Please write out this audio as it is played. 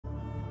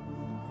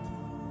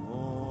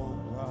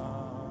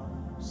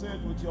Say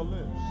it with your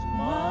lips.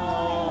 My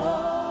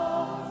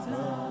altar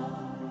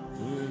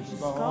is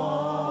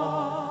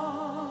calling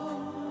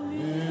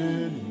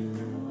you,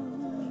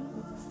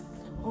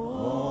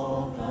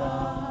 oh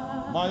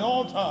God. My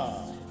altar.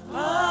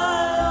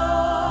 My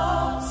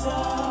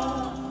altar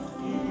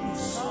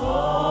is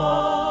calling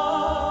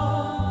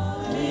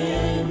you,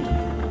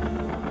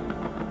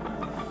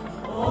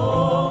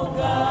 oh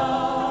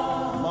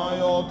God. My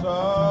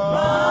altar.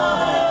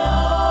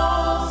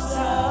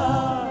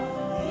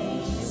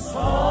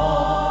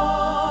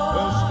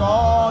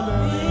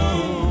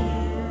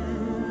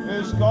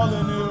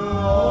 Calling you,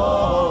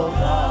 oh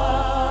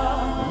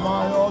God.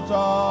 My altar,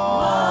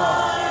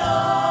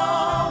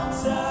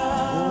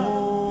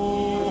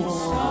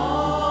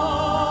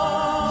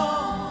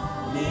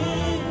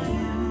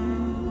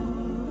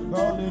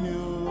 calling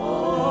you,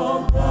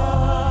 oh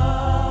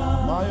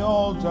God. My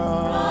altar,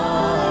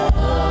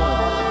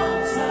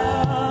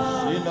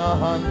 Sina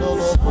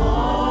handolo,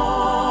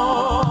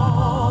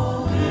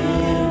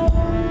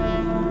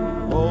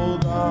 oh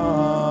God.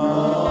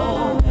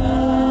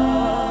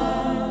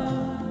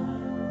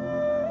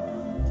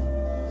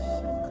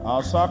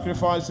 Our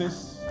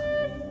sacrifices,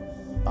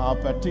 our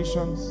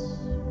petitions,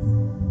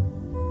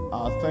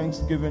 our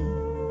thanksgiving,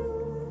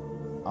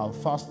 our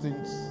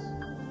fastings,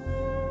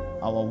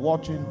 our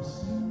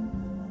watchings,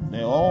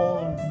 they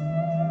all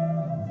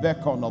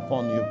beckon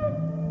upon you,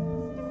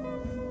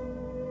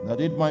 that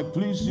it might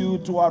please you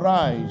to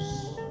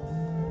arise,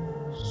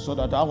 so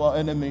that our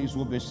enemies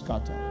will be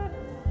scattered.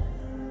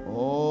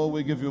 Oh,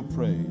 we give you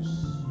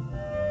praise.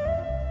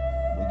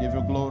 We give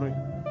you glory.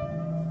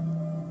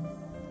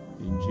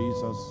 In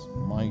Jesus'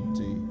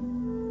 mighty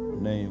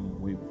name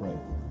we pray.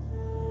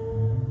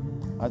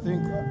 I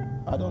think,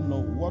 I don't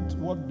know,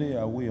 what day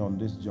are we on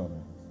this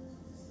journey?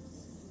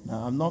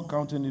 Now, I'm not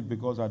counting it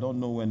because I don't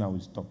know when I will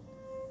stop.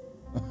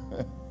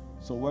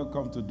 So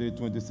welcome to day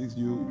 26.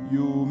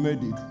 You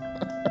made it.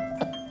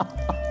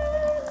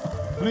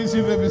 Please,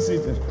 you may be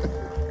seated.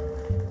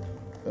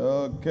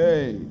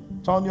 Okay.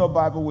 Turn your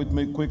Bible with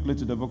me quickly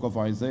to the book of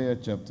Isaiah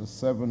chapter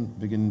 7,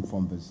 beginning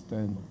from verse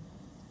 10.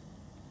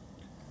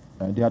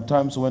 There are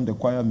times when the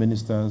choir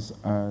ministers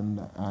and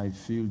I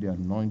feel the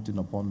anointing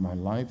upon my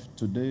life.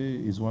 Today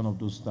is one of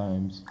those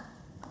times.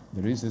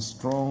 There is a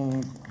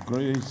strong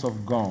grace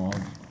of God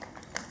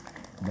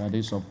that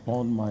is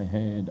upon my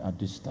head at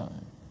this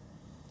time.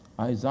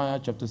 Isaiah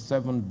chapter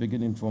 7,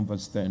 beginning from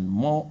verse 10.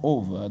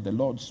 Moreover, the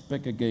Lord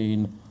spake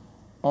again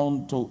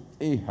unto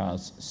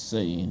Ahaz,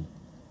 saying,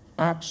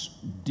 Ask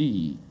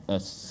thee a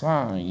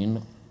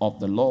sign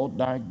of the Lord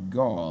thy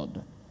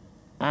God.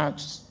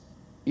 Ask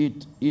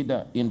it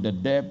either in the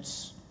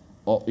depths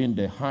or in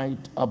the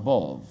height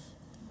above.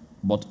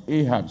 But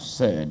Ahaz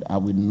said, I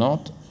will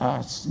not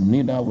ask,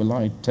 neither will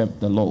I tempt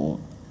the Lord.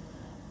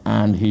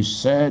 And he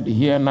said,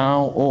 Hear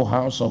now, O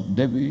house of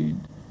David,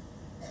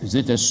 is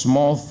it a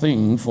small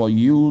thing for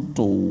you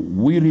to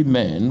weary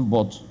men,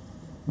 but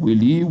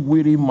will ye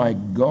weary my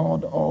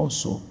God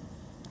also?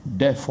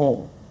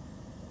 Therefore,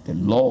 the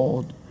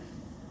Lord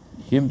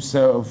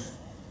himself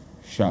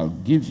shall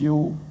give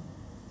you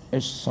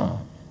a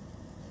son.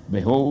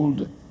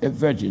 Behold, a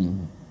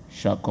virgin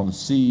shall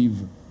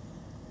conceive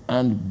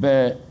and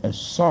bear a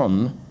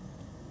son,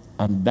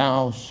 and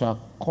thou shalt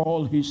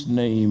call his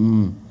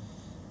name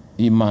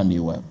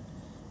Emmanuel.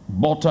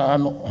 Butter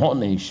and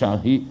honey shall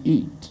he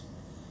eat,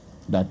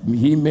 that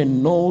he may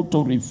know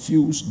to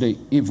refuse the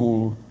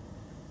evil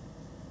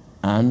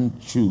and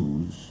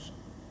choose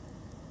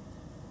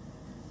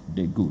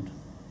the good.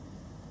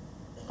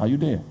 Are you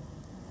there?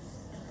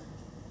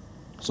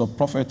 So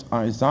Prophet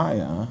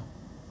Isaiah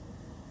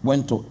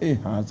went to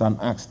Ahaz and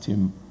asked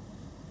him,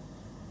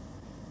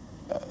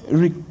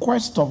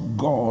 request of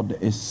God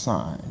a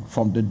sign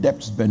from the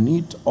depths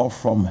beneath or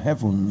from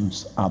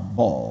heavens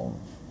above.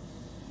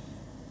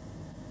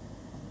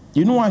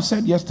 You know, I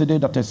said yesterday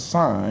that a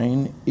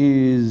sign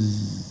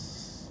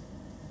is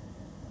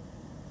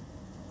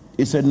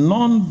a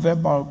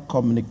non-verbal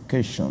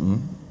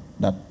communication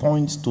that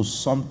points to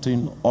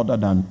something other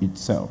than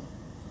itself.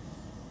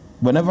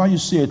 Whenever you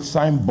see a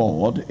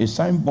signboard is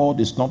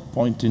not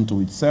pointing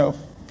to itself.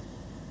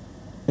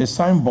 A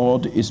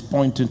signboard is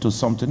pointing to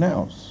something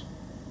else.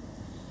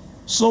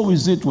 So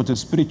is it with a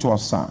spiritual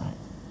sign.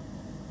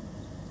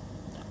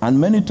 And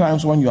many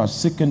times when you are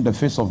seeking the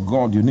face of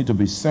God, you need to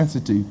be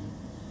sensitive,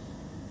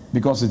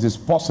 because it is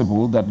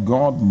possible that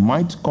God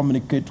might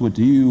communicate with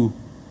you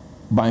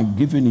by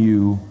giving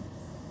you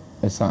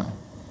a sign.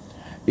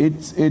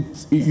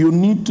 You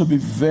need to be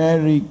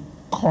very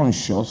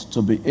conscious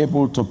to be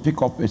able to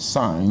pick up a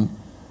sign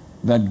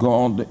that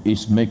God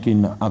is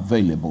making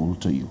available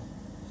to you.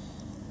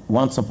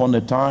 Once upon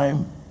a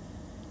time,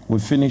 we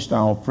finished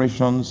our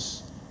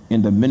operations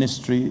in the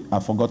ministry.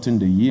 I've forgotten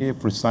the year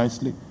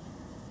precisely.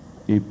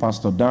 If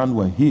Pastor Dan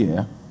were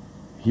here,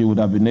 he would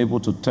have been able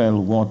to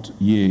tell what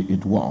year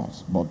it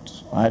was,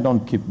 but I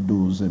don't keep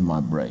those in my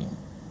brain.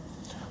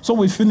 So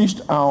we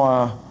finished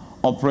our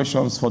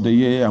operations for the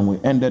year, and we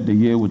ended the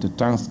year with a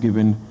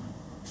Thanksgiving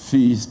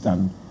feast,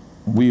 and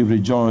we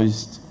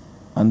rejoiced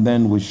and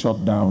then we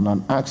shut down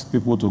and asked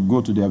people to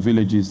go to their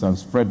villages and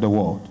spread the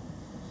word.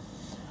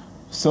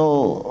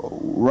 So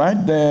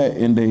right there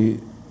in the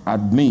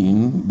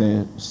admin,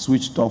 they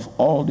switched off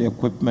all the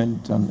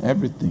equipment and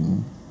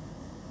everything,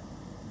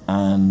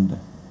 and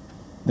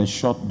they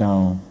shut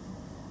down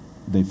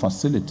the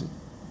facility.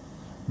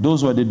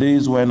 Those were the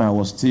days when I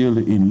was still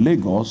in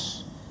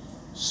Lagos,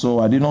 so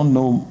I did not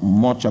know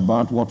much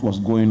about what was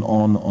going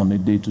on a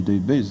day-to-day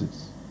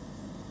basis.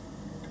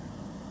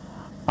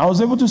 I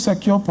was able to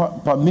secure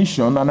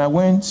permission, and I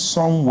went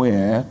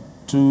somewhere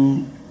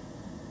to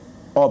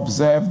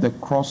observe the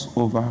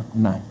crossover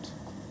night.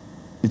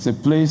 It's a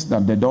place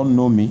that they don't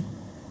know me.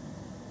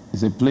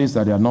 It's a place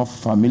that they are not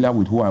familiar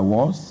with who I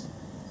was,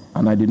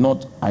 and I did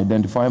not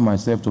identify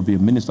myself to be a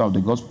minister of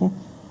the gospel.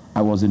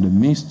 I was in the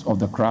midst of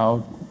the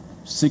crowd,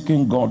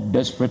 seeking God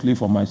desperately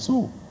for my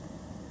soul.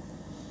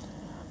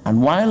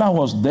 And while I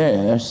was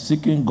there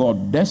seeking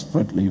God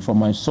desperately for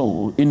my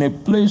soul, in a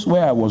place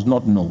where I was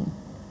not known,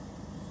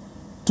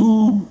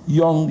 two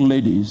young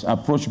ladies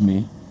approached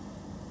me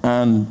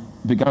and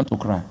began to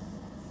cry.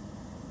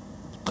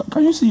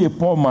 Can you see a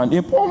poor man?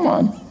 A poor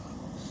man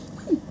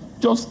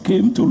just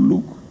came to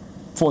look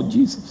for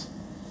Jesus.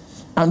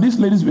 And these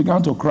ladies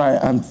began to cry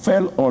and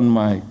fell on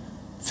my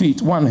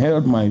feet. One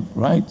held my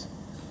right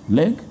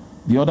leg,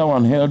 the other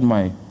one held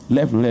my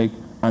left leg,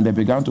 and they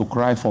began to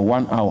cry for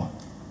 1 hour.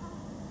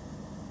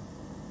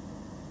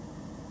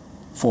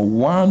 For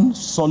 1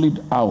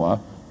 solid hour,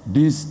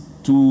 these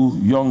two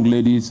young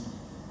ladies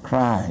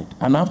cried.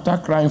 And after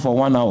crying for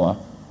 1 hour,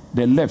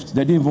 they left.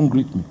 They didn't even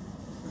greet me.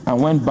 I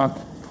went back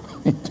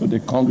into the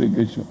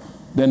congregation.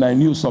 Then I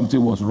knew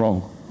something was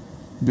wrong.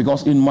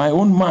 Because in my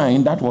own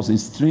mind, that was a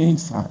strange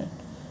sign.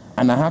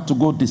 And I had to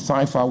go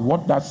decipher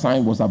what that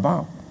sign was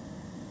about.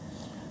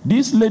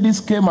 These ladies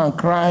came and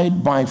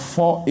cried by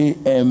 4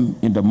 a.m.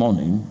 in the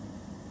morning.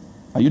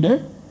 Are you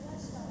there?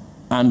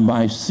 And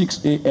by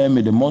 6 a.m.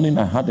 in the morning,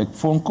 I had a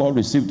phone call,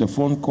 received a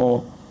phone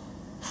call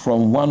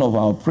from one of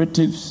our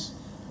operatives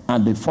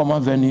at the former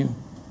venue,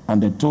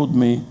 and they told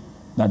me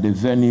that the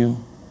venue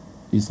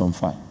is on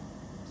fire.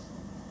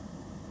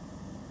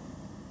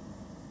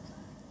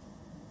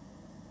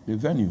 The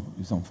venue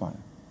is on fire.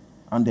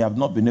 And they have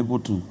not been able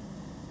to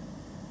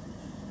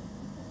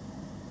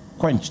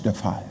quench the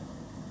fire.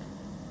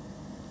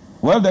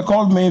 Well, they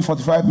called me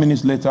 45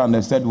 minutes later and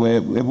they said,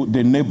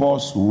 the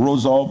neighbors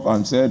rose up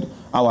and said,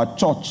 our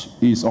church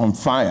is on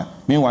fire.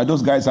 Meanwhile,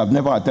 those guys have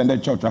never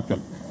attended church,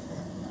 actually.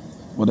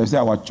 But they say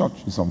our church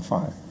is on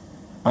fire.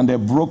 And they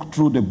broke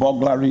through the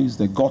burglaries,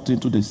 they got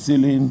into the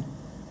ceiling,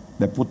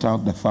 they put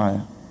out the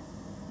fire.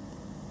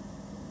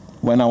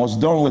 When I was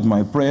done with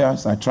my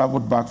prayers, I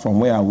traveled back from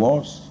where I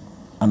was,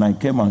 and I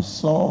came and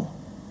saw,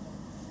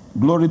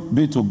 glory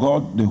be to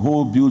God, the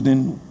whole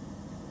building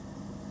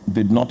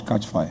did not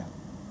catch fire.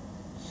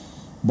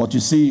 But you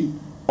see,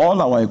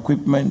 all our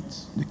equipment,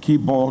 the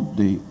keyboard,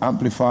 the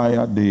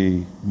amplifier,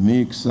 the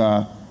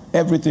mixer,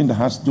 everything that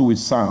has to do with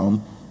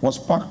sound was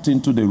packed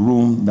into the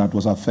room that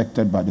was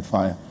affected by the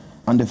fire.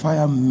 And the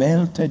fire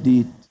melted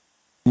it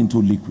into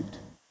liquid.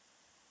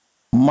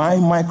 My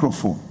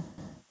microphone,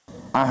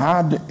 I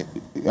had,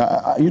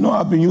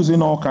 I've been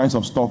using all kinds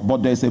of stuff,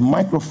 but there's a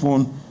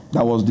microphone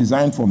that was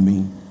designed for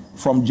me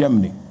from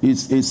Germany.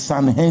 It's a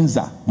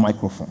Sennheiser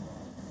microphone.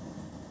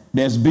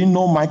 There's been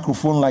no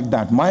microphone like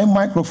that. My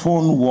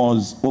microphone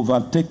was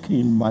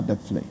overtaken by the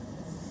flame.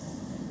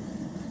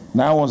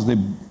 That was the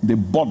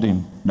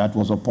burden that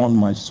was upon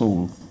my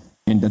soul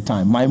in the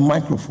time. My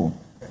microphone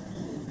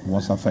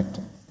was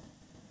affected.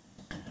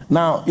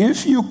 Now,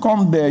 if you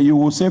come there, you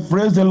will say,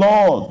 praise the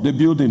Lord, the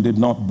building did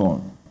not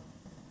burn.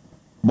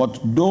 But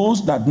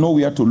those that know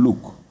where to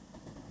look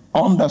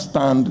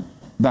understand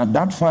that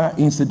that fire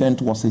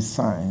incident was a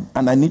sign,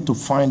 and I need to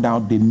find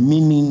out the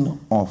meaning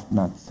of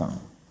that sign.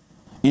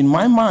 In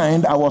my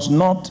mind, I was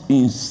not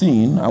in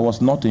sin, I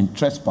was not in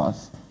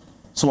trespass,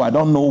 so I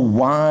don't know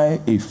why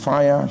a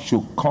fire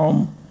should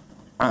come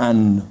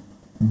and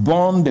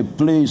burn the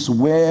place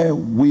where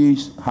we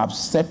have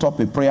set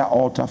up a prayer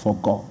altar for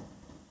God.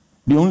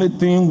 The only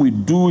thing we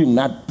do in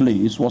that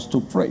place was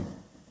to pray.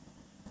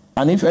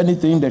 And if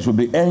anything, there should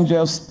be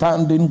angels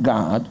standing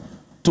guard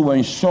to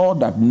ensure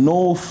that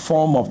no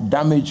form of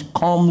damage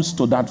comes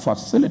to that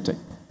facility.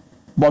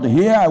 But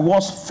here I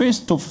was face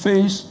to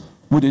face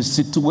with a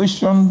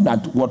situation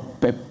that was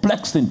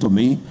perplexing to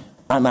me,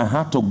 and I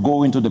had to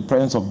go into the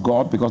presence of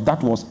God because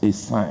that was a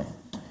sign.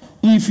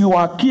 If you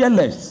are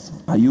careless,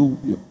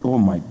 oh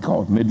my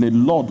God, may the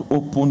Lord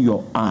open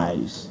your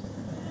eyes.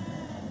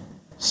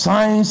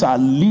 Signs are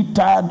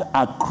littered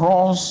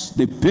across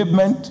the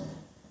pavement.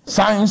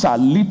 Signs are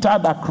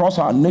littered across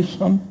our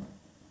nation.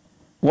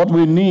 What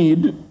we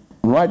need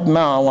right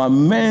now are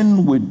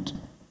men with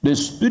the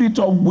spirit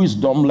of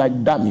wisdom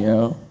like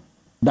Daniel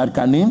that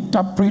can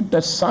interpret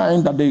the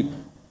sign that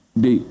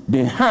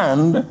the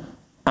hand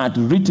had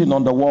written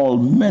on the wall,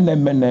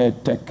 Mene, Mene,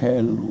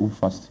 Tekel,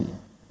 Upharsin.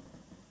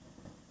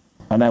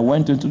 And I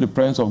went into the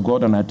presence of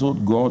God and I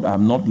told God,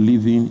 I'm not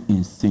living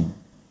in sin.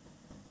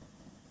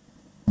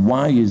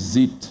 Why is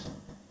it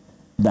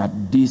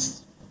that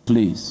this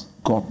place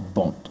got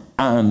burnt.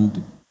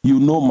 And you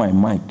know my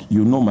mic,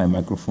 you know my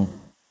microphone.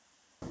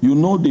 You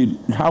know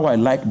how I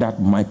like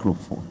that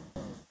microphone.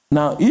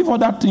 Now, if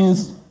other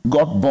things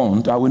got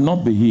burnt, I will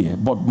not be here,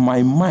 but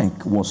my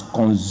mic was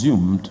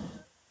consumed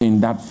in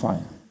that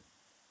fire.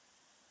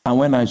 And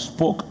when I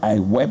spoke, I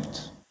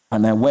wept,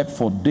 and I wept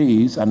for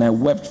days, and I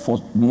wept for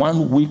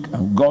 1 week,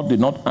 and God did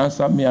not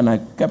answer me, and I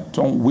kept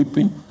on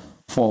weeping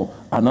for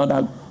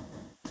another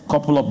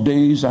couple of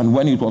days, and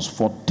when it was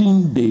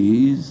 14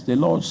 days, the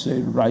Lord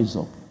said, rise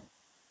up.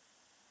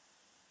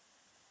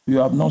 You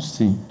have not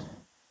sinned.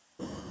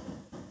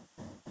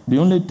 The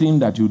only thing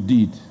that you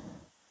did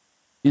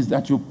is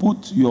that you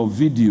put your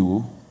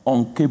video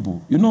on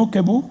cable. You know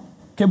cable?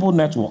 Cable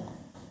network.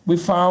 We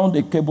found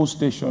a cable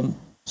station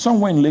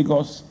somewhere in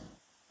Lagos,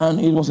 and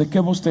it was a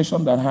cable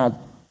station that had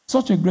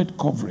such a great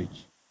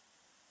coverage.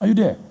 Are you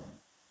there?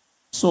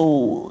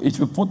 So if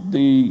you put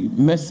the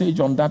message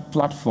on that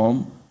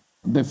platform,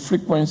 the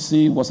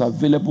frequency was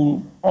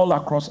available all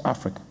across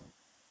Africa.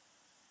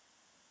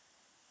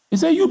 He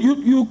said,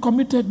 you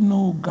committed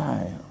no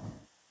guile.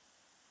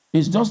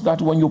 It's just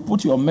that when you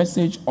put your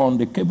message on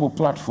the cable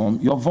platform,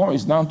 your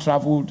voice now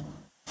traveled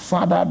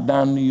farther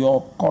than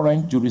your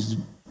current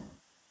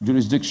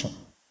jurisdiction.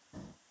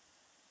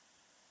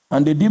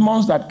 And the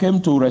demons that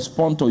came to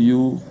respond to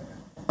you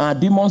are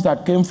demons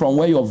that came from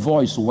where your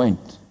voice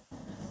went.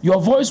 Your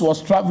voice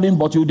was traveling,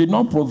 but you did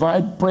not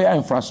provide prayer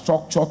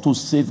infrastructure to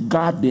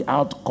safeguard the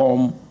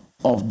outcome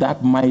of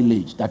that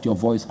mileage that your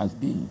voice has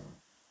been.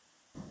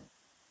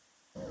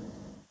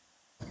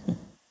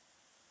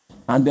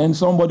 And then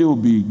somebody will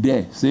be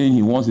there saying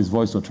he wants his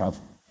voice to travel.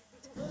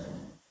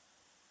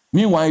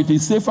 Meanwhile, it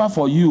is safer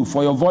for you,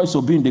 for your voice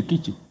to be in the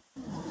kitchen.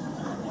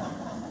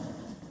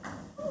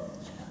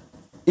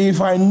 If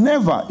I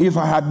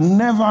had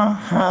never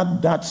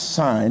had that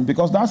sign,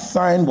 because that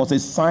sign was a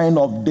sign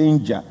of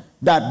danger,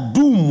 that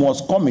doom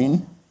was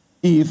coming,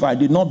 if I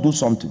did not do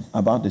something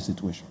about the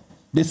situation.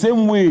 The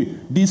same way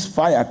this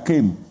fire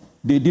came,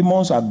 the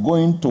demons are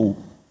going to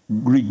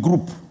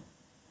regroup,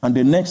 and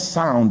the next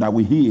sound that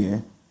we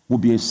hear will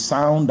be a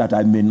sound that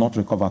I may not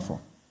recover from.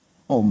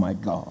 Oh my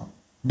God.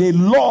 The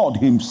Lord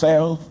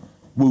himself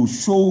will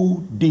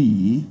show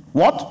thee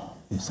what?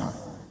 A sign.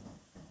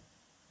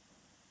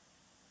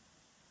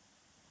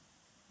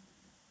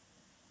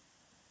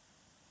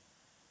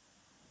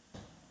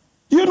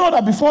 Do you know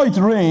that before it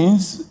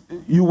rains,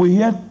 you will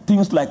hear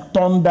things like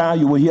thunder,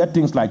 you will hear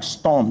things like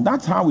storm.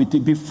 That's how it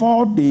is.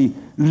 Before the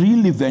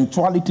real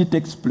eventuality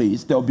takes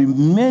place, there will be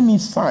many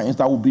signs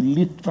that will be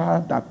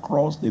littered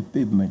across the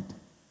pavement.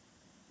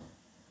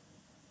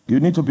 You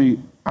need to be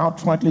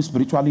outrightly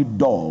spiritually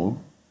dull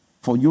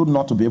for you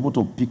not to be able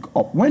to pick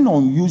up. When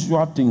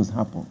unusual things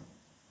happen,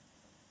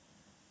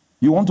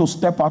 you want to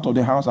step out of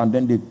the house and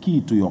then the key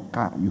to your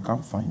car, you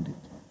can't find it.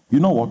 You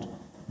know what?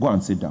 Go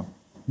and sit down.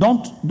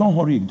 Don't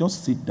hurry,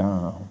 just sit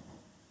down.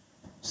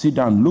 Sit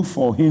down, look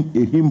for a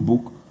hymn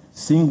book,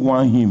 sing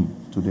one hymn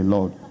to the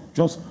Lord.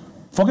 Just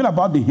forget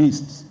about the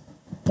haste.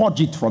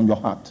 Purge it from your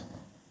heart.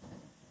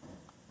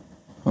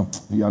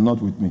 You are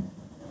not with me.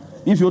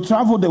 If you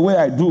travel the way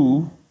I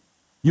do,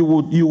 you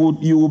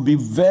will be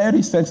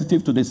very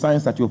sensitive to the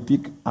signs that you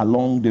pick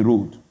along the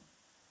road.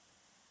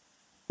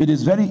 It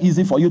is very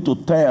easy for you to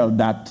tell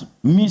that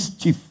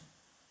mischief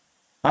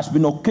has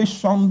been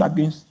occasioned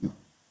against you.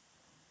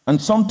 And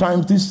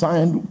sometimes these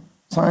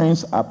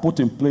signs are put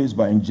in place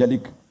by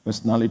angelic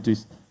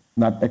personalities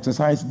that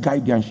exercise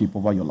guardianship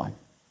over your life.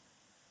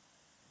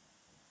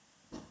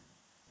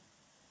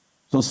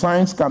 So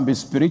signs can be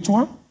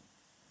spiritual.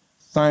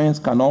 Signs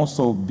can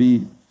also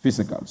be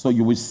physical. So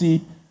you will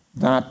see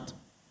that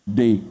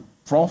the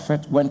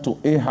prophet went to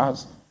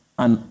Ahaz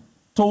and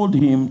told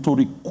him to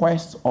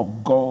request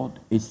of God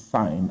a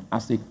sign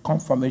as a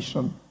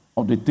confirmation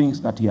of the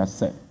things that he has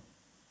said.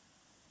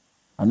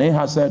 And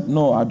Ahaz said,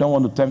 no, I don't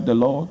want to tempt the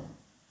Lord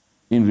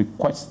in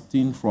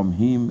requesting from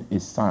him a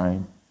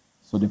sign.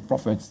 So the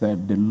prophet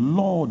said, the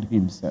Lord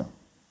himself.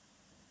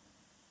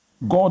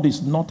 God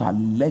is not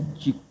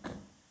allergic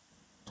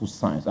to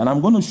signs. And I'm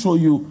going to show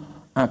you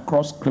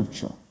across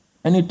scripture.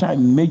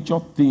 Anytime major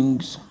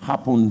things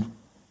happened,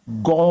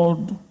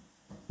 God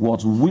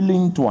was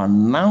willing to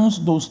announce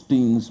those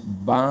things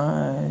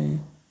by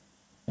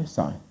a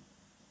sign.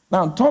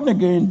 Now, turn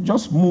again,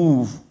 just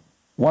move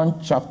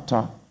one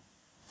chapter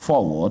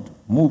forward.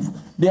 Move.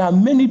 There are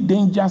many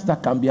dangers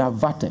that can be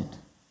averted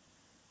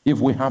if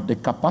we have the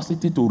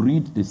capacity to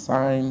read the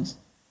signs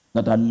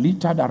that are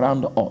littered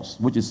around us,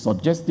 which is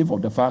suggestive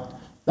of the fact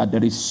that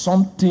there is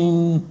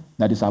something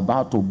that is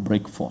about to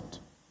break forth.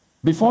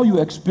 Before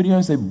you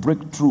experience a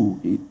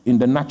breakthrough in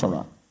the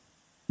natural,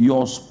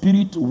 your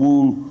spirit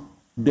will,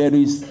 there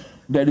is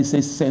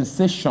a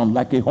sensation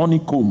like a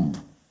honeycomb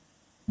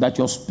that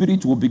your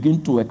spirit will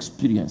begin to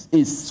experience,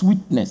 a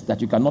sweetness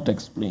that you cannot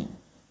explain,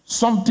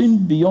 something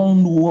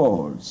beyond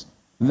words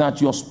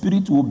that your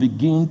spirit will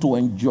begin to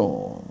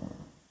enjoy.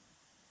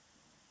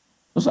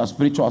 Those are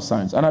spiritual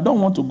signs. And I don't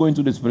want to go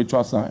into the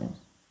spiritual signs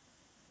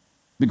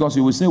because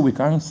you will say we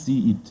can't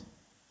see it.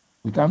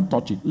 We can't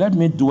touch it. Let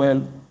me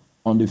dwell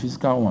on the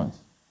physical ones.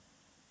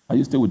 Are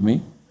you still with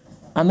me?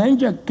 An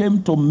angel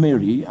came to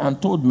Mary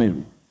and told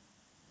Mary,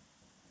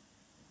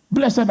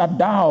 "Blessed art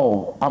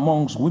thou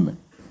amongst women.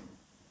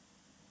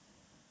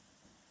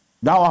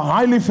 Thou art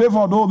highly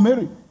favored, O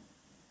Mary."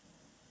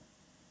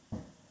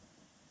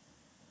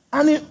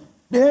 And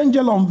the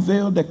angel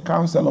unveiled the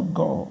counsel of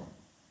God.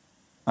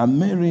 And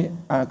Mary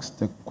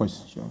asked a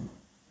question.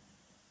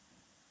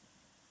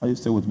 Are you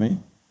still with me?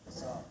 Yes,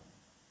 sir.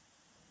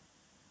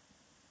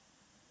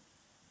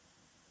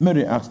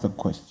 Mary asked a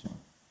question.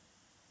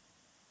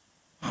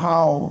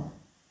 How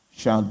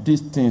shall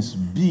these things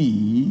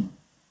be,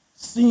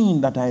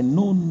 seeing that I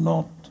know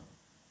not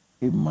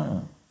a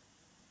man?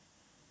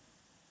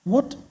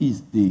 What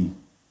is the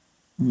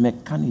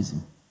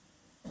mechanism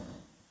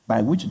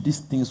by which these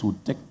things will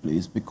take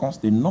place? Because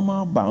the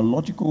normal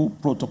biological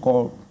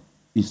protocol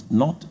is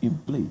not in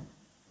play.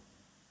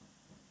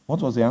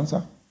 What was the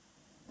answer?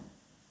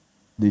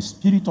 The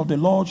Spirit of the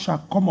Lord shall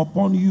come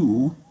upon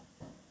you,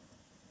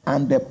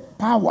 and the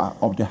power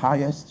of the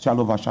highest shall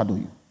overshadow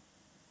you.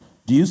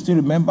 Do you still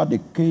remember the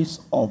case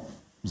of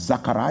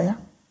Zachariah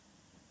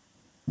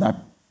that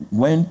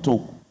went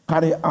to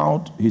carry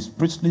out his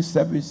priestly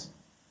service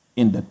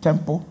in the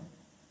temple,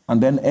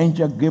 and then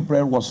angel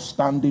Gabriel was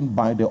standing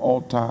by the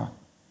altar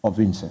of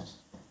incense?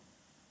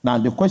 Now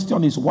the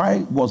question is, why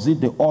was it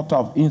the altar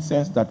of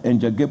incense that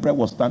angel Gabriel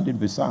was standing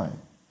beside?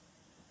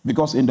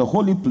 Because in the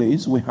holy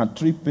place we had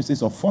 3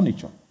 pieces of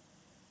furniture.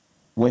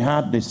 We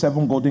had the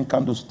 7 golden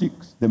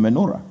candlesticks, the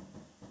menorah.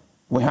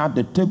 We had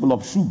the table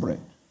of shewbread.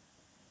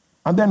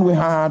 And then we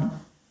had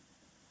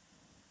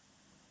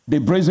the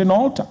brazen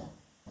altar.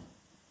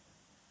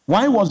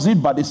 Why was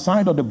it by the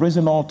side of the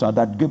brazen altar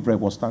that Gabriel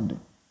was standing?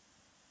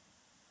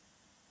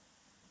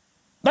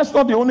 That's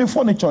not the only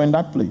furniture in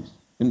that place,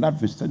 in that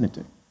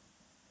vicinity.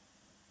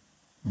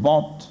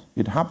 But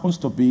it happens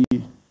to be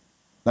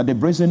that the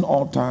brazen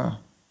altar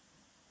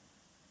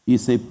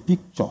is a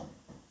picture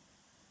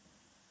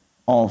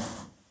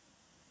of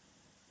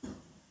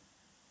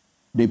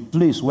the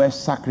place where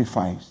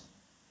sacrifice,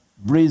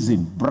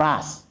 brazen,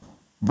 brass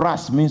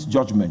means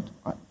judgment.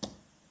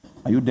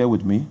 Are you there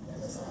with me?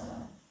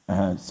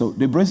 Yes, so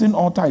the brazen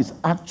altar is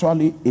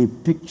actually a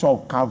picture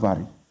of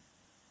Calvary.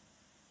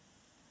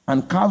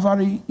 And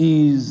Calvary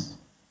is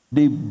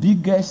the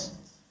biggest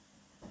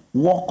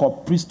work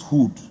of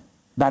priesthood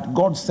that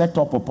God set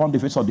up upon the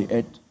face of the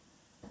earth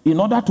in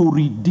order to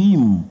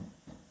redeem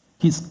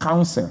his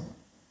counsel.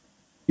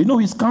 You know,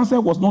 his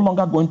counsel was no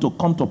longer going to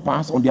come to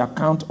pass on the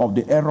account of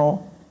the error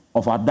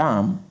of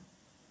Adam.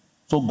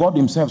 So God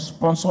himself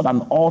sponsored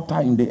an altar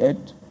in the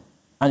earth,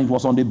 and it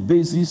was on the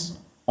basis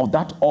of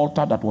that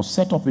altar that was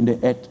set up in the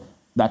earth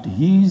that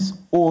his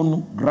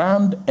own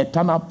grand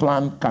eternal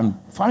plan can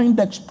find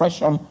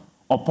expression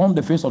upon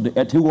the face of the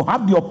earth. He will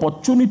have the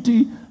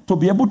opportunity to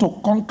be able to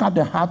conquer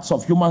the hearts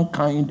of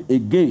humankind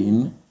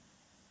again.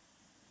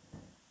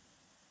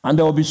 And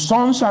there will be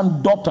sons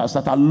and daughters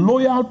that are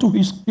loyal to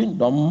his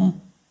kingdom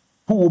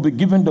who will be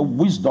given the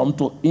wisdom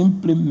to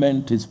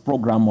implement his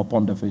program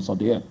upon the face of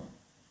the earth.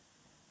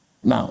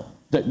 Now,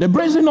 the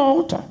brazen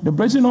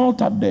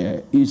altar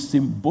there is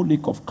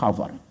symbolic of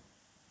Calvary.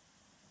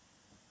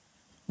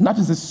 And that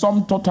is the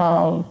sum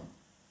total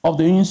of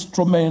the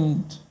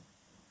instrument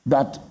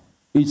that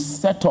is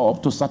set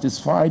up to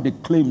satisfy the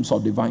claims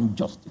of divine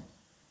justice.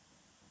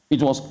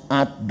 It was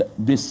at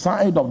the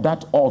side of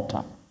that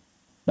altar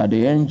that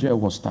the angel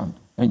was standing,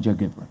 angel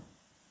Gabriel.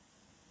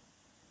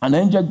 And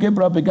angel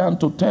Gabriel began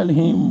to tell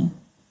him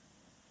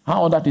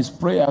how that his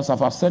prayers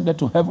have ascended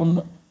to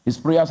heaven, his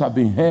prayers have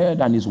been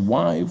heard, and his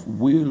wife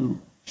will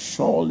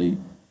surely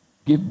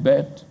give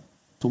birth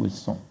to a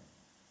son.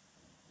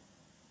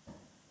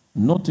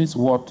 Notice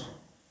what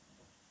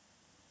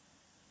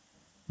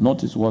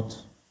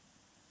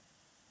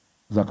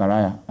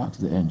Zachariah asked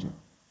the angel.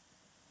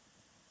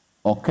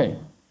 Okay.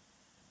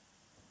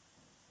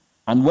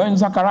 And when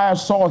Zachariah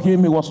saw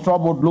him, he was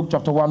troubled. Luke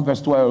chapter 1,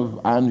 verse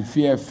 12, and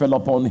fear fell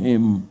upon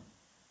him.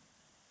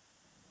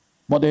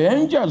 But the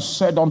angel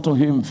said unto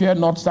him, Fear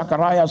not,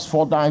 Zacharias,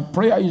 for thy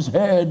prayer is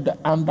heard,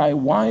 and thy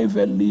wife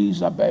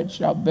Elizabeth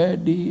shall bear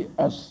thee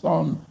a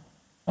son,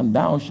 and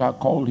thou shalt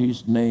call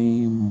his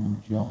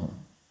name John.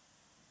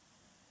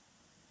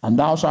 And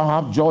thou shalt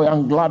have joy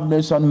and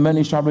gladness, and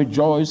many shall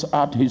rejoice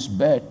at his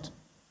birth.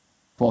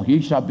 For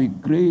he shall be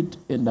great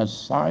in the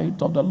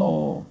sight of the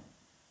Lord,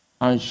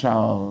 and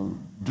shall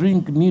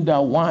drink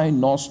neither wine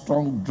nor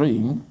strong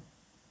drink,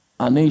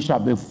 and he shall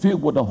be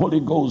filled with the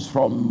Holy Ghost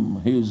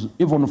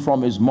even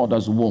from his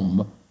mother's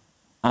womb.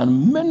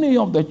 And many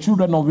of the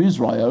children of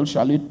Israel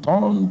shall he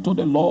turn to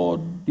the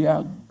Lord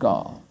their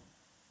God.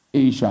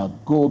 He shall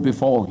go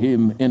before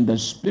him in the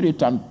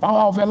spirit and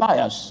power of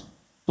Elias,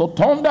 to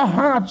turn the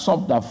hearts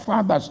of the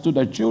fathers to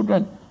the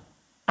children,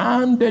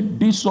 and the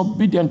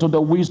disobedient to the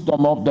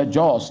wisdom of the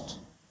just,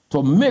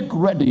 to make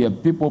ready a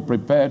people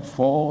prepared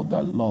for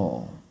the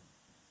Lord.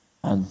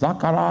 And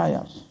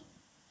Zacharias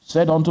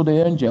said unto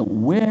the angel,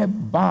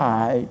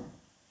 Whereby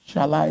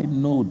shall I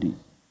know this?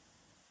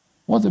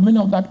 What's the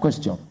meaning of that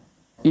question?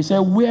 He said,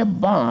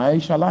 Whereby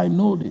shall I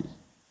know this?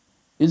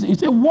 He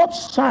said, what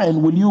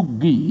sign will you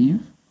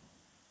give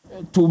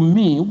to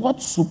me?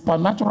 What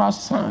supernatural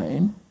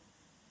sign?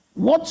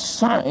 What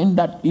sign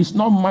that is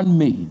not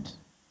man-made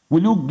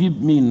will you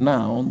give me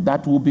now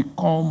that will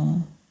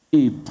become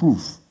a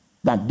proof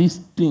that these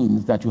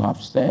things that you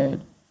have said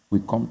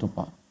will come to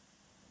pass?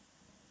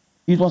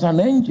 It was an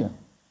angel.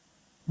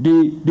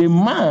 The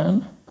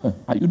man,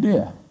 are you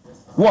there,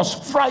 was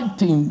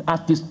frightened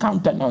at his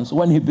countenance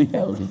when he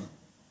beheld him.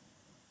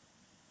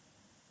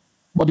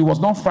 But he was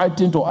not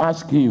frightened to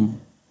ask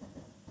him,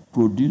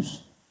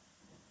 produce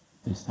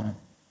the sign.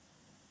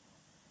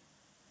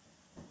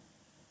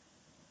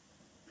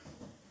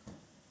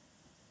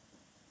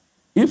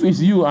 If it's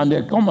you and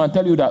they come and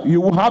tell you that you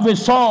will have a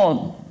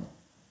son,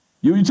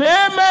 you will say,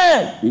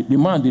 amen. The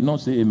man did not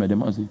say amen. The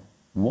man said,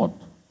 what?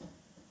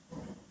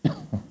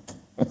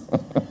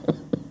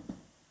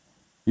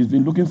 He's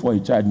been looking for a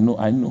child. No,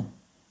 I know.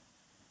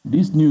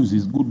 This news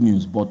is good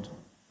news, but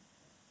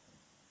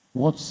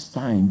what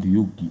sign do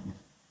you give?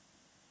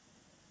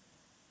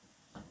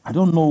 I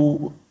don't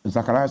know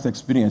Zachariah's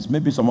experience.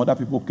 Maybe some other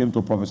people came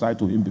to prophesy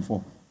to him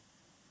before,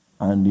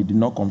 and it did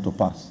not come to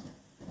pass.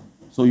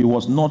 So he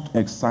was not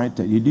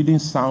excited. He didn't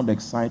sound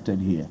excited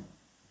here.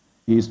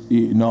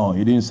 No,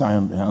 he didn't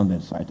sound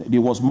excited. It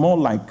was more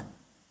like,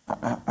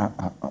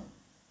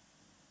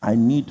 I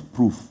need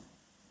proof.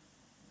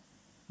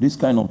 This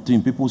kind of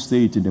thing, people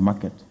say it in the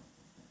market.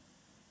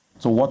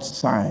 So what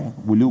sign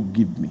will you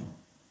give me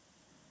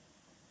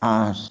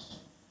as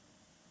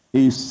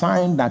a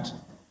sign that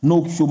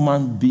no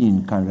human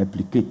being can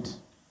replicate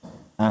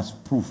as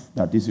proof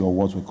that these your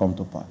words will come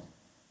to pass?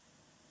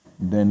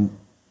 Then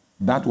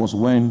that was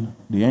when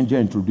the angel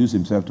introduced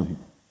himself to him.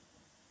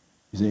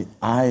 He said,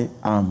 I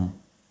am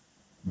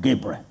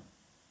Gabriel.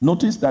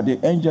 Notice that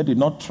the angel did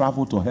not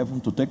travel to heaven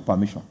to take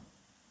permission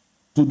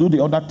to do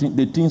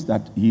the things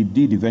that he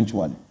did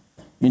eventually.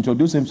 He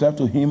introduced himself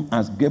to him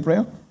as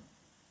Gabriel,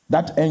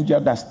 that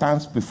angel that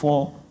stands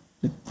before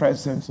the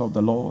presence of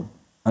the Lord,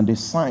 and the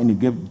sign he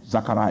gave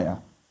Zechariah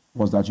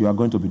was that you are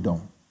going to be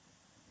done.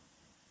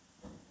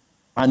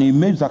 And he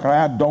made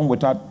Zechariah done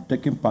without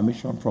taking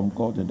permission from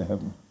God in the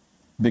heaven,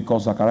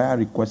 because Zechariah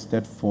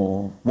requested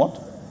for what?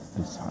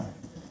 The sign.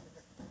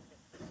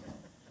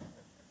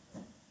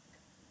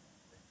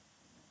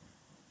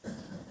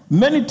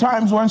 Many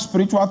times when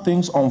spiritual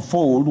things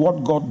unfold,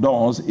 what God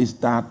does is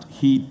that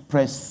he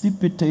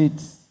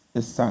precipitates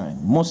a sign.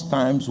 Most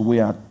times we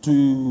are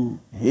too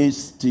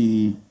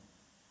hasty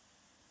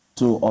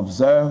to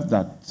observe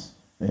that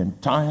the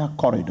entire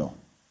corridor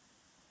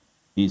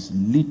is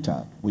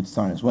littered with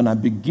signs. When I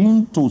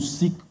begin to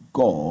seek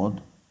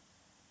God,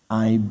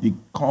 I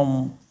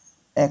become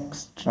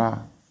extra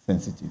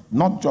sensitive,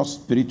 not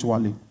just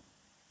spiritually,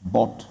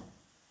 but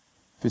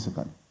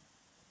physically.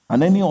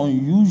 And any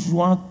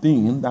unusual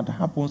thing that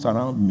happens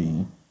around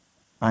me,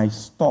 I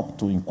stop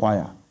to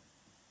inquire,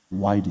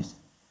 why this?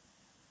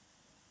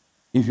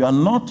 If you are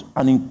not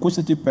an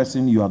inquisitive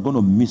person, you are going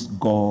to miss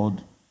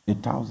God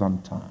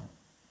 1,000 times.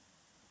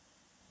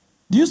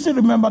 Do you still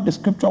remember the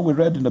scripture we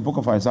read in the book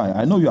of Isaiah?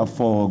 I know you have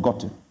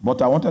forgotten,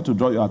 but I wanted to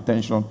draw your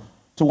attention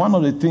to one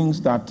of the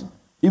things that,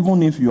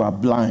 even if you are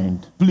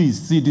blind,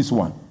 please see this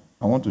one.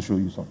 I want to show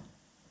you something.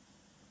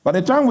 By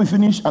the time we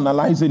finish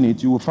analyzing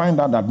it, you will find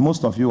out that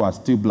most of you are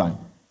still blind,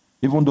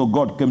 even though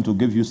God came to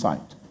give you sight.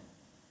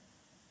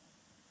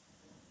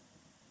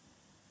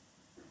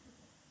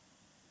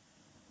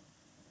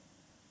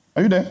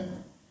 Are you there?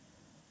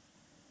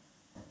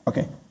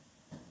 Okay.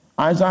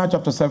 Isaiah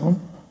chapter 7.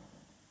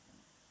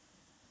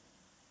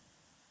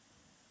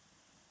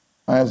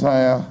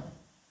 Isaiah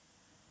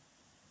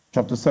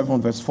chapter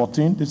 7, verse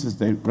 14. This is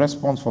the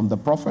response from the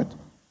prophet.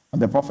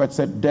 And the prophet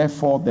said,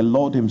 therefore the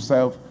Lord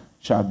himself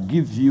shall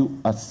give you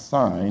a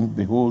sign.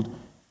 Behold,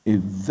 a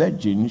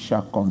virgin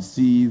shall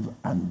conceive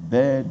and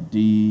bear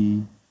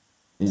thee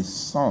a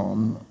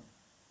son,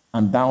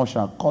 and thou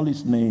shalt call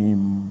his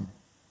name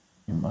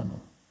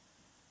Emmanuel.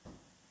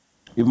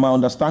 If my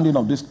understanding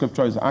of this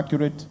scripture is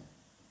accurate,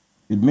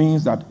 it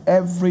means that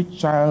every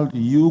child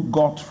you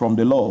got from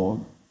the Lord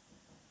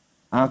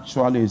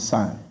actually is a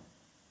sign.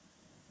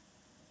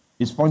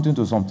 It's pointing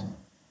to something.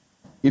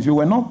 If you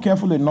were not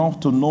careful enough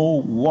to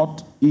know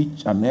what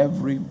each and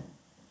every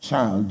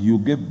child you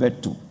gave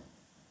birth to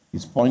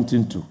is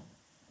pointing to,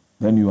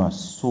 then you are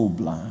so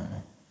blind.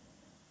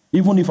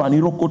 Even if an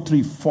iroko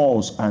tree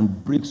falls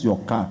and breaks your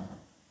car,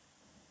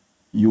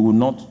 you will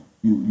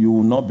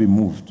not be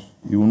moved.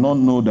 You will not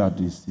know that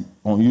it's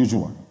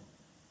unusual.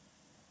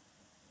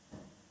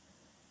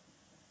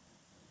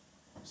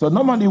 So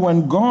normally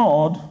when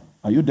God,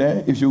 are you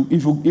there?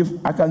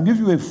 If I can give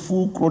you a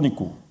full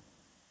chronicle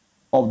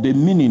of the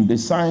meaning, the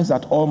signs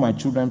that all my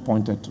children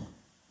pointed to,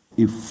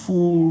 a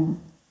full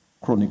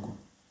chronicle.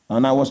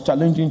 And I was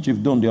challenging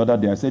Chief Don the other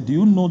day. I said, do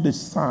you know the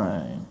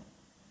sign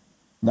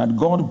that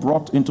God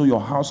brought into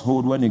your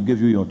household when he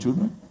gave you your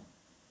children?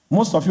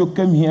 Most of you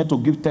came here to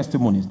give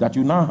testimonies that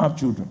you now have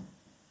children,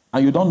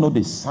 and you don't know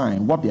the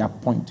sign, what they are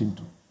pointing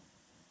to.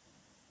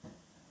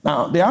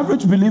 Now, the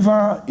average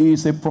believer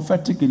is a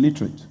prophetic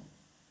illiterate.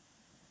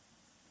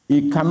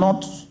 He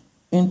cannot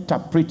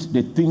interpret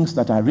the things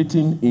that are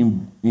written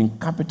in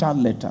capital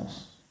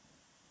letters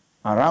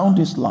around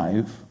his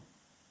life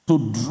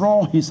to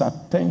draw his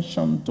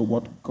attention to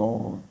what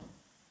God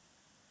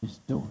is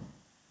doing.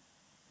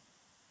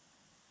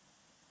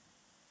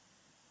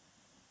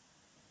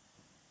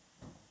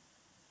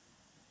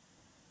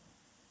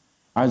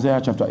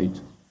 Isaiah chapter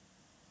 8.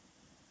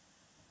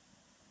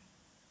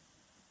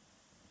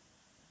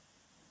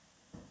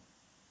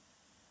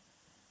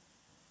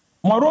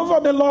 Moreover,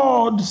 the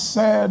Lord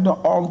said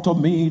unto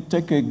me,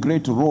 take a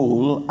great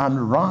roll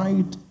and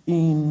write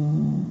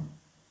in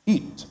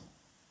it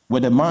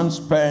with a man's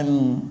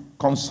pen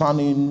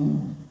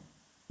concerning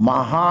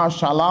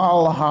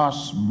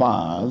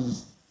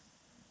Mahashalal-Hash-Baz.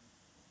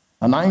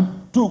 And I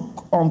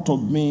took unto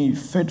me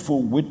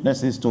faithful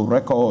witnesses to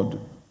record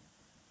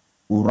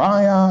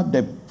Uriah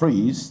the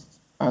priest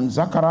and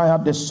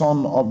Zechariah the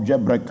son of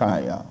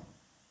Jeberechiah.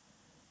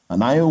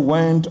 And I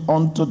went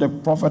unto the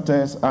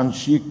prophetess, and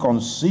she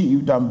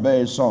conceived and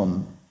bare a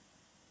son.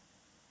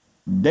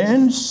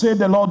 Then said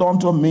the Lord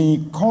unto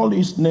me, call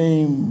his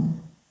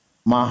name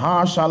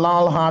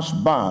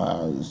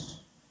Mahashalal-Hash-Baz,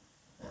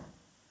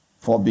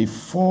 for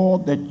before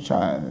the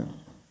child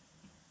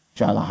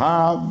shall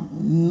have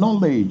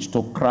knowledge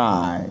to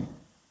cry,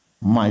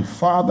 my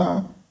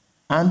father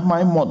and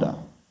my mother,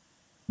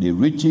 the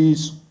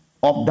riches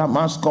of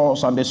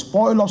Damascus and the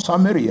spoil of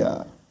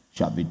Samaria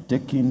shall be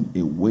taken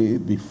away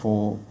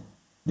before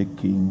the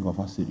king of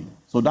Assyria.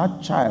 So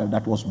that child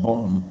that was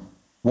born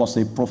was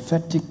a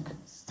prophetic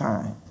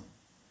sign.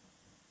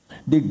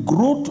 The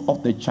growth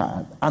of the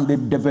child and the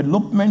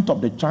development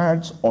of the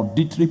child's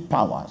auditory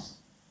powers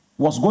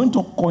was going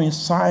to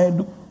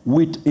coincide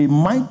with a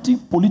mighty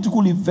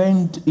political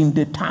event in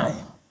the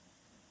time.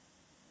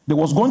 There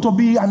was going to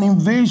be an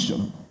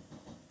invasion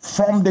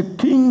from the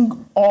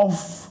king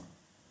of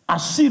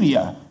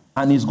Assyria,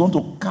 and he's going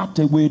to cut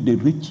away the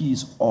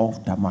riches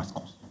of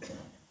Damascus.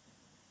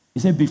 He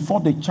said,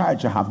 before the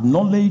child shall have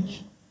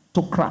knowledge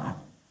to cry,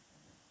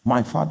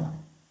 my father,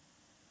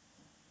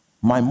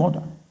 my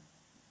mother,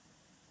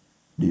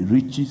 the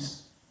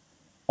riches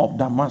of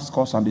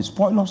Damascus and the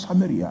spoil of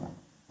Samaria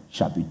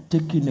shall be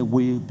taken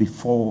away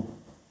before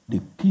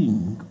the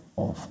king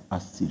of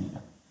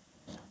Assyria.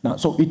 Now,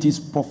 so it is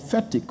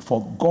prophetic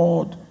for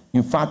God.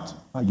 In fact,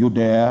 are you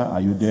there? Are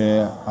you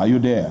there? Are you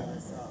there?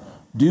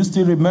 Do you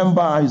still remember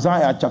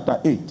Isaiah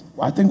chapter 8?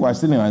 I think we're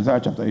still in Isaiah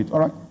chapter 8. All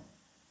right.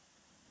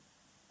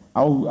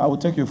 I will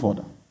take you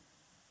further.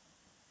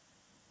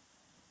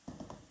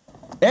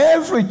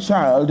 Every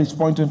child is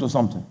pointing to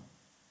something.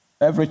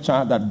 Every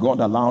child that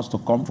God allows to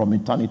come from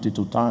eternity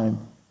to time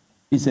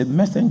is a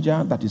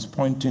messenger that is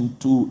pointing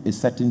to a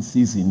certain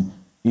season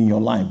in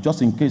your life,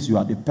 just in case you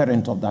are the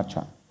parent of that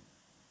child.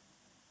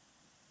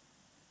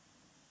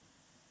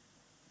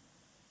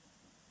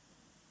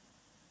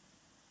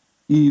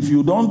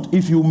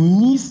 If you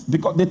miss,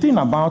 because the thing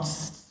about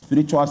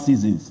spiritual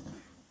seasons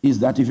is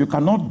that if you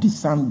cannot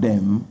discern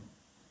them,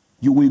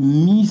 you will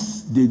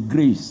miss the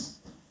grace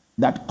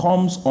that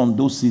comes on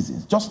those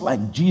seasons. Just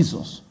like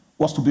Jesus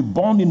was to be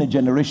born in a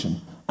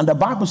generation, and the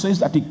Bible says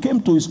that he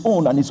came to his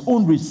own, and his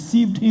own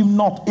received him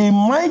not. A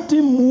mighty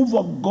move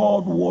of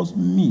God was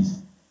missed.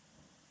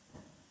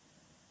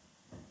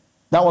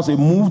 That was a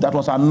move that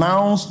was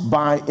announced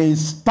by a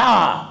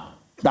star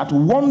that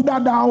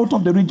wandered out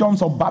of the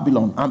regions of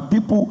Babylon, and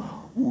people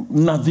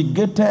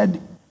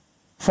navigated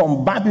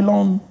from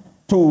Babylon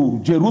to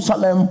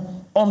Jerusalem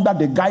under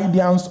the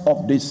guidance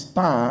of the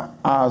star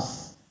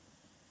as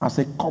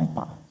a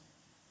compass.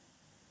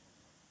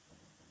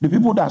 The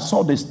people that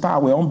saw the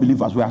star were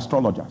unbelievers, were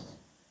astrologers.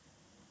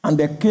 And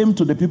they came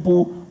to the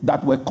people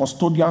that were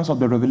custodians of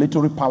the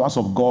revelatory powers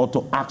of God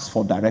to ask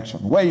for direction.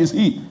 Where is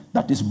he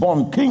that is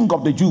born King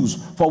of the Jews?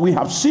 For we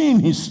have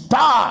seen his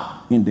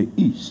star in the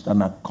east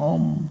and have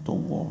come to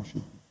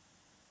worship.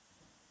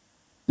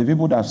 The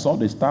people that saw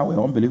the star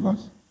were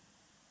unbelievers.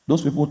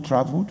 Those people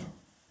traveled.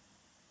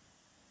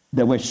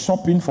 They were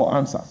shopping for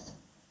answers.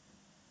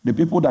 The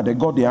people that they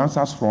got the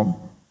answers from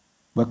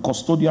were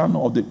custodians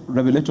of the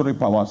revelatory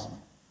powers.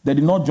 They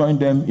did not join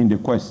them in the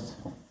quest.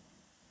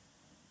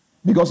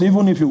 Because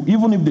even if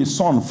the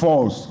sun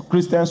falls,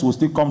 Christians will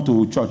still come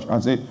to church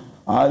and say,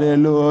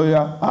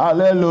 hallelujah,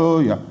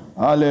 hallelujah,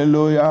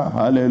 hallelujah,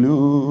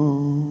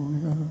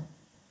 hallelujah.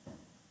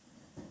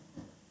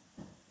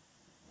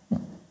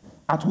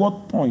 At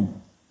what point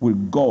will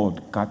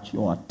God catch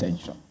your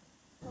attention?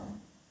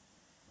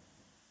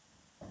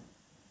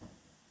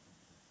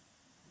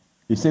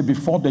 He said,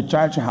 before the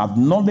child shall have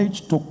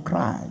knowledge to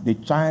cry, the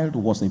child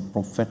was a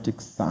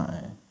prophetic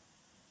sign.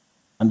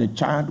 And the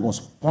child was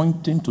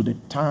pointing to the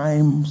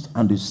times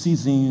and the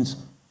seasons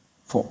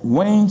for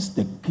whence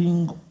the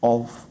king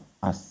of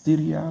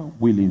Assyria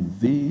will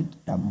invade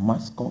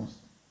Damascus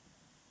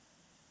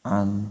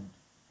and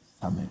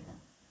Samaria.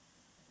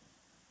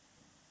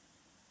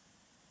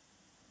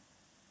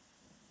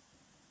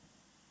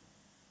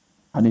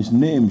 And his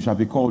name shall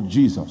be called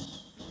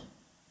Jesus,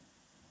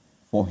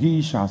 for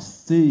he shall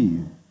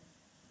save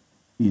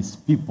his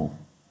people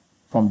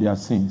from their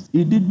sins.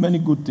 He did many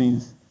good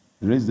things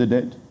raise the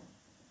dead,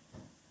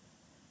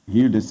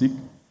 heal the sick.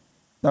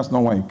 That's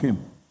not why he came.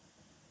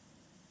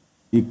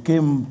 He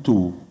came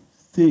to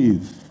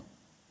save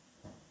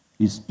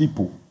his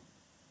people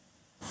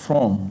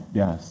from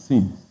their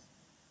sins.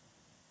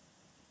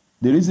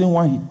 The reason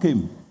why he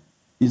came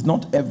is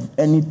not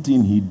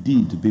anything he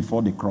did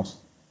before the cross.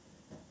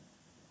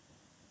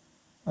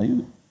 Are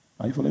you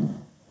following me?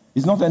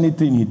 It's not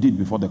anything he did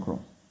before the cross.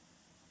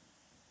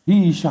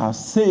 He shall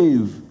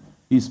save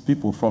his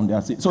people from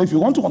their sins. So if you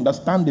want to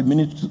understand the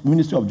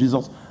ministry of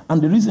Jesus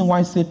and the reason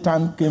why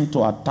Satan came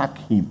to attack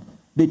him,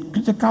 the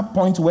critical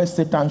point where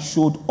Satan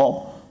showed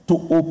up to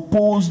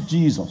oppose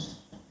Jesus,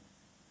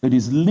 it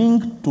is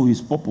linked to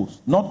his purpose,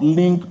 not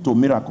linked to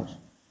miracles.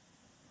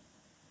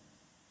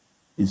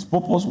 His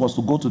purpose was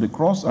to go to the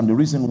cross, and the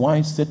reason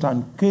why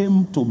Satan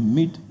came to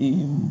meet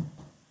him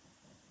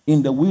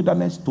in the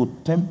wilderness to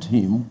tempt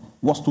him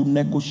was to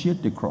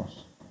negotiate the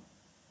cross.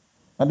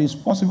 And it's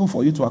possible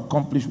for you to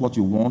accomplish what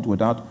you want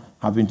without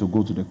having to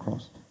go to the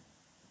cross.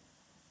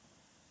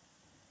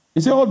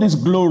 He said, all this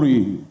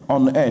glory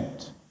on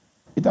earth,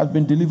 it has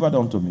been delivered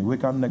unto me. We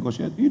can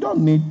negotiate. You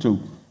don't need to.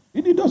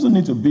 It doesn't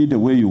need to be the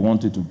way you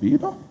want it to be.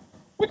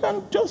 We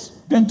can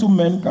just,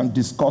 gentlemen can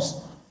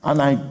discuss,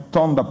 and I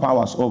turn the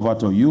powers over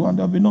to you, and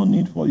there'll be no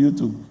need for you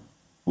to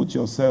put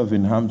yourself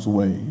in harm's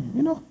way.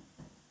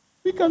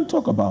 We can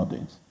talk about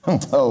it.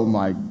 Oh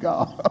my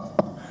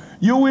God.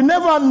 You will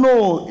never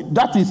know.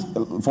 That is,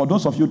 for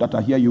those of you that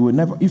are here, you will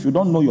never, if you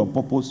don't know your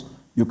purpose,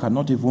 you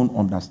cannot even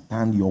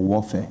understand your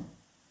warfare.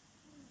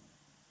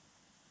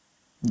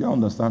 You don't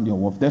understand your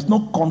warfare. There's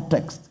no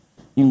context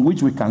in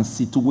which we can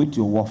situate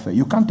your warfare.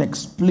 You can't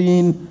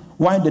explain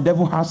why the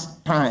devil has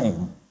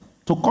time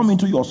to come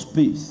into your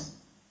space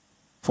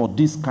for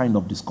this kind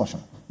of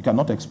discussion. You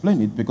cannot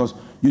explain it because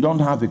you don't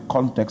have a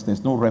context.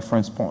 There's no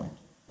reference point.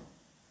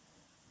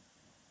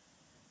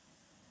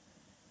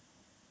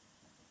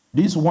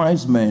 These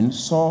wise men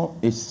saw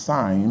a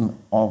sign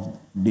of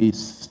the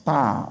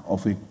star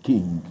of a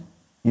king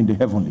in the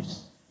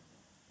heavens.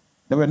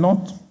 They were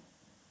not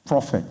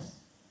prophets.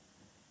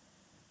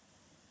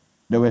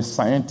 They were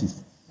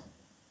scientists.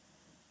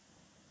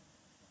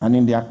 And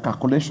in their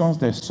calculations,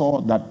 they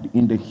saw that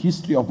in the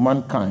history of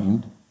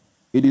mankind,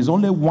 it is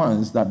only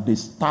once that the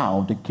star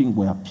of the king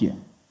will appear.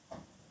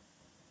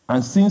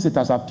 And since it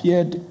has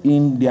appeared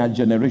in their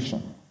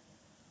generation,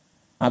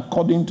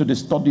 according to the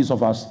studies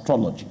of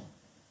astrology,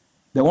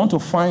 they want to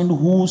find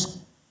who's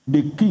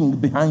the king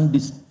behind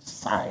this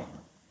sign.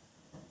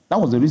 That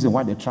was the reason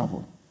why they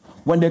traveled.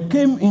 When they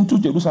came into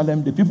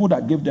Jerusalem, the people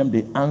that gave them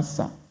the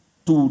answer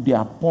to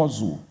their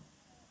puzzle,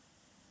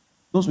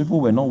 those people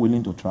were not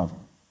willing to travel.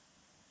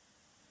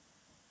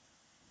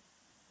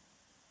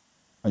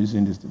 Are you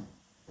seeing this thing?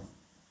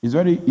 It's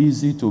very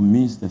easy to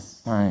miss the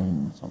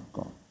signs of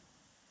God.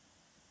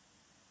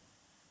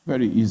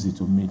 Very easy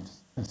to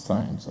miss the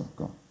signs of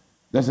God.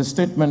 There's a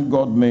statement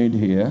God made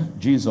here,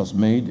 Jesus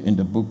made in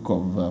the book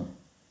of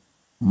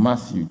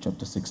Matthew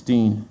chapter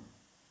 16.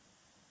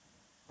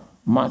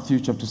 Matthew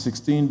chapter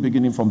 16,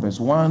 beginning from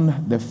verse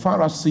 1. The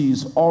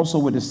Pharisees also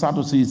with the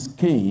Sadducees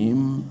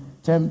came,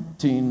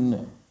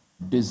 tempting,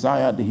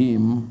 desired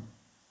him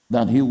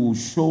that he would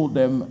show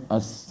them a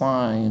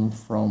sign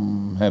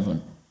from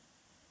heaven.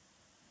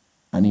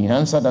 And he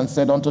answered and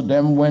said unto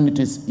them, when it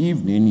is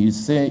evening, ye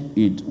say,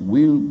 it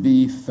will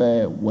be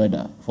fair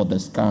weather, for the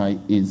sky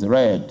is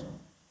red.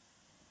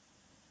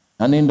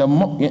 And in the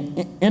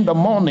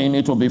morning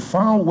it will be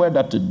foul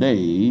weather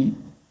today,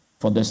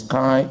 for the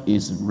sky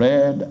is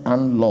red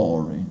and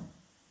lowering.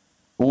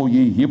 O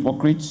ye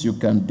hypocrites, you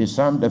can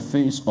discern the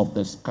face of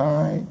the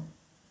sky,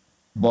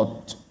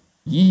 but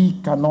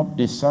ye cannot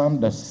discern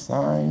the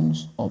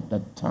signs of the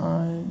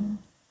time.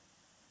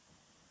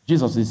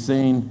 Jesus is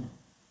saying,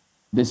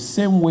 the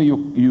same way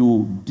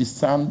you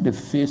discern the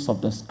face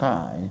of the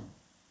sky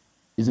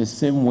is the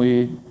same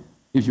way,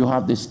 if you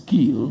have the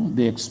skill,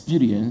 the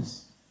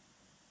experience,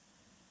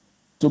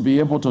 to be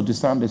able to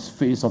discern the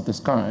face of the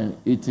sky,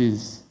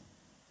 it's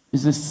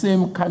the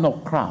same kind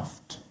of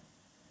craft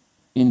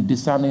in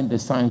discerning the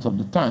signs of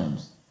the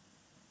times.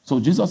 So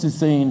Jesus is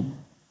saying,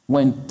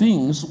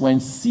 when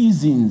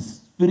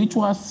seasons,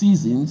 spiritual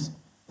seasons,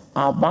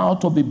 are about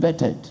to be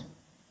bettered,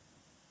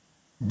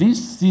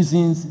 these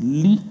seasons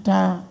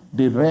litter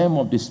the realm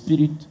of the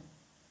spirit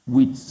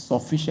with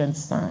sufficient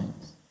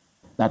signs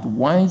that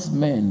wise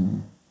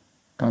men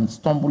can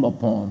stumble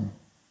upon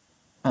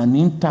and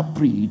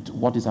interpret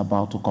what is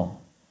about to come.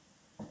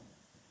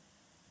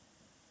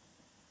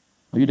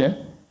 Are you there?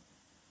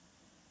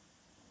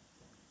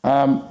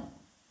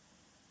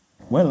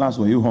 When last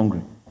were you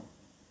hungry?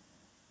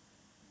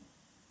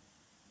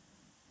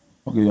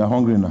 Okay, you are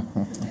hungry now.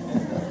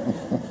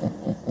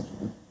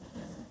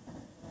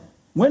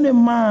 When a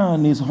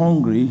man is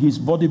hungry, his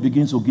body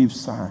begins to give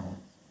signs.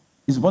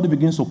 His body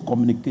begins to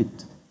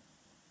communicate.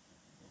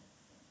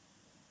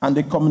 And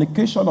the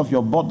communication of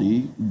your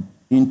body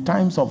in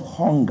times of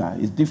hunger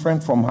is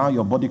different from how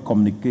your body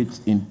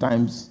communicates in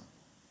times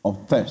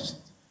of thirst.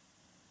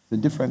 It's a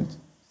different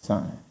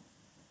sign.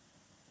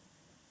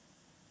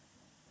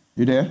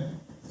 You there?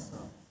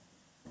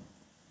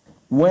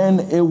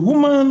 When a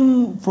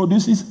woman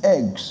produces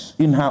eggs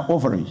in her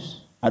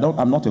ovaries,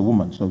 I'm not a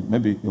woman, so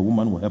maybe a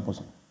woman will help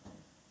us.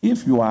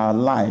 If you are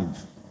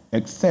alive,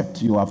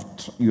 except you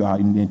are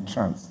in a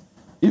trance,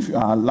 if you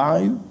are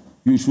alive,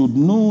 you should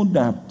know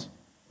that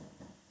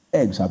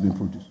eggs have been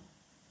produced.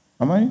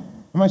 Am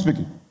I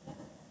speaking?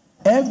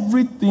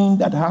 Everything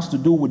that has to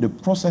do with the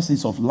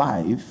processes of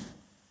life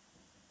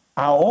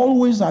are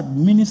always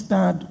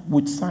administered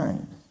with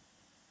signs.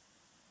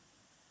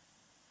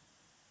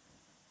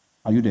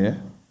 Are you there?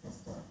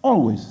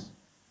 Always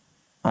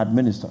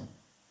administered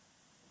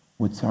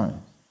with signs.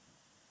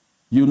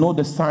 You know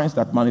the signs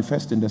that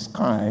manifest in the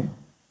sky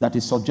that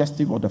is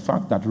suggestive of the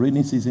fact that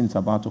rainy season is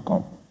about to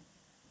come.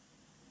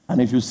 And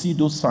if you see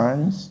those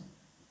signs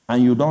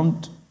and you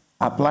don't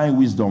apply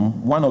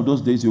wisdom, one of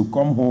those days you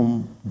come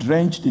home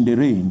drenched in the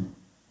rain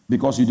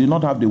because you did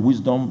not have the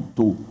wisdom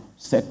to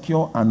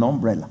secure an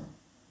umbrella.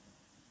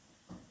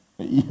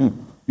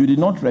 You did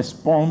not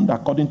respond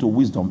according to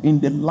wisdom in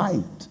the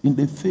light, in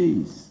the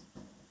face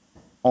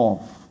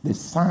of the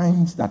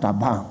signs that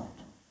abound.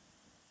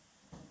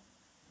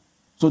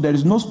 So there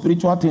is no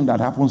spiritual thing that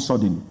happens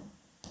suddenly.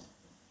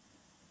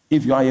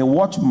 If you are a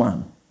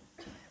watchman,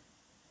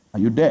 are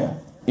you there?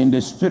 In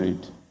the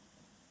spirit,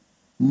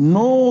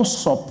 no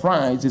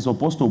surprise is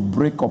supposed to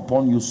break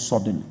upon you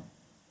suddenly.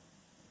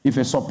 If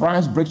a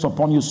surprise breaks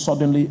upon you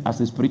suddenly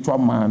as a spiritual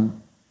man,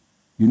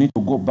 you need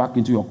to go back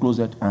into your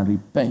closet and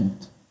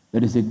repent.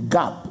 There is a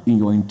gap in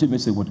your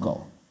intimacy with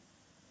God.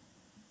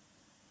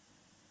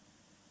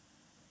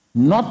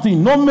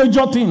 Nothing, no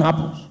major thing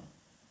happens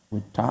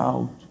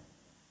without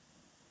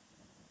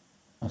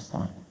a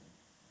sign.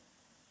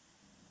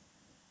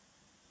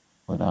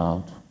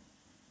 Without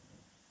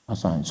a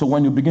sign. So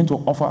when you begin to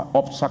offer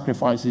up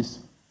sacrifices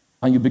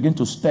and you begin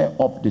to stir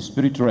up the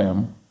spirit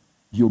realm,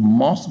 you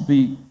must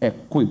be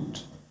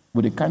equipped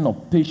with the kind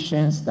of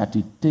patience that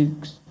it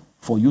takes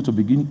for you to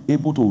begin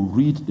able to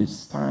read the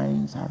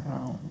signs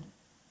around.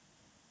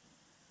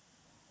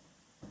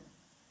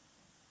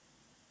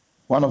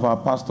 One of our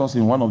pastors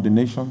in one of the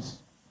nations,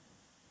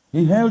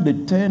 he held a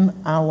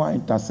 10-hour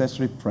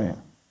intercessory prayer.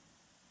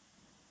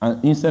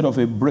 And instead of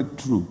a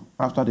breakthrough,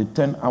 after the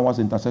 10 hours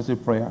intercessory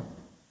prayer,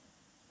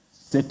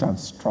 Satan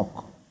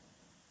struck.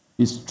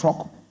 He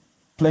struck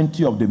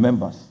plenty of the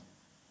members.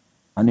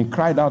 And he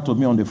cried out to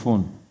me on the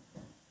phone.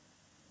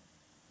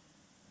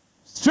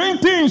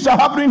 Strange things are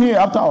happening here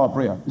after our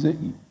prayer. He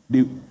said,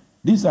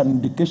 this is an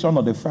indication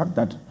of the fact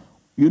that,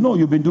 you know,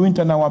 you've been doing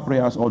 10-hour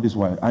prayers all this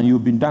while, and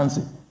you've been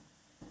dancing.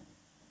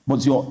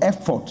 But your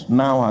effort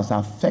now has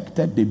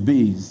affected the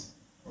base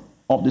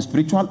of the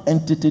spiritual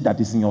entity that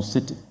is in your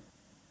city.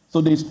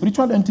 So the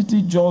spiritual entity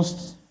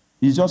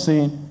is just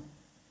saying,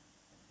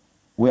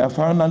 we have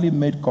finally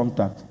made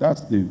contact.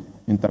 That's the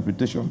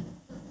interpretation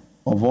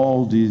of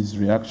all these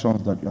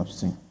reactions that you have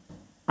seen.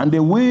 And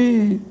the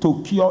way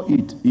to cure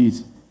it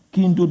is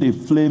kindle the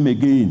flame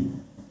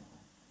again.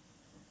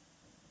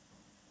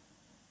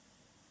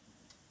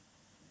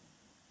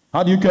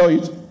 How do you cure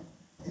it?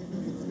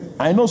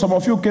 I know some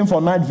of you came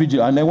for night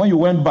vigil, and then when you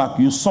went back,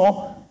 you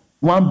saw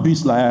one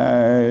beast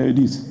like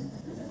this.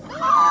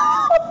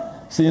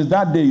 Since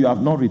that day, you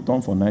have not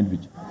returned for night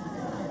vigil.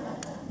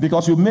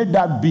 Because you made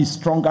that beast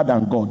stronger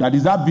than God. That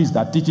is that beast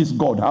that teaches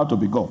God how to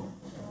be God.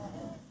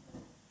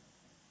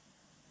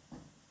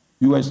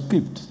 You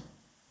escaped.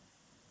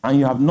 And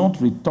you have not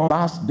returned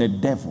past the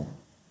devil.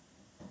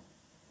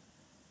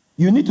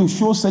 You need to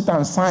show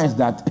Satan signs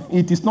that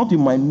it is not in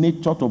my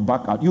nature to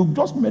back out. You've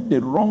just met the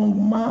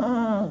wrong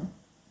man.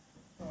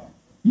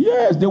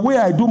 Yes, the way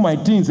I do my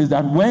things is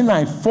that when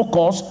I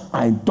focus,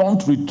 I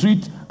don't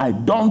retreat, I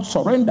don't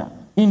surrender.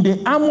 In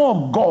the armor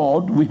of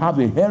God, we have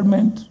a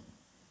helmet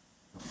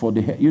for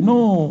the head. You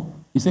know,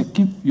 he said,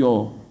 keep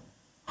your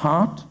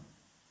heart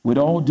with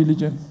all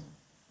diligence,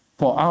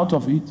 for out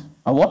of it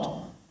are what?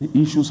 The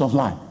issues of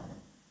life.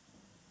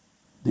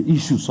 The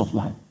issues of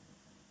life.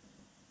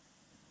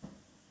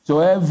 So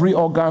every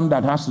organ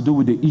that has to do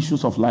with the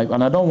issues of life,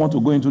 and I don't want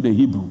to go into the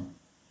Hebrew.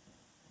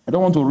 I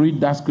don't want to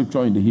read that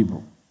scripture in the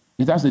Hebrew.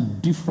 It has a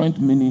different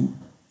meaning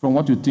from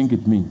what you think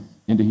it means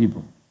in the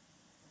Hebrew.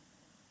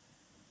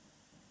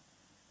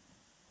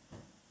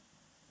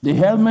 The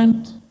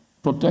helmet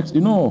protects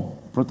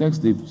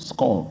the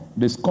skull.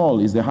 The skull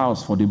is the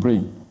house for the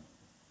brain.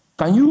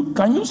 Can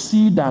you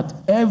see that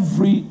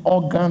every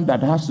organ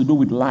that has to do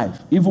with life,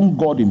 even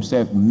God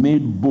himself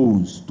made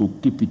bones to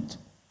keep it.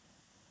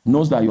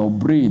 Knows that your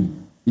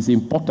brain is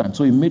important,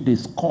 so he made a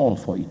skull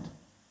for it.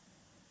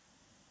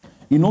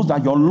 He knows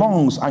that your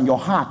lungs and your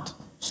heart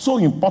so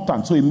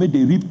important, so he made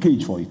a rib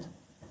cage for it.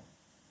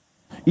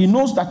 He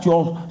knows that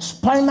your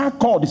spinal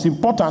cord is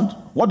important.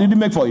 What did he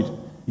make for it?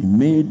 He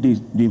made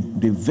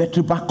the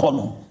vertebral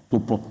column to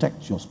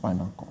protect your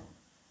spinal cord.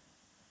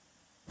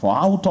 For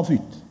out of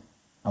it,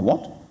 and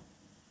what?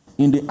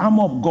 In the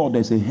armor of God,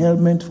 there's a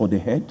helmet for the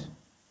head.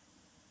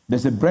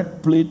 There's a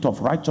breastplate of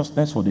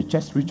righteousness for the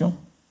chest region.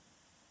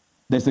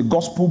 There's a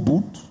gospel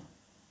boot.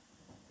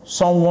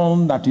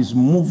 Someone that is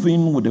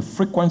moving with the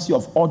frequency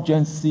of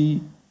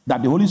urgency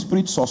that the Holy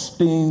Spirit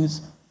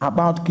sustains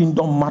about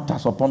kingdom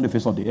matters upon the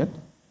face of the earth,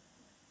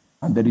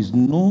 and there is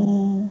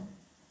no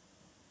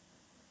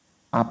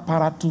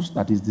apparatus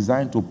that is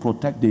designed to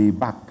protect the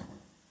back.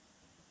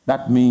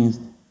 That means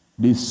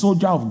the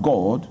soldier of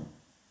God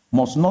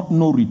must not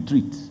know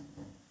retreat,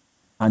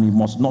 and he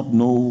must not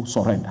know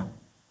surrender.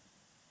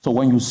 So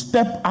when you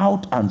step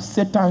out and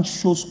Satan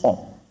shows up,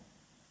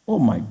 oh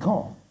my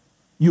God,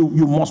 you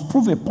must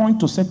prove a point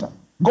to Satan.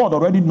 God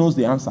already knows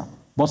the answer,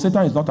 but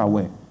Satan is not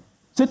aware.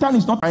 Satan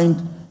is not behind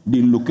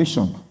the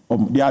location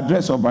of the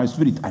address of my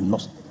spirit. I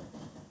lost it.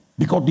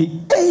 Because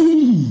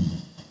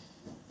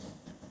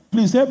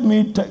please help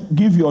me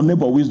give your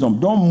neighbor wisdom.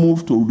 Don't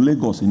move to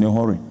Lagos in a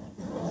hurry.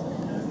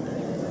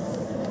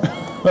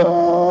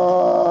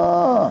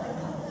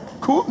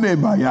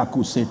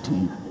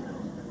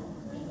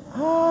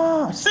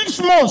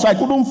 6 months I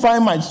couldn't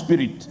find my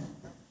spirit.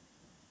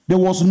 There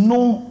was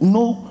no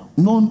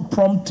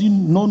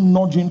prompting, no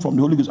nudging from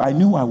the Holy Ghost. I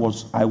knew I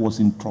was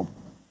in trouble.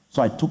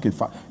 So I took a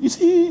fast. You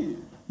see,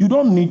 you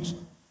don't need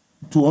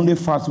to only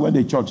fast when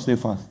the church say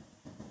fast.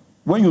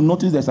 When you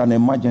notice there's an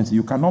emergency,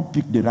 you cannot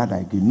pick the radar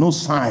again. No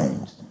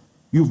signs.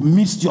 You've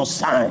missed your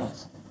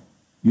signs.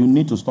 You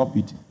need to stop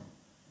eating.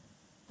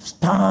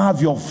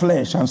 Starve your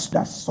flesh, and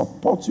that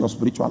supports your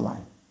spiritual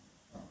life.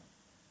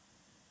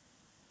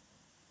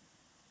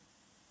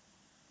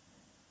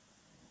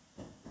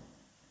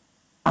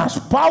 As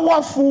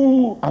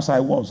powerful as I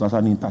was as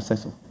an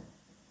intercessor,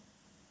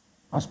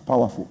 as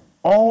powerful,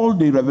 all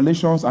the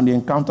revelations and the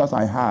encounters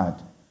I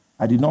had,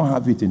 I did not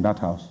have it in that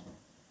house.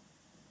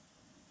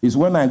 It's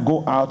when I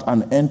go out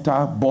and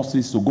enter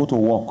buses to go to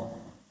work.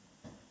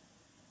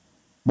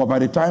 But by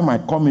the time I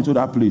come into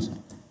that place,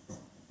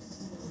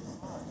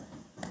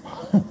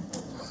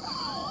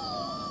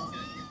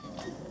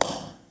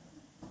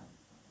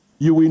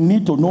 you will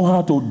need to know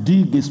how to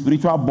dig a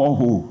spiritual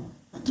borehole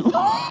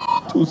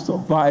to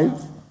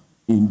survive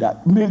in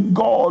that. May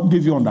God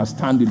give you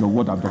understanding of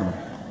what I'm talking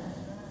about.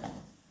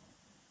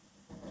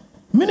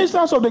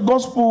 Ministers of the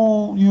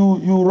gospel,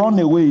 you run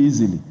away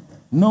easily.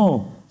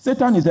 No,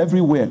 Satan is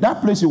everywhere.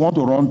 That place you want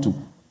to run to.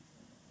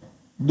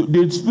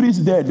 The spirits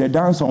there, they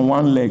dance on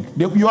one leg.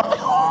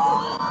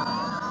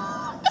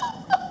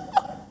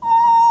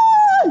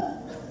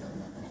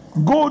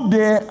 Go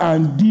there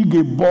and dig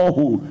a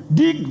borehole.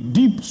 Dig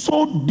deep,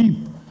 so deep,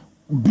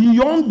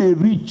 beyond the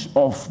reach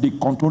of the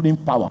controlling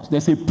powers.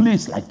 There's a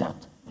place like that.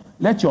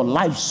 Let your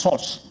life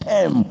source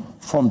stem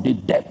from the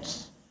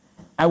depths.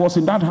 I was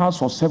in that house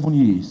for 7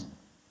 years.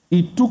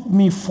 It took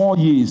me 4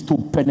 years to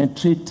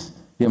penetrate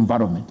the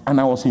environment, and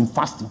I was in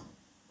fasting.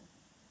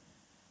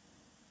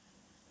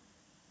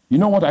 You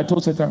know what I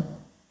told Satan?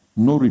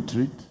 No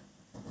retreat.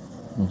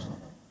 No, sir.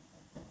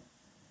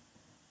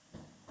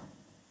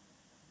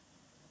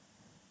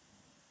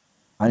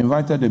 I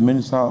invited the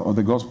minister of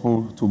the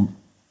gospel to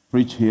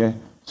preach here,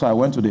 so I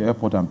went to the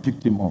airport and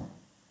picked him up.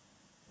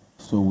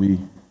 So we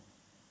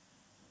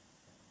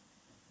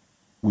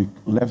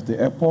left the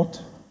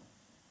airport,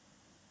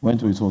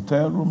 went to his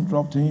hotel room,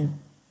 dropped him.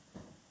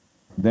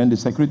 Then the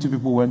security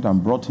people went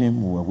and brought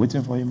him. We were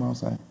waiting for him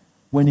outside.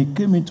 When he even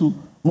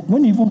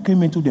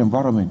came into the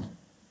environment,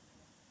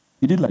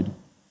 he did like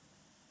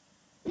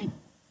that.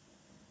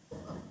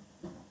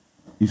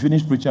 He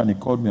finished preaching and he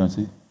called me and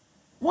said,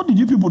 "What did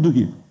you people do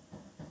here?"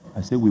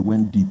 I said, "We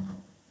went deep."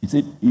 He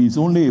said, "It's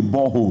only a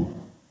borehole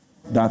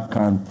that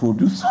can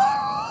produce."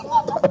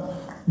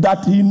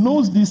 That he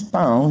knows this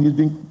town. He's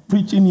been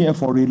preaching here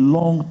for a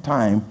long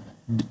time.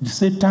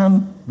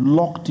 Satan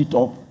locked it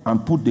up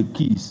and put the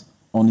keys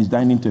on his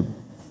dining table.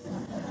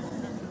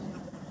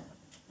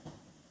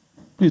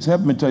 Please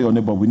help me tell your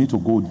neighbor, we need to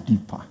go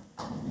deeper.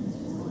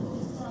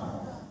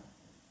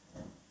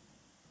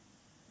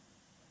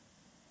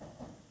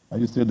 Are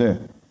you still there?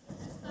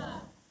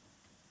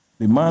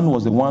 The man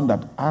was the one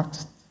that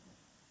asked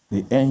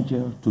the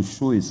angel to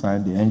show a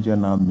sign. The angel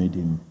now made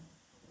him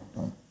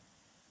done.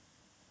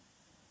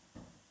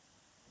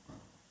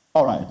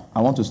 All right,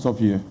 I want to stop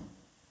here.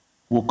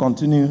 We'll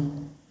continue,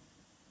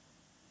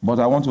 but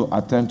I want to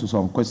attend to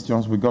some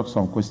questions. We got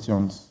some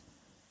questions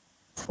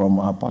from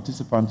our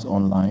participants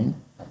online.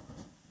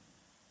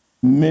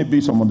 Maybe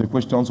some of the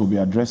questions will be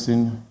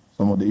addressing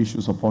some of the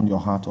issues upon your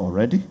heart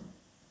already.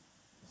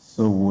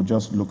 So we'll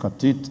just look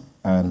at it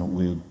and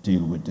we'll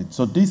deal with it.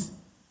 So this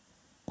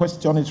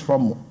question is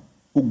from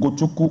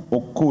Ugochukwu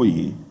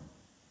Okoye.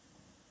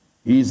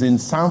 He's in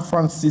San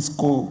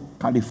Francisco,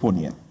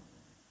 California.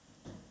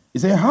 He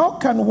said, how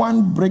can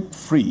one break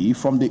free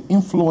from the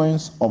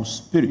influence of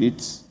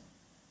spirits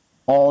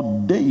or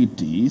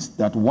deities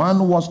that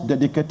one was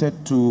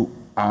dedicated to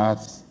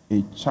as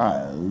a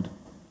child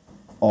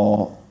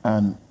or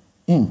an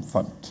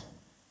infant?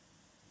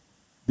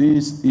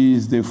 This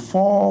is the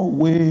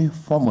 4-way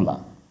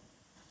formula.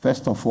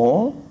 First of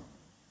all,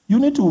 you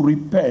need to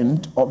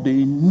repent of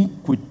the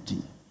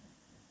iniquity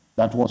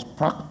that was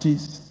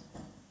practiced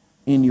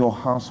in your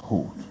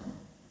household.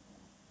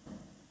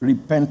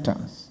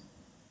 Repentance.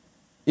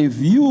 If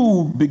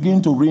you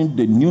begin to read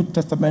the New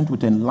Testament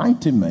with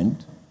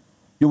enlightenment,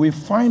 you will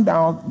find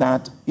out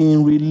that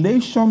in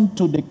relation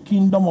to the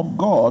kingdom of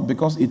God,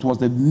 because it was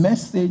the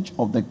message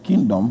of the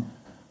kingdom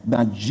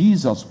that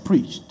Jesus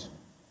preached.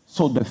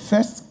 So the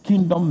first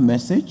kingdom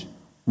message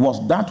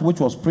was that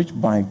which was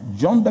preached by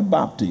John the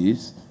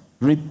Baptist: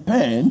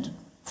 repent,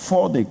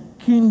 for the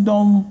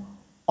kingdom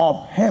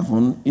of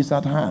heaven is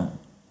at hand.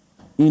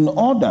 In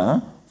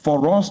order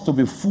for us to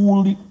be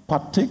fully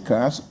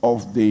partakers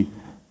of the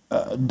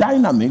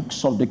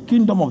dynamics of the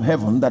kingdom of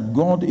heaven that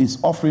God is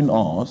offering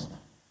us,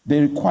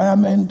 the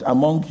requirement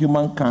among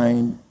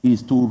humankind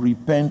is to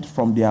repent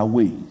from their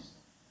ways.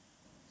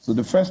 So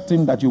the first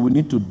thing that you will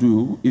need to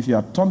do, if you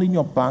are turning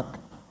your back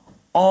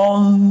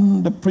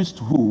on the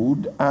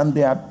priesthood and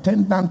the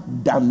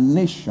attendant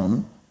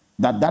damnation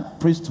that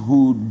that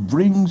priesthood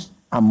brings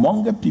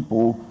among the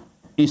people,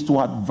 is to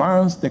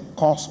advance the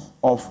cause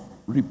of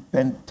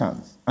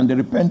repentance. And the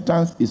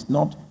repentance is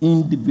not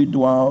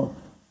individual.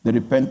 The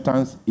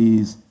repentance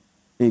is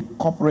a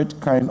corporate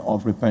kind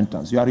of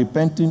repentance. You are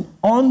repenting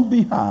on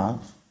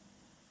behalf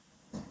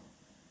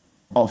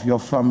of your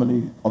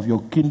family, of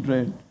your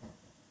kindred,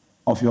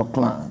 of your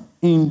clan.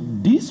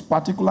 In this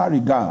particular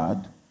regard,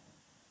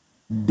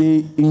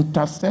 the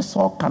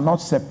intercessor cannot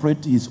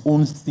separate his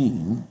own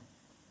sin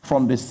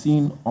from the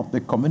sin of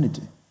the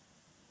community.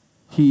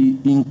 He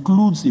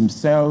includes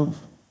himself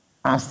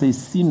as a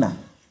sinner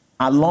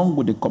along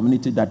with the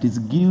community that is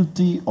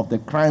guilty of the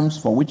crimes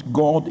for which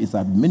God is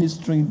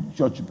administering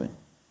judgment.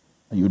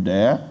 Are you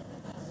there?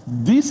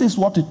 This is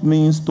what it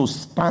means to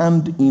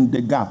stand in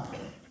the gap.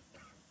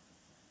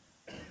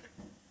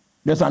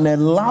 There's an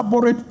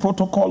elaborate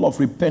protocol of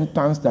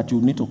repentance that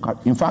you need to cut.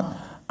 In fact,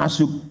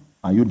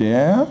 are you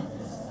there?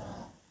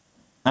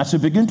 As you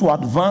begin to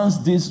advance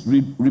this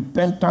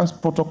repentance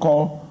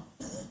protocol,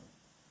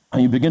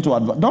 and you begin to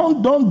advance,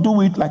 don't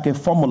do it like a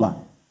formula.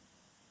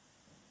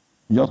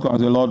 You just come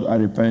and say, Lord, I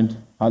repent.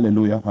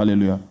 Hallelujah,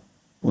 hallelujah,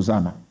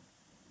 Hosanna.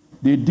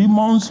 The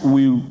demons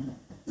will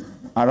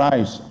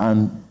arise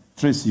and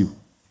trace you.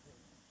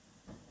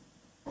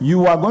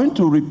 You are going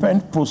to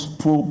repent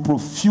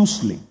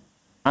profusely.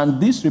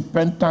 And this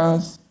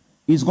repentance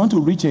is going to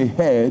reach a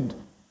head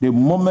the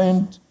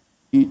moment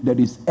there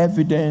is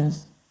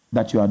evidence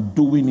that you are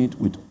doing it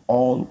with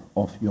all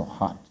of your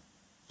heart.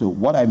 So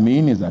what I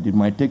mean is that it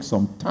might take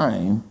some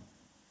time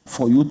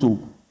for you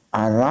to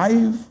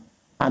arrive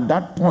at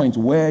that point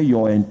where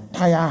your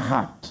entire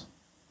heart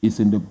is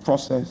in the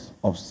process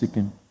of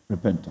seeking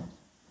repentance.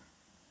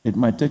 It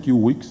might take you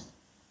weeks.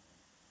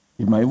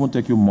 It might even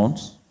take you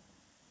months.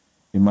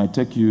 It might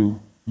take you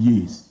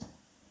years,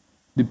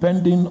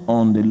 depending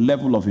on the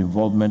level of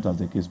involvement as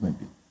the case may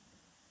be.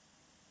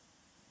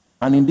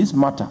 And in this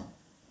matter,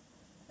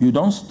 you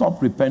don't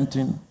stop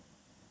repenting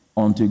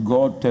until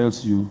God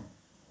tells you,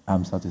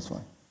 I'm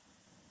satisfied.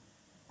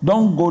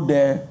 Don't go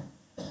there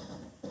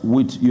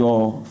with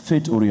your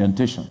faith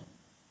orientation,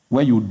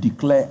 where you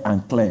declare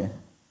and clear,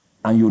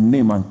 and you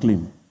name and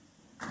claim.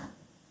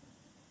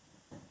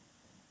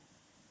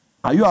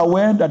 Are you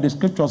aware that the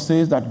scripture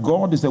says that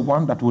God is the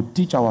one that will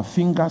teach our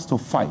fingers to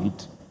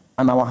fight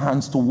and our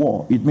hands to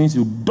war? It means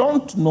you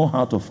don't know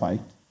how to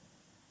fight.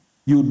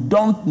 You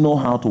don't know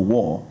how to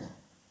war.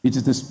 It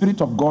is the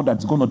Spirit of God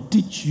that's going to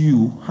teach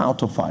you how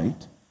to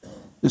fight.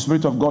 The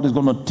Spirit of God is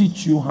going to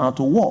teach you how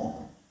to war.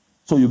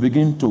 So you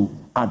begin to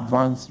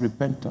advance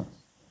repentance.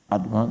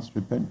 Advance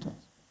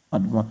repentance.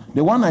 Advance.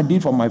 The one I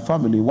did for my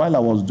family while I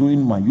was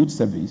doing my youth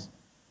service,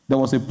 there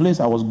was a place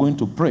I was going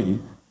to pray,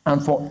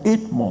 and for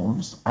 8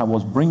 months, I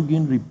was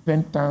bringing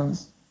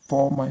repentance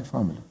for my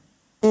family.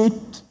 8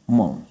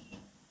 months.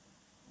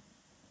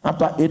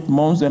 After 8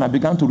 months, then I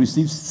began to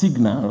receive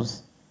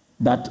signals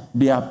that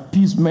the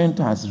appeasement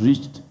has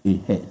reached a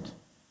head.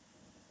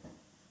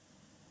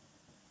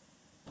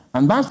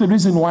 And that's the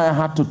reason why I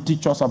had to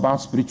teach us about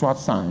spiritual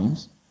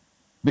signs,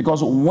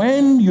 because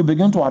when you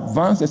begin to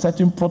advance a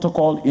certain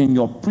protocol in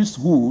your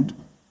priesthood,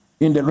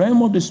 in the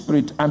realm of the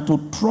spirit, and to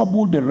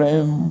trouble the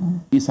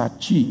realm is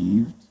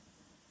achieved,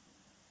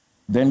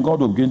 then God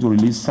will begin to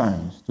release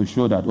signs to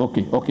show that,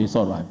 okay, it's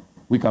all right.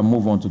 We can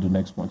move on to the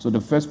next point. So the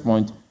first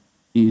point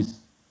is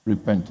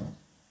repentance.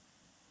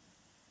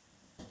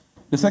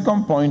 The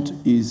second point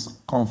is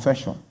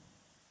confession.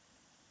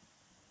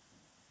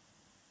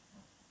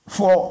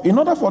 In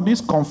order for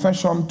this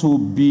confession to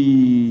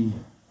be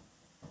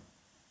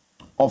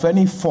of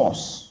any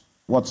force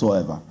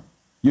whatsoever,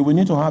 you will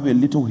need to have a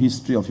little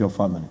history of your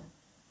family,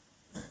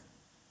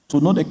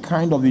 to know the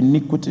kind of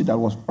iniquity that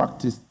was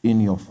practiced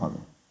in your family.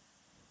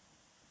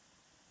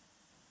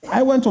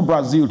 I went to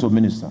Brazil to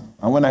minister,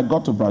 and when I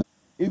got to Brazil,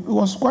 it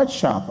was quite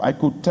sharp. I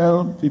could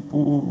tell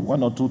people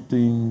 1 or 2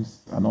 things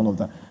and all of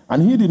that.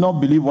 And he did not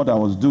believe what I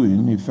was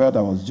doing. He felt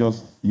I was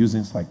just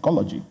using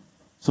psychology.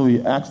 So he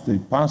asked the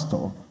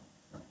pastor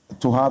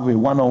to have a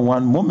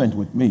one-on-one moment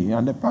with me.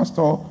 And the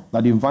pastor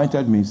that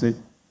invited me said,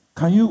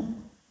 can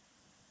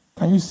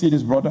you see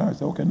this brother? I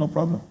said, okay, no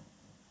problem.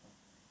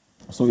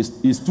 So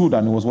he stood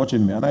and he was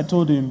watching me. And I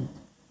told him,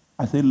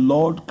 I said,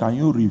 Lord, can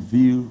you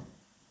reveal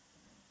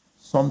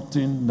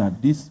something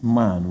that this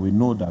man will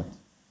know that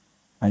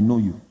I know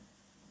you?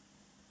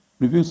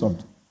 revealed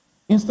something.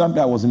 Instantly,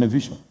 I was in a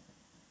vision.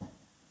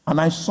 And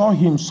I saw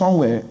him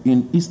somewhere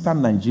in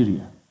eastern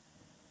Nigeria.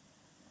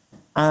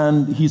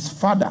 And his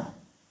father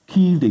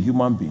killed a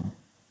human being.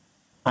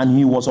 And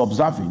he was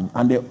observing,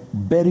 and they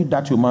buried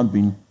that human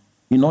being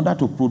in order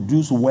to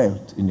produce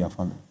wealth in their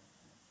family.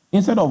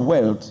 Instead of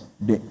wealth,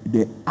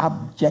 the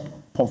abject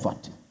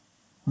poverty.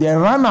 They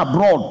ran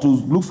abroad to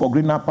look for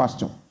greener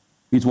pasture.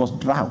 It was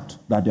drought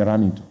that they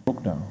ran into,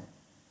 broke down.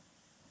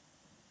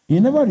 He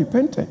never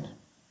repented.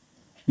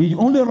 He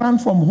only ran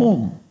from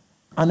home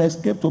and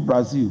escaped to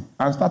Brazil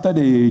and started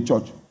a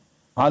church.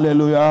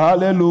 Hallelujah,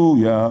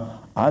 hallelujah,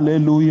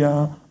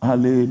 hallelujah,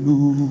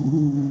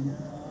 hallelujah.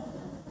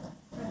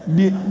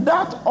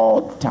 That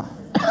altar,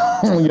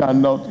 you are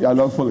not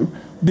following.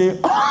 The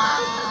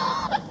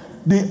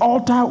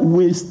altar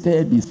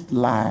wasted his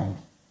life.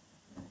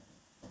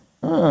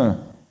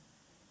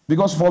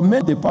 Because for me,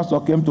 the pastor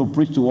came to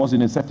preach to us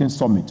in a certain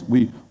summit.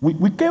 We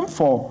came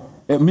for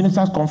a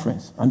minister's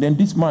conference. And then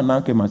this man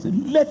now came and said,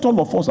 let all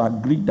of us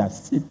agree that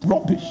it's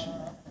rubbish.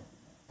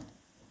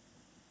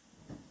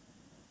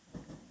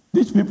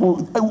 These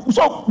people,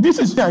 so this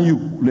is me and you,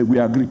 we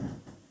agree.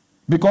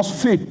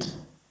 Because faith,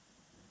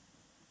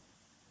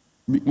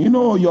 you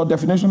know, your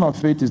definition of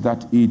faith is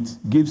that it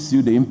gives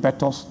you the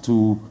impetus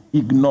to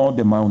ignore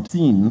the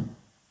mountain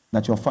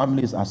that your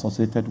family is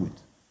associated with.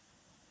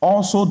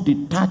 Also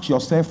detach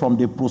yourself from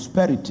the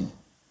prosperity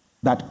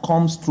that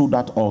comes through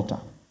that altar.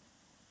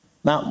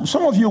 Now,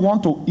 some of you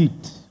want to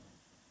eat.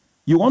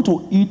 You want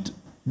to eat.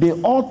 The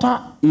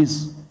altar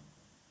is,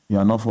 you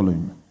are not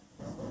following me.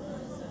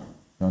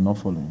 You are not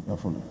following. You are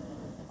following.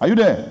 Are you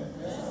there?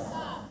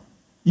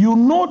 You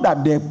know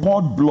that they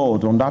poured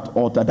blood on that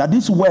altar, that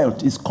this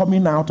wealth is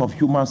coming out of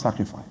human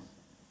sacrifice.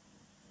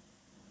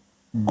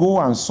 Go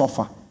and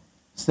suffer.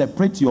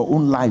 Separate your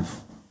own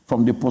life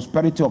from the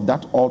prosperity of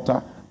that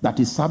altar that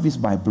is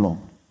serviced by blood.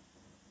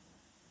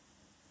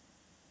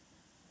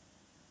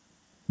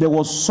 There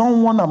was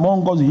someone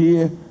among us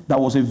here that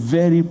was a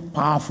very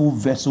powerful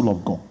vessel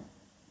of God.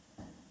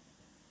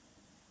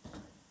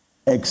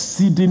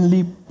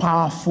 Exceedingly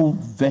powerful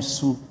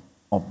vessel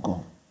of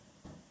God.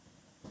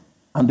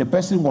 And the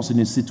person was in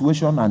a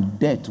situation and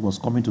death was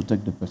coming to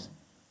take the person.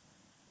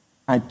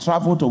 I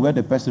traveled to where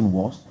the person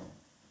was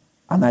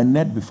and I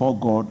knelt before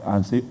God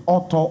and said,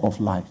 Author of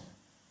life,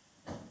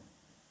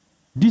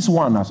 this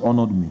one has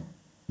honored me.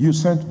 You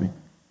sent me.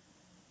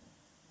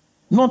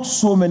 Not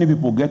so many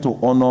people get to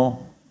honor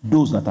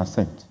those that are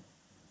sent.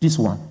 This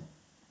one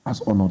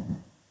has honored me.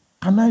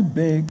 Can I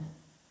beg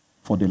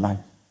for the life?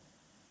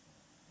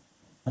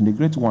 And the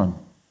great one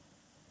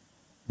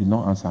did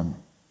not answer me.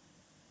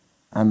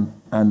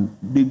 And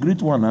the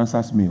great one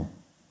answers me.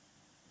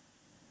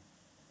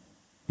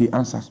 He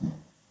answers me.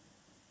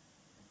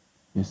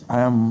 Yes,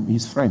 I am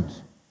his friend.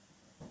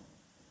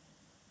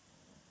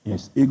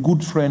 Yes, a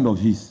good friend of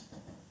his.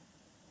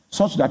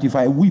 Such that if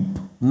I weep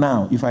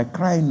now, if I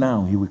cry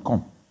now, he will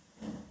come.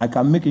 I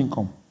can make him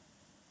come.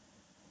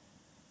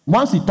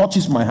 Once he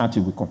touches my heart, he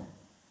will come.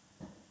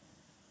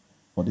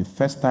 For the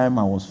first time,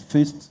 I was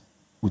faced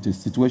with a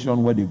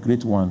situation where the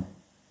great one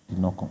did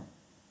not come.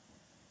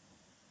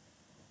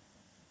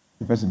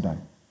 The person died.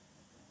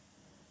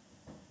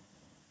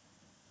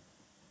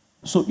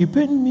 So he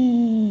pained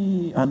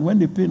me, and when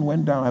the pain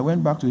went down, I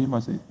went back to him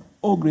and said,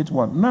 Oh, great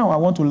one, now I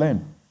want to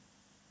learn.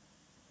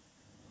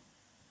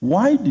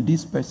 Why did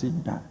this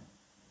person die?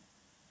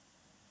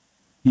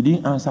 He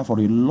didn't answer for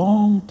a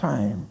long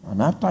time.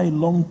 And after a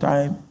long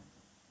time,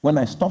 when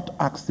I stopped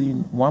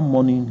asking, one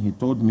morning he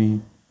told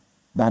me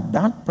that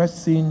that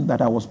person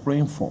that I was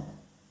praying for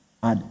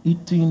had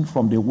eaten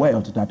from the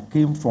wealth that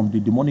came from the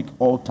demonic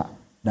altar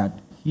that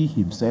he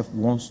himself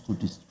wants to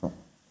destroy.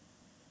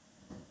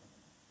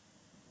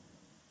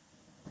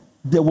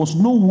 There was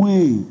no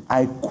way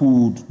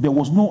there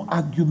was no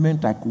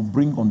argument I could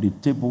bring on the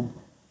table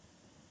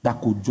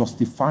that could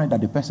justify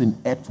that the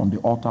person ate from the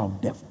altar of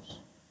devils.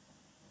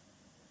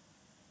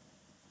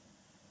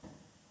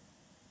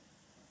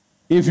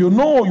 If you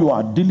know you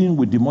are dealing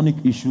with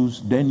demonic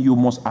issues, then you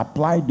must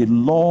apply the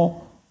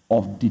law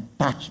of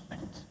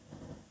detachment.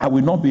 I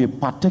will not be a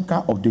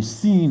partaker of the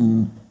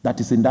sin that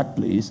is in that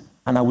place,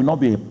 and I will not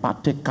be a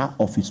partaker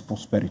of his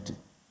prosperity.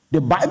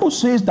 The Bible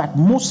says that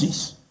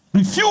Moses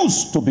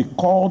refused to be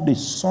called the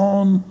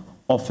son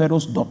of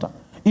Pharaoh's daughter.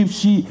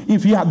 If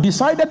he had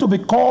decided to be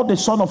called the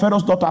son of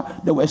Pharaoh's daughter,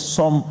 there were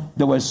some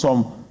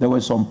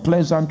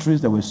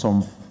pleasantries, there were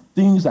some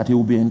things that he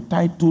would be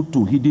entitled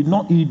to. He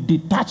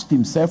detached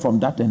himself from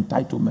that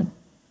entitlement.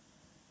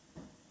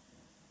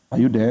 Are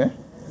you there?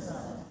 Yes,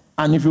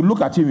 and if you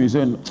look at him, he's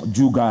saying,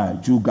 Jew guy,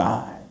 you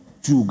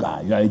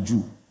are a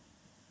Jew.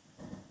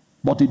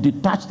 But he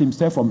detached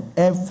himself from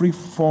every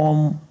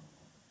form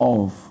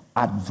of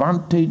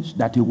advantage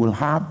that he will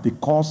have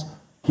because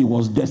he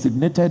was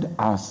designated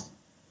as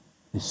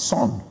the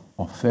son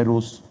of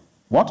Pharaoh's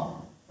what?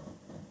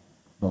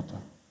 Daughter.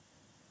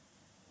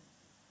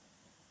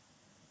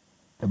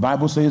 The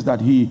Bible says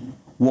that he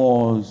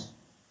was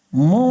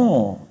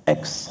more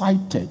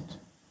excited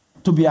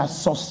to be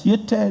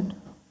associated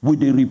with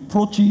the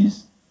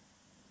reproaches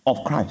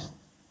of Christ.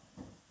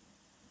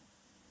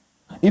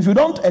 If you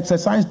don't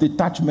exercise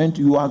detachment,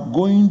 you are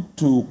going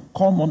to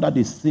come under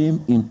the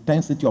same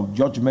intensity of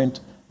judgment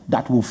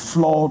that will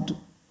flood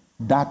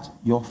that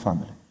your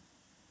family.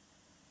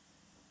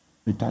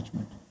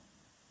 Detachment.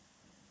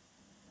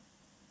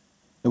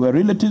 There were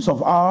relatives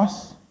of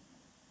ours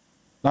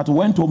that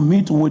went to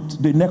meet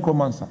with the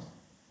necromancers.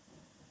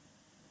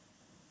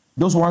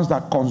 Those ones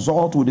that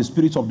consult with the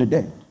spirits of the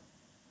dead,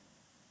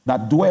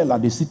 that dwell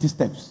at the city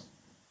steps.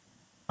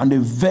 And the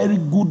very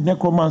good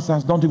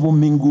necromancers don't even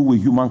mingle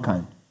with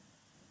humankind.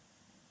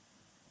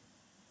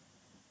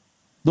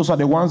 Those are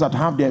the ones that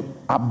have the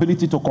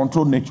ability to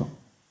control nature.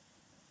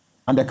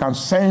 And they can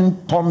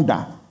send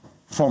thunder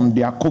from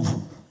their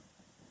coven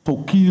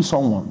to kill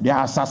someone. They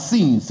are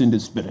assassins in the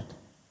spirit.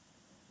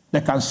 They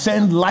can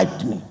send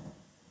lightning.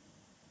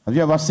 Have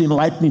you ever seen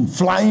lightning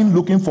flying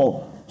looking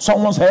for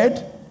someone's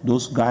head?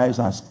 Those guys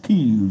are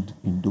skilled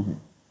in doing.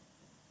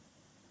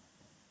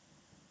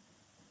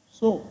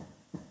 So,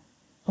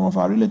 some of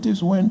our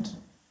relatives went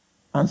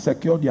and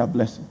secured their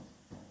blessings.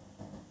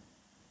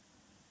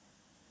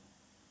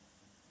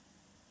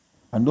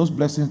 And those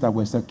blessings that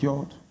were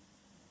secured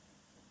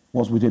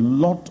was with a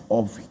lot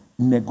of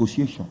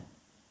negotiation,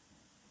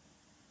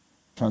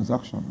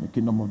 transaction, the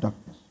kingdom of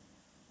darkness.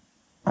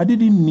 I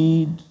didn't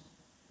need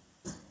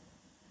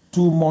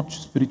too much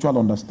spiritual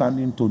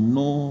understanding to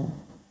know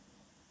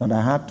that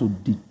I had to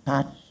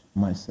detach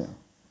myself.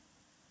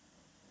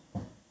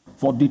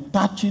 For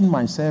detaching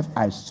myself,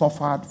 I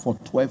suffered for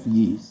 12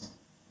 years.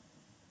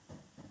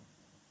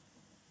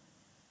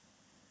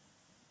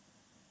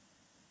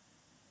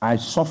 I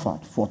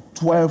suffered for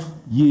 12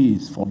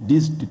 years for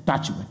this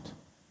detachment.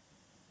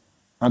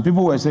 And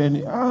people were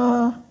saying,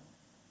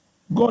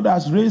 God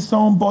has raised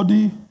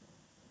somebody.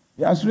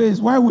 He has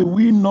raised. Why will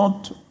we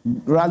not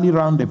rally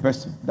around the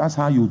person? That's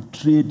how you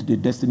trade the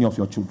destiny of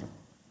your children.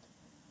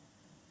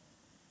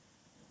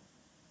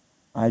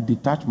 I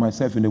detached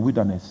myself in the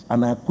wilderness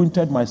and I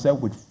acquainted myself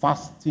with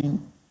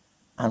fasting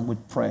and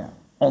with prayer.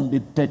 On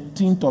the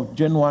 13th of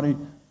January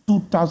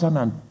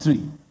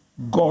 2003,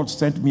 God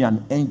sent me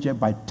an angel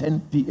by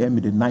 10 p.m.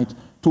 in the night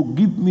to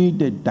give me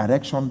the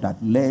direction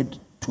that led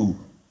to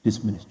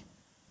this ministry.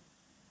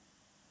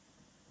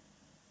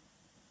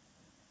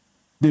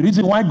 The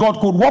reason why God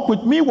could walk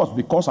with me was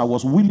because I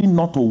was willing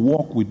not to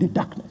walk with the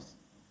darkness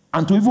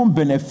and to even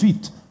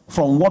benefit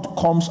from what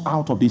comes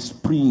out of the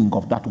spring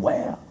of that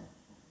well.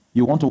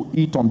 You want to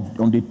eat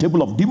on the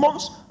table of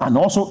demons and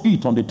also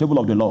eat on the table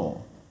of the Lord.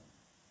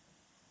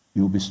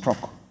 You will be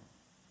struck.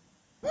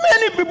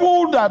 Many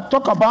people that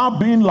talk about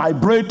being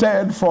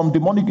liberated from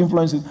demonic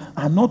influences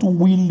are not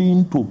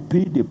willing to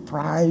pay the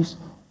price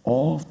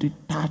of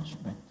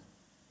detachment.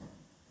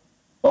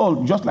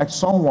 Oh, just like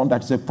someone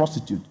that is a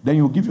prostitute, then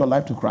you give your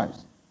life to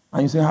Christ.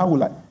 And you say, how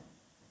will I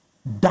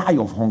die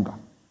of hunger?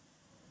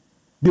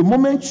 The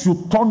moment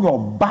you turn your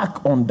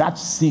back on that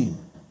sin,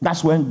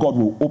 that's when God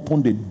will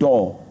open the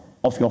door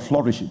of your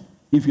flourishing.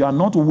 If you are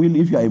not willing,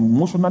 if you are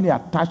emotionally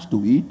attached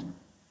to it,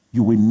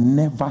 you will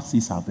never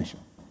see salvation.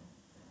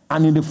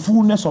 And in the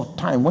fullness of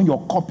time, when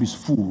your cup is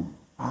full,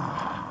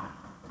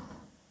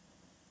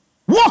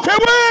 walk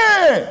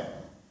away!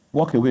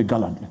 Walk away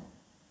gallantly.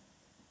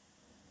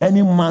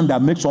 Any man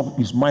that makes up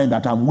his mind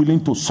that I'm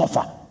willing to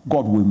suffer,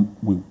 God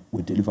will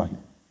deliver him.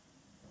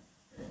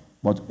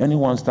 But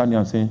anyone standing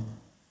and saying,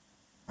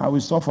 I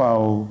will suffer,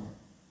 or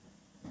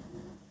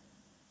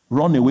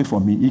run away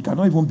from me, he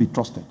cannot even be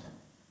trusted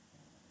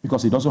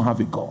because he doesn't have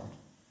a God.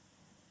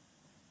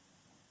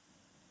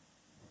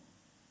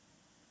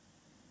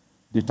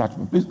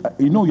 Detachment. Please,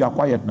 you know you are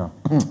quiet now.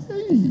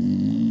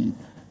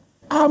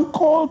 I'm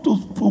called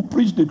to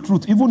preach the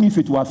truth, even if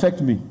it will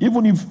affect me,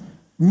 even if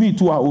me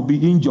too I will be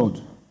injured.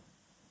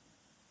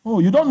 Oh,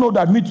 you don't know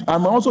that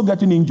I'm also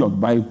getting injured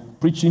by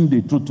preaching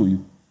the truth to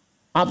you.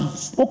 I've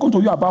spoken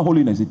to you about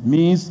holiness. It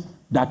means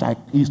that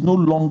it's no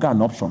longer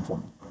an option for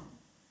me.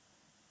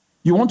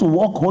 You want to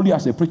walk holy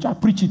as a preacher?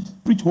 Preach it.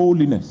 Preach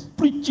holiness.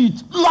 Preach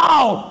it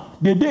loud.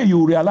 The day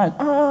you realize,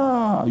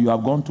 you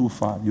have gone too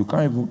far. You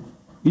can't even.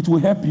 It will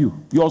help you.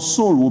 Your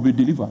soul will be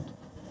delivered.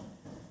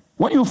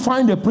 When you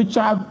find a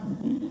preacher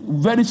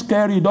very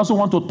scary, doesn't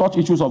want to touch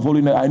issues of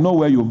holiness, I know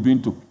where you've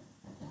been to.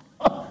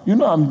 You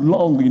know I'm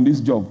long in this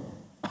job.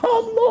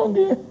 I'm long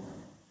here.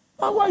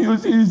 And why you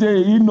say, it's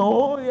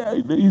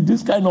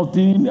this kind of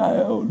thing,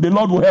 the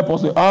Lord will help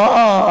us.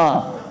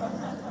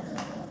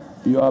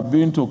 You have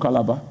been to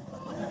Calabar.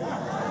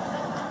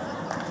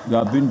 You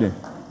have been there.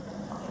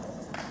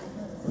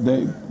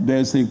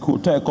 There's a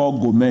hotel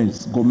called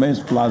Gomez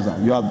Plaza.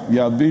 You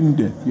have been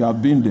there. You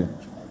have been there.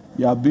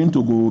 You have been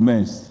to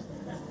Gomez.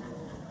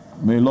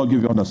 May the Lord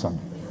give you understanding.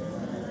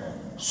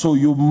 So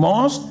you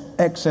must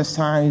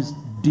exercise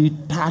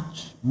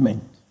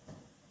detachment.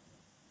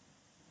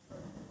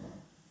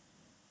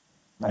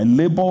 I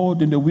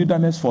labored in the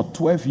wilderness for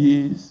 12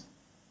 years.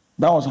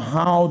 That was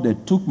how they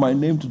took my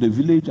name to the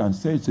village and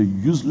said, it's a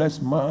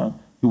useless man.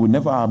 He will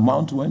never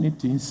amount to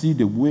anything. See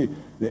the way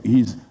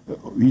his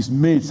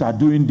mates are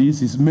doing this,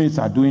 his mates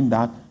are doing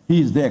that.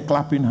 He is there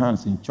clapping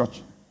hands in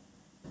church.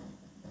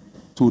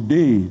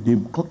 Today,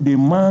 the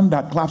man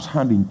that claps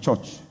hand in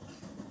church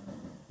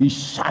is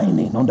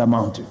shining on the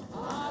mountain.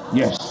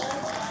 Yes,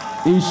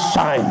 he's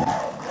shining.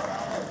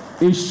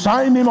 He's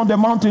shining on the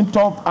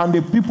mountaintop, and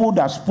the people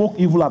that spoke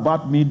evil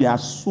about me, they are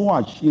so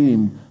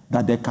ashamed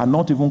that they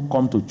cannot even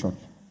come to church.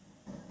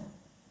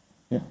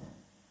 Yeah.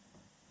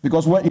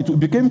 Because when it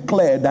became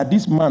clear that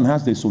this man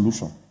has the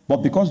solution, but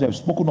because they've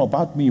spoken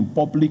about me in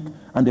public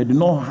and they do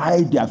not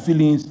hide their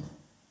feelings,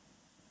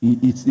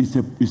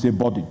 it's a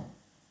burden.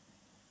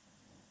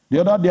 The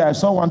other day I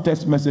saw one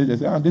text message. I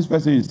said, this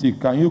person is sick.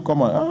 Can you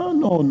come on?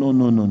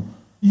 No.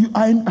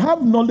 I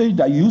have knowledge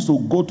that you used to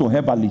go to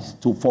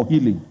herbalists for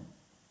healing.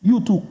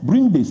 You to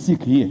bring the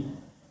sick here.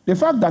 The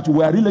fact that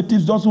we are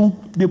relatives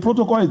doesn't, the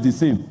protocol is the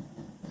same.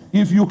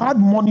 If you had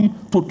money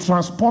to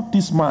transport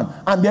this man,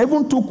 and they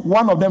even took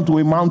one of them to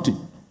a mountain.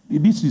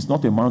 This is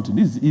not a mountain,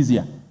 this is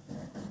easier.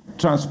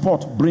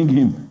 Transport, bring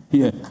him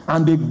here.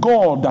 And the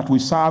God that we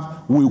serve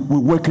will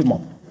wake him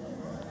up.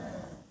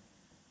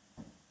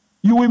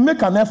 You will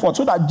make an effort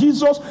so that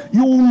Jesus,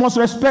 you must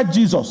respect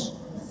Jesus.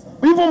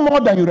 Even more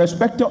than you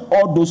respect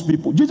all those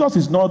people. Jesus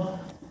is not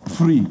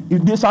free.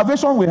 The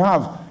salvation we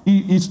have,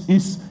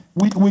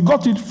 we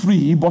got it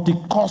free, but it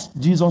cost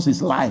Jesus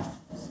his life.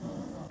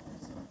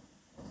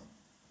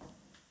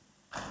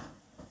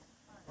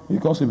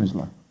 It cost him his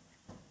life.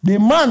 The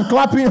man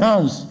clapping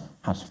hands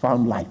has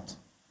found light.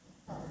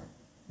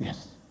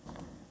 Yes.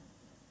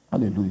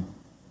 Hallelujah.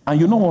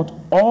 And you know what?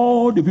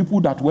 All the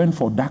people that went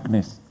for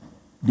darkness,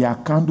 their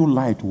candle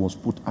light was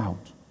put out.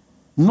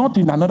 Not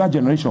in another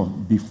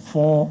generation,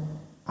 before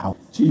our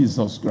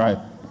Jesus Christ.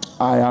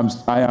 I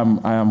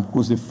am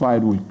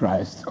crucified with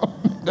Christ.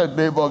 In the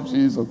name of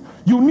Jesus.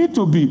 You need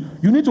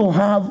to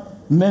have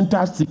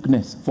mental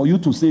sickness for you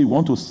to say you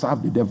want to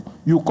serve the devil.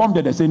 You come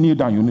there, they say kneel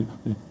down. You need.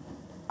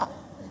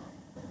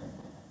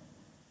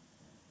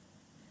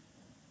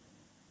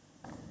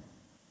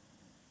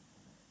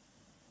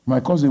 My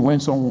cousin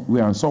went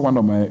somewhere and saw one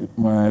of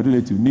my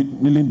relatives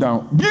kneeling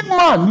down. Big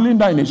man kneeling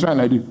down in a shrine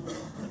like this.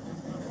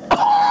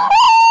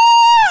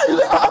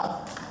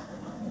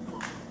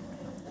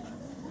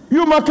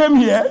 You came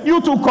here, you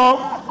to come.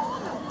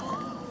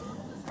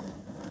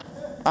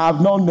 I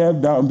have not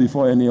knelt down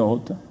before any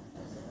altar.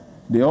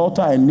 The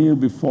altar I kneel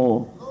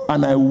before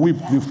and I weep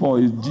before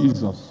is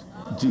Jesus.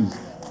 Jesus.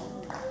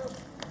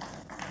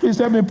 Please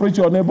let me preach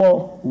your neighbor,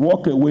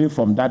 walk away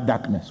from that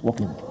darkness. Walk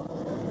away.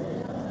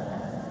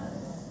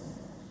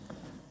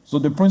 So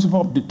the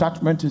principle of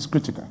detachment is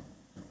critical.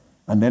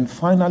 And then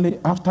finally,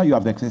 after you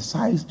have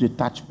exercised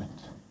detachment,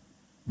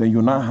 then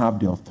you now have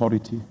the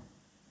authority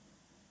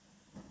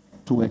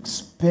to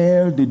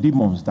expel the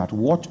demons that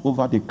watch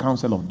over the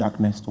counsel of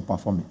darkness to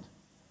perform it.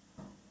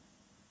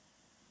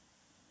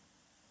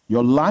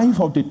 Your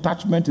life of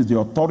detachment is the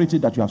authority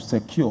that you have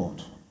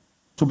secured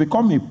to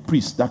become a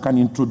priest that can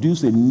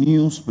introduce a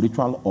new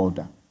spiritual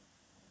order,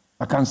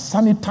 that can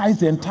sanitize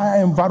the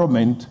entire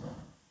environment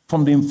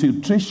from the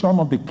infiltration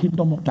of the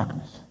kingdom of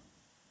darkness.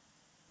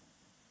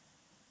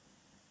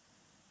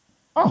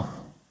 Oh,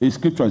 a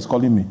scripture is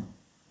calling me,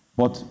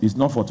 but it's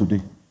not for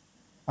today.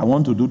 I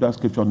want to do that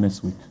scripture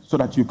next week so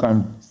that you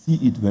can see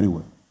it very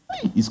well.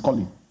 It's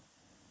calling.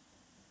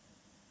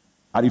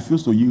 I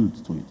refuse to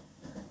yield to it.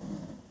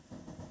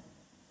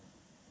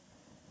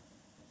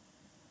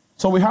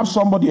 So we have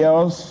somebody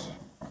else,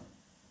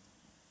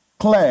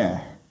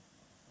 Claire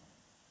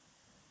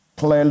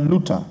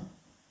Luther.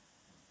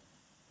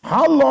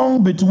 How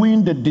long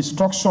between the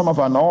destruction of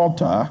an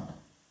altar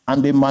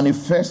and the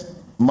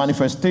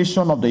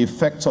manifestation of the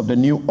effects of the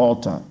new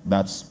altar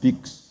that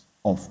speaks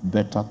of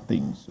better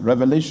things?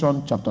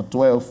 Revelation chapter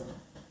 12,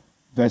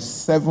 verse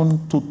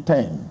 7 to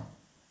 10.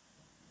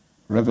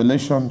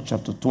 Revelation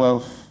chapter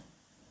 12,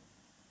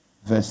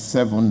 verse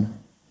 7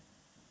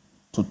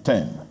 to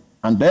 10.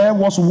 And there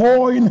was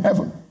war in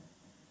heaven.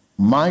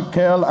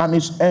 Michael and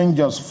his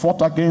angels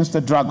fought against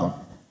the dragon.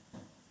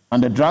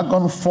 And the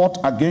dragon fought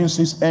against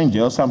his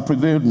angels and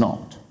prevailed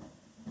not.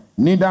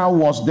 Neither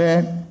was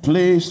there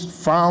place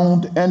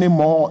found any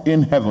more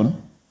in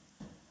heaven.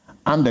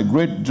 And the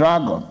great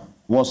dragon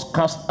was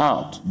cast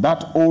out,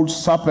 that old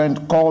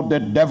serpent called the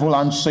devil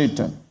and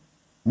Satan,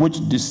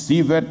 which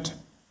deceiveth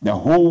the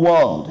whole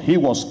world. He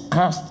was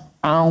cast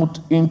out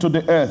into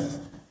the earth,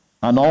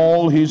 and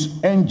all his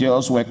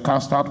angels were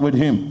cast out with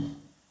him.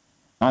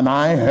 And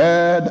I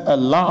heard a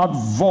loud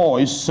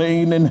voice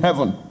saying in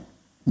heaven,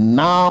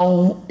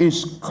 now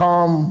is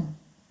come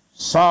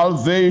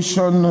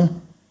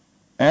salvation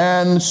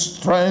and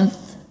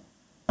strength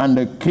and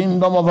the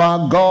kingdom of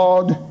our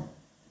God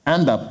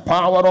and the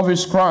power of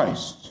his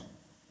Christ.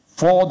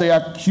 For the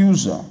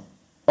accuser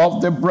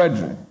of the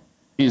brethren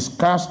is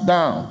cast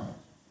down,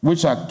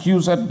 which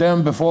accuseth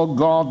them before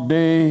God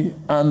day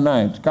and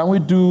night. Can we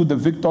do the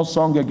victor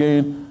song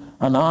again?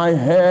 And I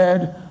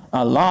heard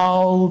a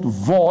loud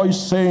voice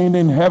saying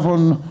in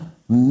heaven,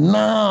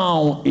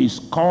 now is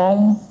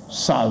come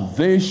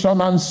salvation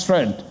and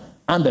strength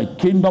and the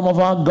kingdom of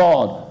our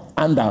God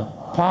and the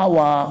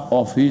power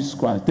of his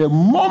Christ. The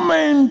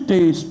moment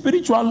a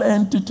spiritual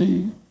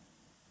entity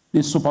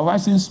The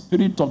supervising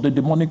spirit of the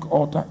demonic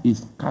altar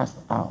is cast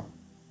out.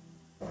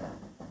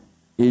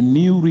 A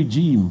new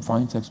regime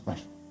finds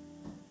expression.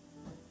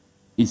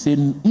 It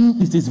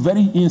is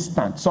very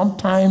instant.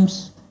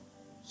 Sometimes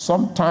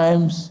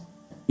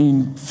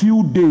in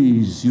few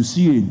days, you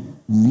see a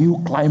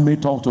new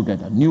climate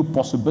altogether, new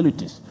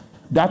possibilities.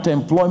 That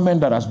employment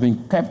that has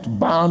been kept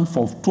bound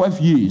for 12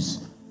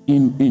 years,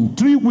 in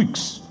 3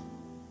 weeks,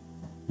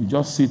 you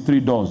just see 3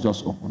 doors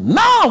just open.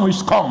 Now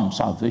is come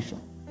salvation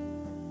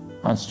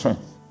and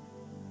strength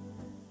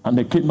and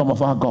the kingdom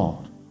of our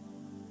God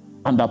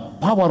and the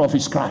power of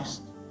his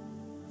Christ.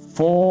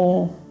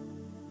 For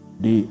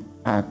the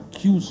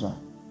accuser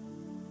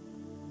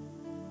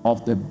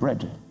of the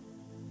brethren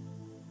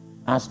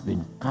has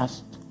been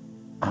cast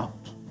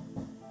out,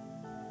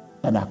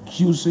 that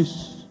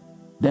accuses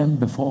them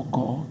before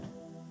God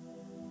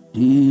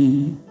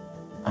day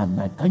and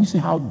night. Can you see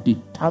how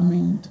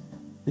determined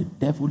the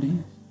devil is?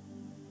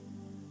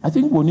 I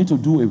think we'll need to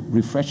do a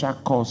refresher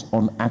course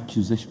on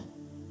accusation,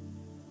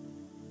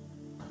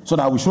 so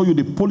that I will show you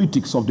the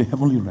politics of the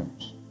heavenly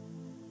realms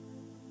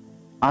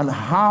and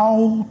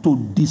how to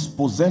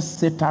dispossess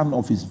Satan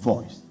of his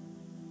voice.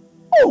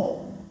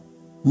 Oh,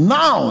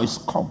 now is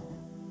come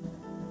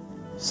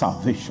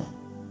salvation.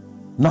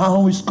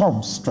 Now is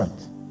come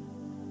strength.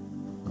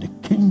 The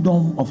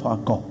kingdom of our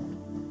God,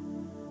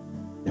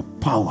 the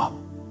power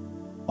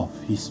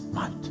of his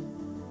might.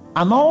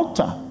 An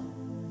altar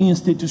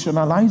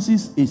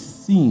institutionalizes a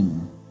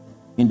sin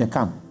in the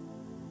camp.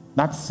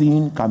 That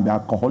sin can be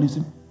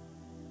alcoholism.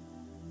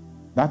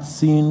 That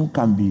sin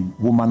can be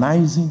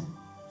womanizing,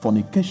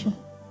 fornication.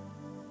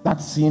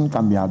 That sin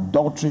can be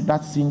adultery.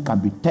 That sin can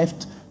be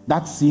theft.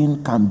 That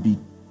sin can be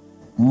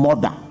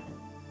murder.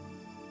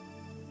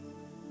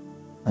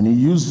 And he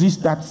uses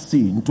that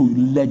sin to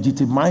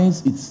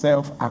legitimize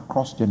itself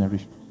across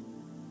generations.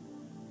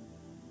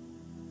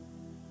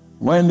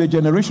 When the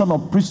generation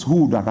of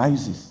priesthood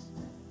arises,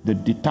 they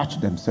detach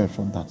themselves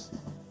from that sin.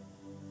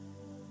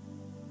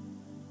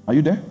 Are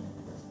you there?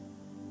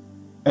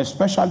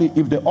 Especially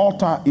if the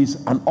altar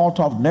is an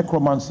altar of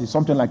necromancy,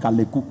 something like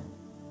Aleku.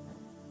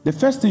 The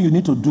first thing you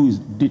need to do is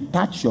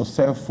detach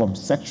yourself from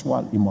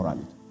sexual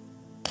immorality.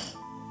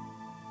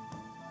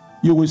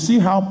 You will see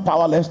how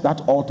powerless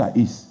that altar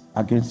is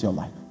against your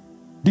life.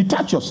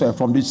 Detach yourself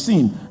from the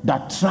sin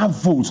that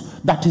travels,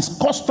 that is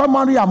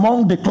customary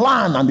among the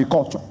clan and the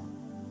culture.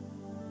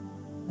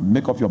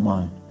 Make up your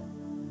mind.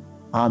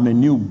 I'm a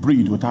new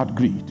breed without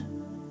greed.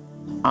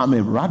 I'm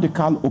a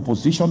radical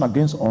opposition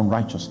against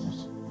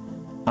unrighteousness.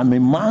 I'm a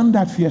man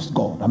that fears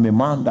God. I'm a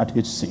man that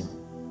hates sin.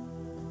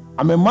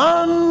 I'm a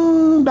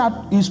man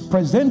that is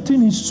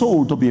presenting his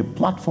soul to be a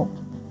platform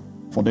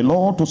for the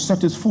Lord to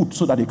set his foot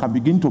so that he can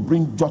begin to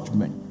bring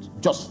judgment,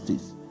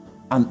 justice,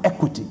 and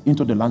equity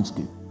into the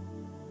landscape.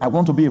 I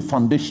want to be a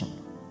foundation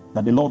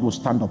that the Lord will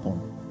stand upon.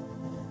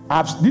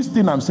 This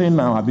thing I'm saying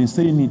now, I've been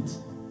saying it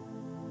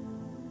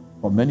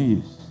for many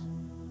years,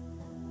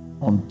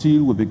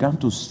 until we began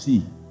to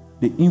see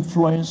the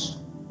influence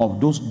of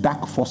those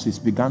dark forces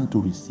began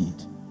to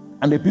recede.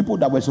 And the people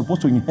that were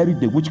supposed to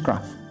inherit the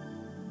witchcraft,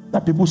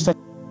 that people said,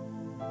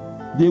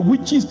 the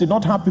witches did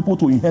not have people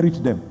to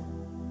inherit them.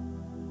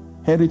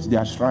 Inherit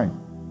their shrine.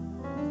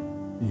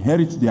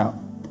 Inherit their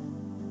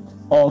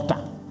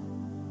altar.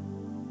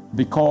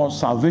 Because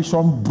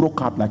salvation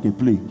broke out like a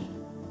plague.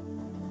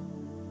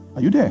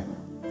 Are you there?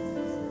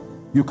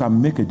 You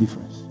can make a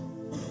difference.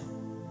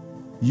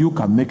 You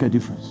can make a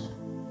difference.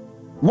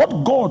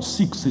 What God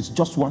seeks is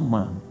just one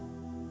man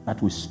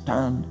that will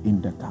stand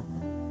in the gap.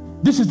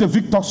 This is the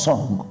victor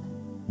song.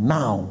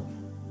 Now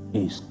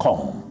is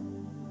come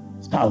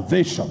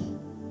salvation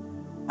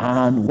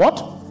and what?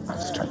 And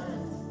strength.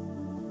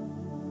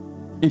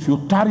 If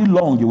you tarry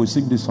long, you will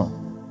sing this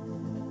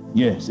song.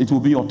 Yes, it will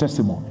be your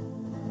testimony.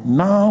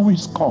 Now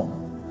is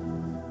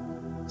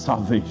come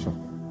salvation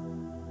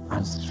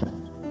and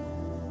strength.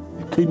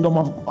 The kingdom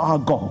of our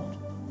God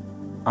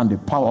and the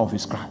power of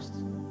his Christ.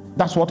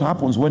 That's what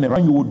happens when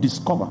you will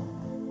discover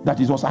that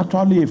it was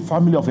actually a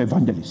family of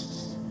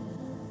evangelists.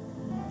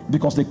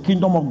 Because the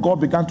kingdom of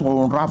God began to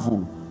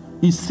unravel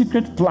his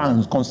secret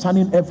plans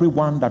concerning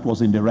everyone that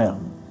was in the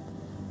realm.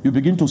 You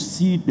begin to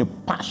see the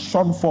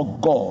passion for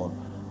God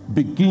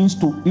begins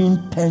to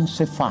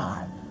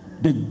intensify.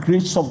 The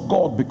grace of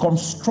God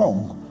becomes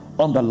strong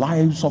on the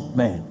lives of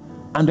men.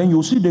 And then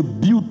you see the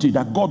beauty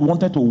that God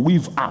wanted to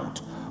weave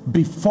out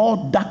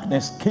before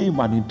darkness came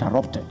and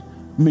interrupted.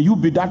 May you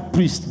be that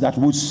priest that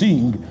will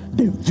sing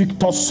the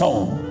victor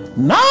song.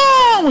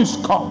 Now is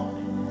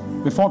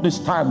come. Before this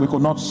time we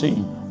could not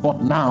sing,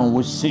 but now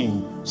we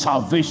sing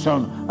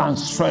salvation and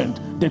strength.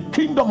 The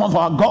kingdom of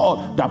our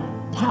God, the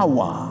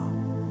power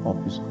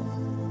of his God.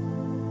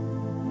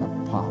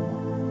 The power.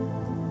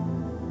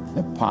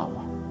 The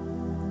power.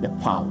 The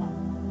power.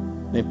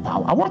 The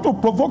power. I want to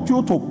provoke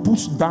you to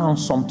push down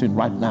something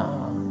right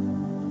now.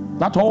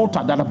 That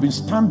altar that have been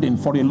standing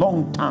for a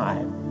long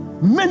time.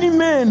 Many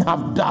men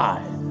have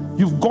died.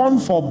 You've gone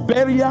for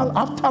burial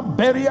after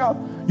burial.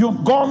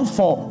 You've gone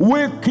for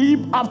wake keep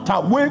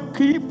after wake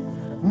keep.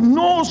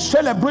 No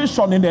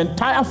celebration in the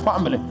entire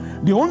family.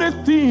 The only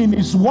thing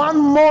is one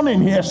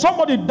morning here,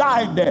 somebody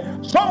died there,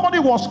 somebody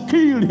was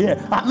killed here,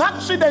 an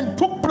accident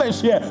took place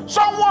here,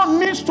 someone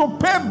needs to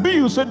pay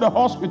bills in the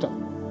hospital.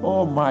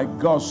 Oh my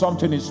God,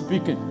 something is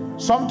speaking.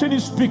 Something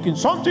is speaking.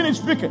 Something is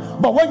speaking.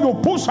 But when you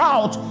push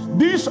out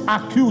this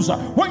accuser,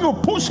 when you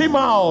push him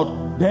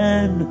out,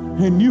 then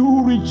a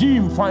new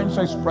regime finds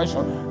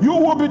expression. You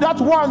will be that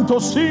one to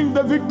sing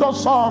the victor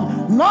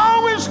song.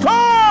 Now is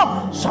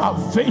come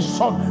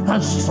salvation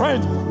and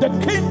strength, the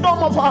kingdom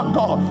of our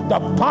God, the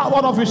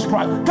power of his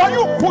Christ. Can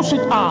you push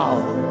it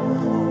out?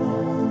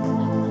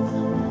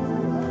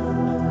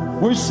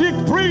 We seek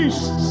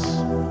priests,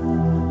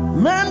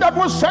 men that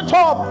will set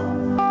up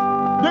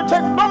the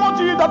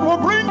technology that will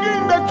bring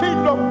in the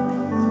kingdom.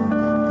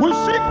 We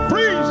seek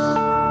priests,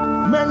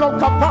 men of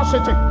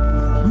capacity,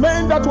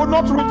 men that will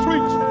not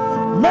retreat,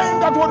 men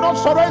that will not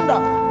surrender.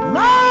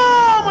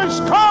 Now is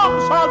come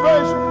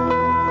salvation.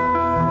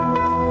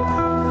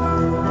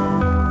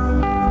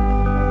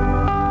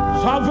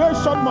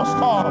 Salvation must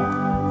come.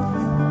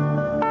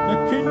 The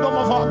kingdom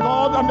of our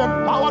God and the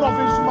power of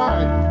his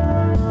mind.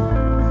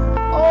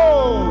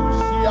 Oh,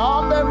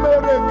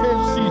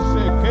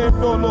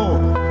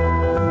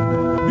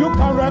 you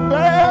can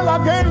rebel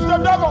against the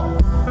devil.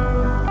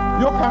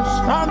 You can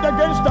stand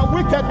against the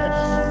wickedness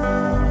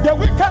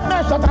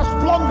that has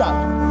plundered,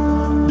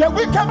 the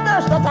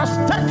wickedness that has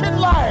taken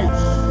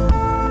lives.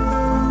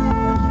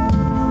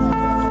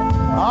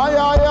 Ay,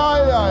 ay,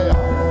 ay, ay, ay.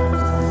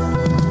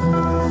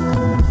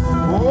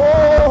 Oh,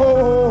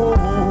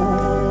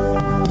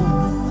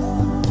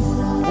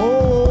 oh, oh.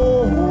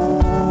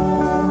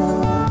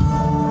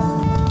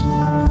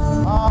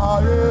 Ah,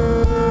 yeah.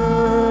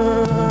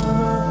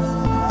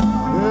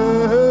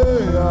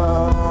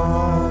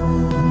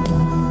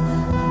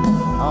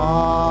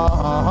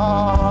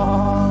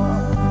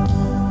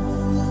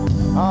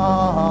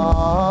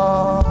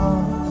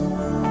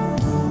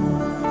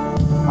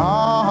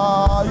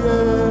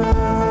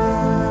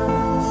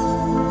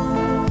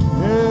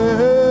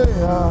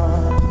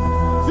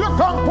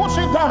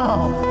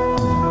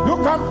 You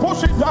can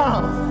push it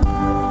down.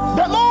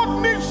 The Lord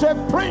needs a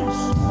prince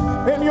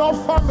in your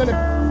family.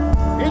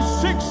 He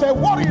seeks a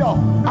warrior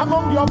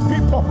among your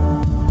people.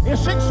 He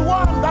seeks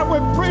one that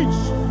will preach,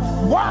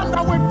 one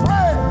that will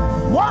pray,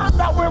 one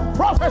that will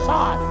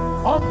prophesy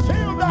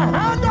until the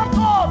hand of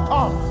God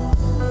comes.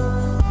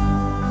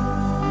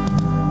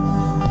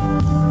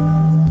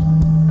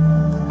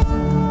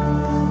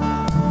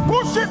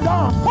 Push it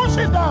down, push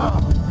it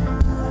down.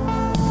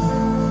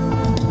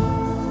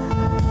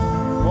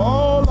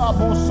 Oh, la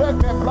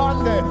boseke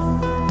blande.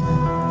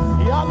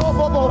 Yalo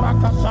bobo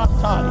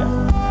rakasataria.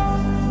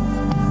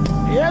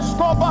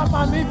 Yeskoba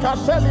manika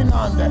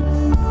selinande.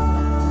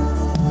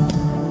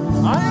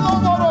 Ailo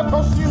moro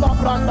tosila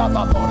branda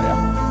baboria.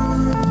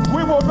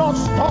 We will not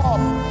stop.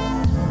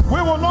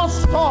 We will not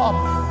stop.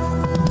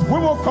 We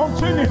will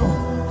continue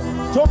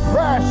to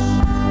press.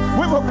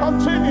 We will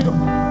continue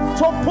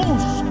to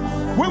push.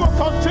 We will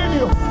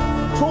continue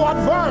to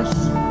advance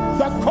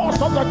the cause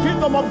of the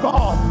kingdom of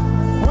God.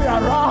 We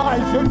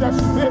arise in the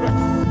spirit.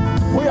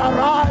 We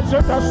arise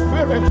in the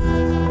spirit.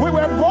 We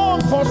were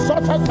born for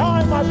such a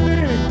time as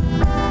this.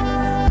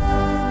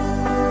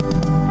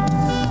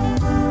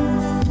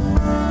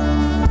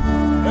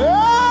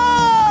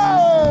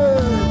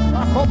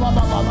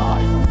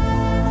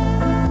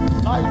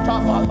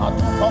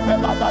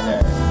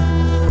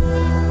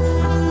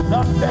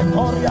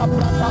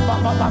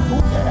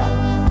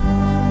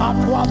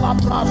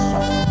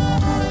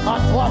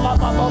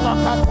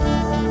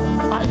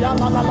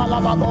 Ayala la la la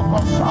la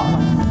bosa,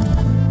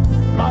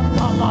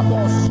 Ranta la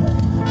bosa,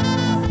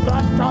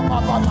 Ranta la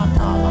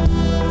balatala,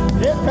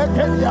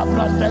 Ekekelia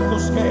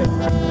planteguske,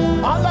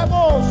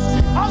 Alamos,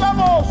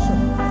 Alamos,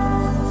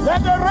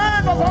 let the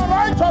reign of our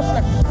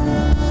righteousness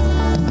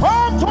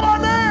come to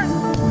an end.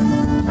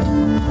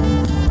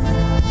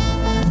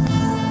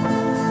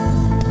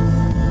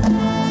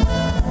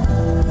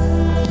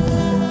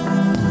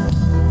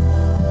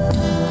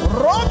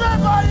 Rode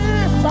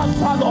Baisa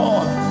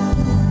Salor.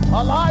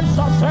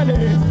 Alaisa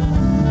Seli,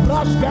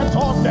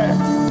 Rasketonde,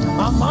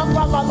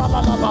 Amanda la la la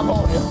la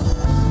Baboria,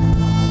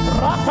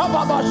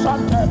 Rakababa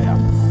Santeria,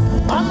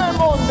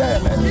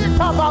 Anemondele,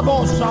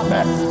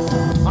 Ikababosabe,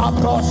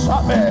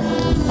 Abrosabe,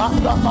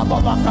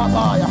 Akrababa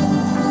Kabaya,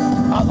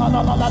 Ala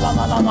la la la la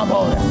la la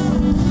Baboria,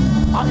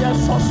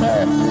 Ayesose,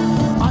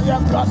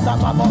 Ayabranda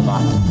Babola,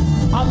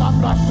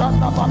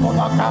 Alabrasanda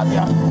Babola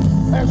Kadia,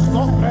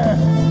 Escombre,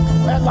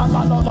 Ela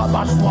la la la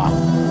Baswa,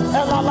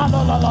 Ela la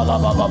la la la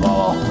la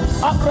Babo.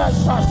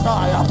 Abresa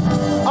saya,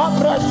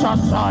 abresa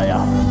saya,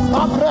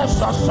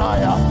 abresa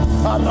saya,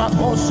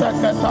 arabose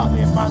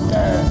ketani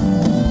mande.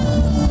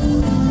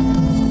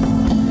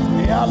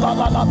 Ya la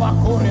la la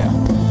bakuria,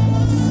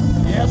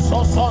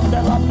 yeso son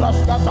de la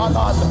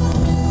plaskatalada,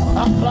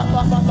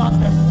 abraba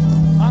balade,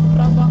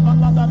 abraba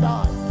balada,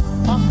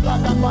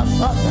 abraba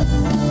basade,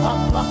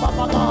 abraba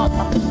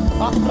balada,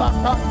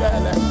 abraba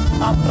dele,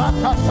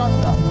 abraba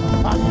sanda,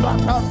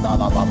 abraba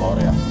la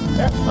baboria,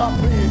 extra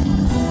free.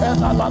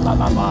 Ela la la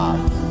la la.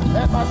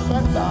 Ela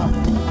senda.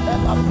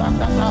 Ela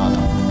braca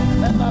nada.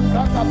 Ela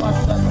braca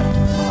bastante.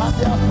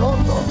 Adia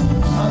pronto.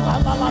 La la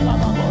la la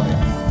la boya.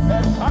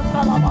 Ela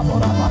la la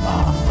bora baba.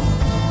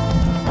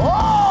 Oh!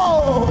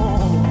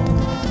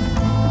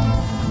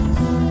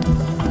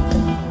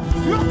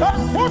 You can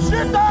push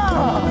it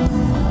down.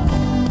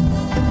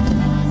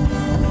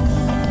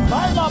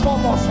 La la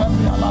bobo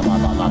senda la la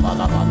la la la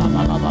la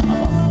la la la la.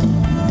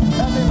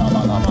 Ela la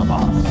la la la la.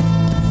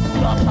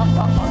 Rata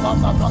rata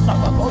rata rata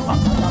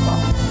rata rata.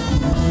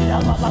 Ya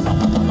la la la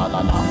la la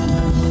la la.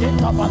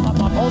 Ika bana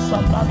babosa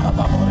rata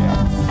baboria.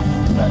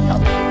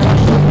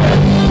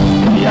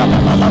 Ya la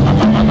la la la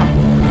la la.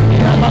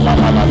 Ya la la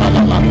la la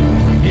la la.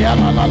 Ya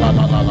la la la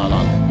la la la la.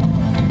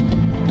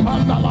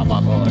 Anda la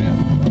baboria.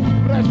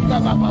 Presta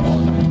la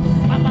babosa.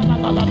 Anda la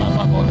la la la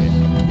baboria.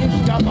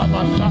 Iska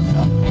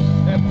babasanda.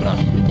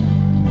 Ebrasti.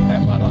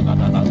 Ebarada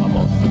la la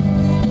babosa.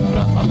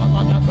 Rata la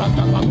la la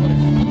la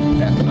baboria.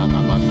 Ebrada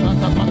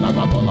basanda bana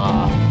babola.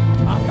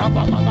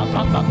 Akabalada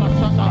branda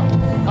basanda.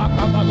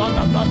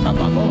 Akabalada branda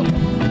baboria.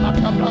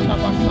 Akabranda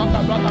basanda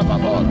branda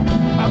baboria.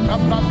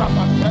 Akabranda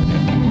basende.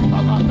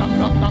 Alada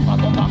branda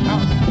babola.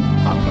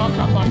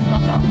 Akabranda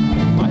basanda.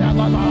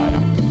 Ayalala.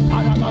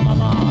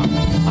 Ayalala.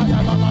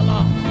 Ayalala.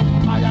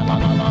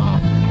 Ayalala.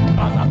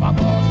 Branda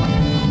babosa.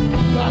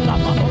 Branda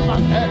babola.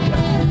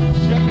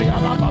 Sempre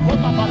ala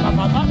babola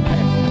babola.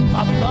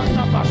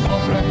 Abranda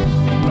basobre.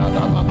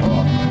 Branda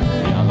babola.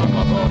 Ayala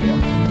baboria.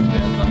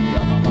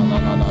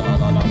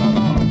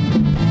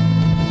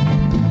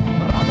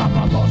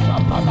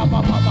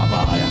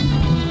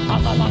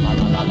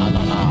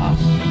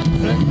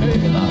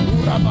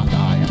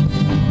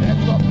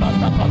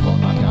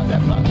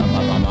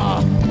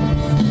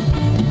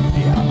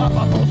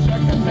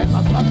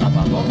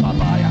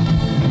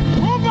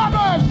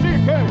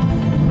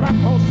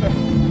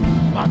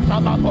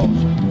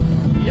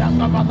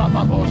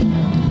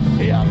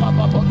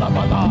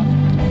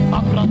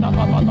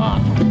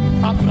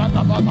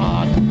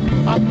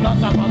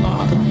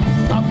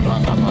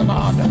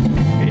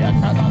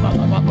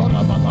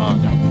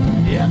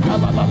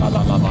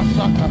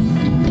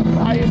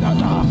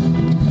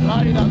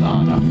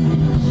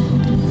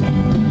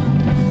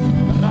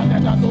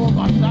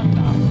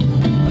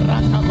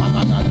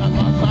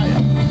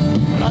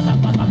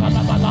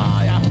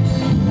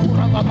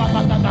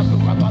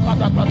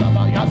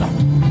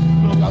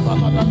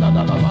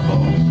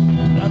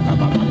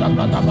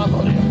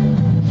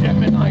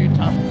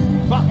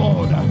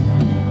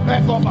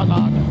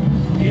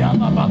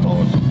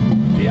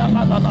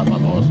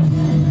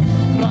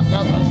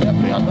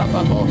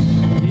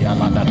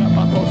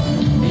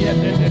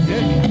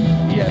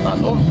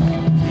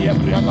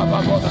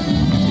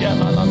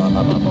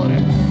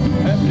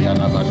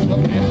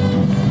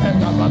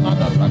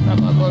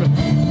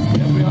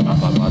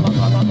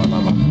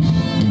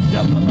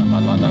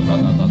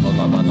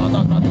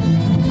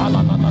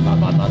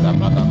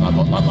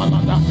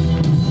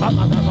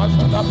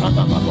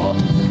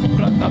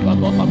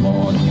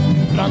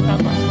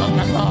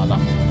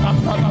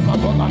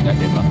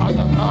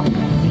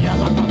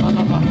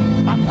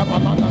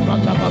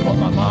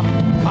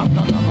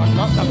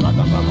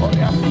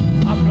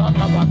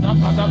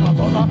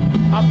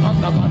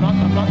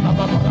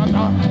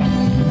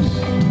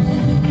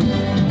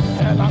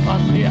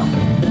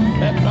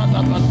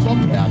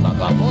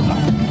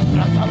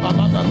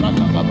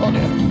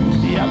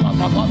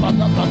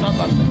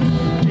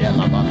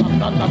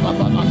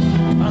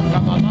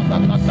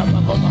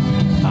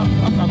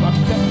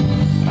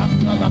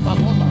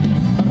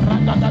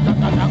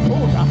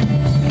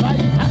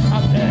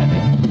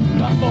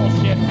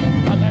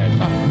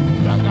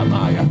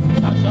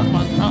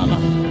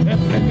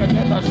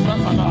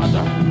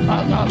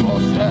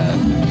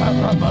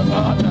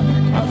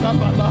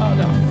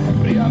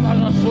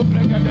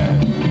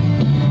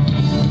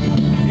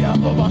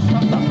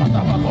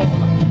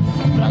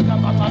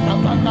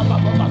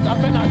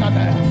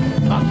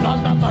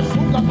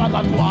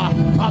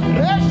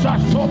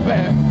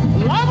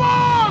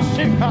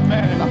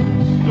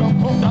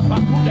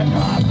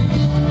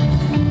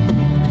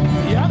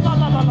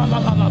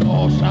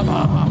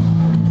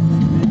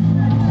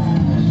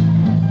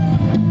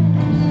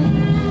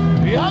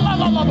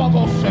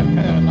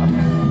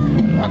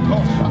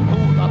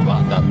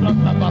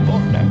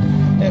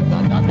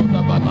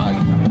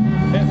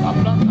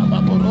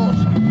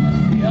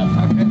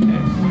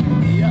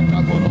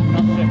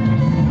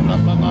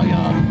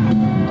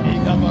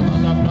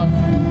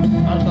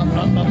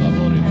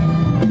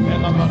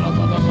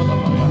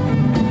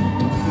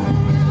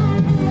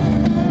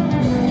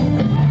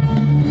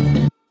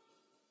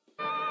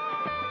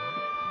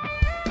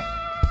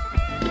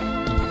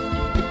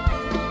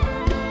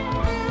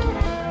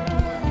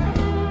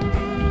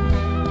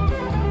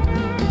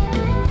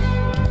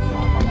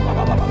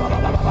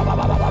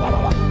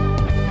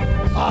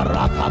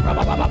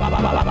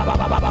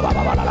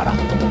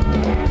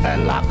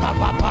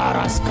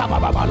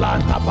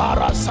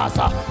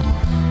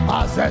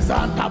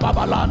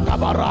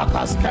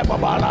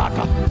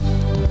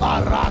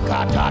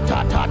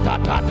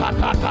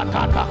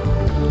 Arakatatatatatatatata.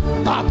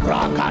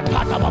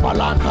 Abrakatata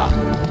babalanta.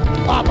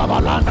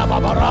 Ababalanta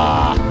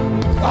babara.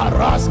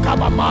 Araska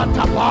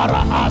mamanta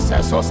para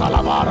aseso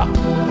salamara.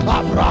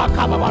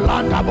 Abraka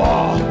babalanta bo.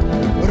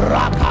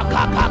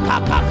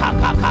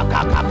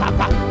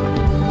 Rakakakakakakakakakakaka.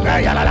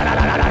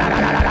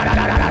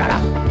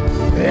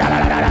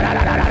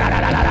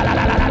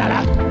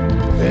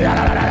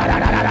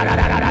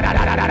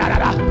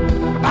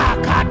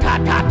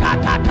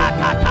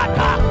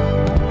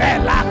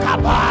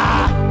 Elakaba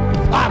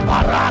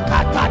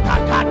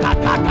abarakatatatata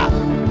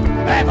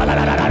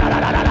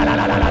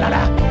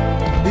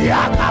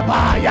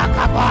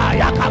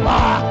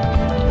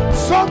yakaba.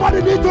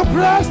 Somebody need to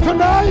press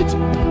tonight.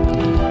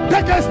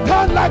 Take a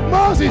stand like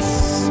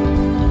Moses.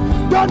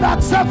 Don't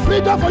accept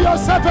freedom for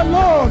yourself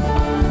alone.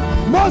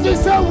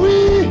 Moses said,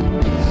 we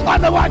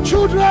and our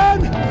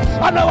children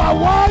and our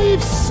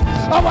wives,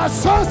 our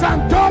sons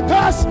and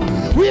daughters,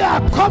 we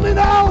are coming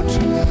out.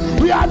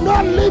 We are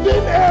not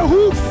leaving a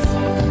hoof.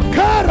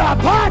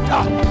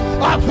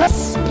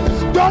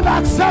 Don't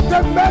accept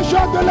a measure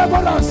of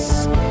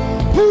deliverance.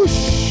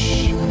 Push.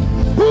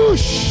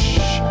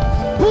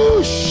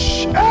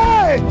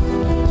 Hey,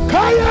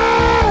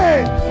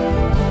 Kaye,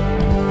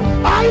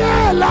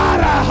 Aye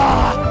Lara,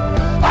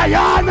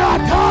 Ayana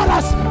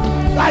Taras,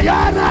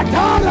 Ayana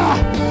Tara,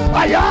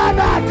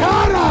 Ayana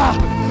Tara.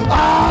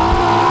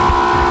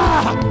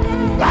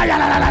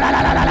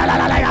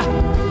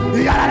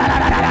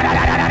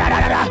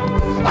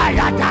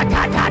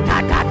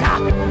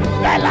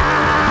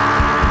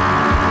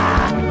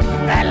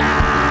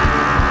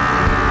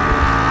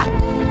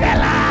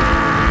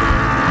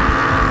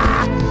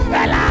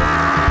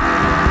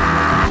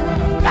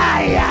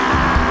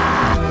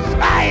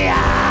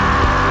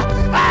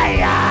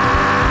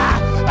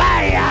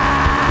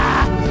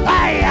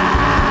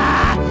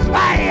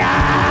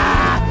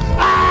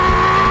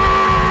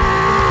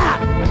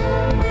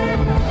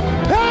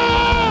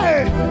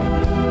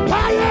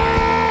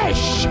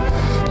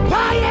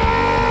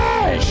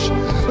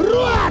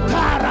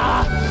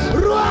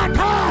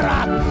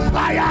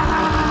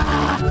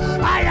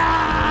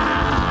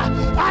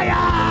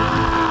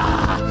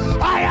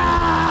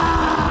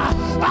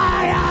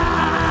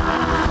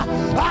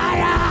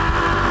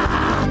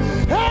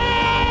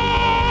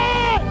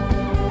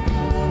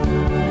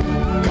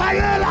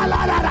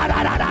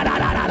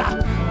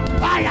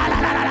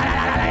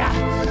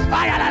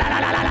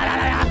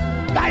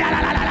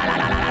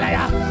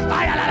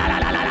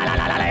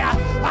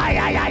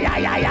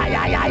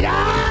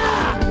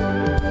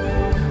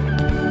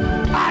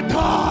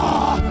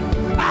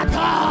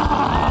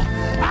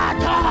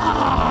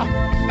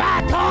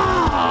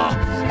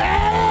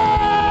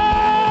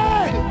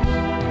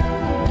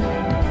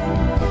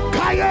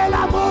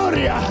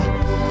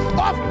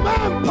 Of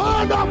men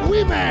born of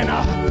women,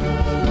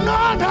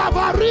 none have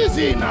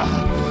arisen,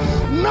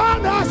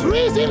 none has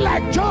risen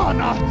like John.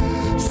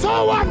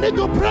 Someone need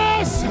to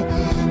press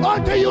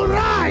until you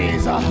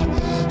rise.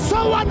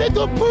 Someone need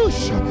to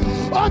push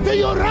until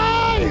you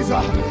rise.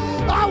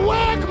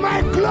 Awake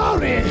my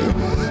glory.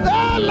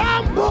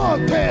 Elambo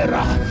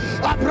terra,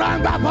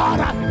 abranda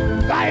bara,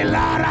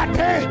 ailara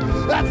te,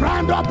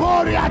 abranda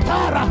boria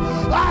tara,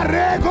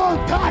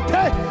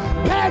 aregontate.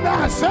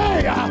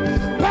 Penasea,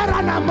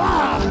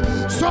 Peranama,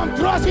 some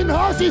trust in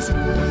horses,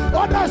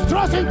 others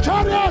trust in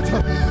chariots,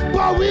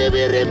 but we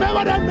will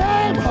remember the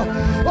name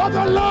of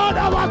the Lord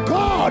our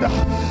God.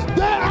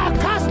 They are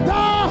cast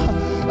down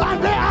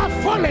and they are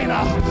falling,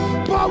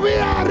 but we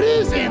are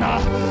risen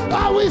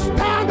and we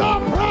stand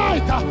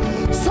upright.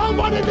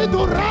 Somebody need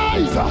to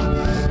rise,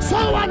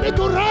 someone need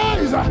to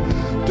rise.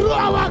 Through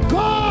our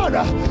God,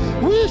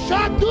 we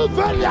shall do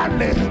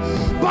valiantly.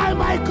 By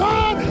my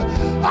God,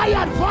 I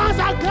advance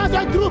against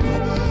the group.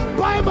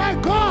 By my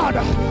God,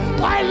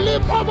 I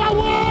leap over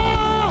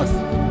walls.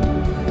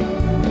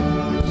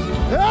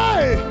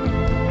 Hey!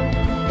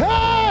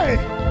 Hey!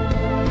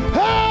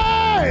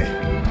 Hey!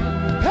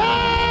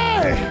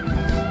 Hey!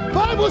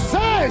 Bible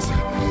says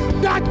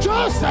that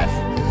Joseph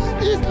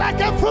is like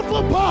a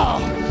fruitful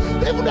bough.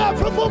 Even a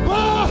fruitful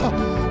bough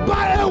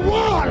by a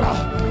wall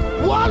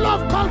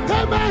of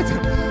containment.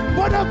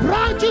 But the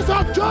branches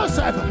of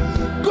Joseph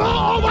go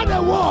over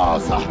the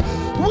walls.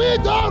 We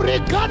don't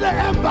regard the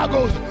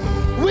embargoes.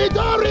 We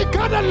don't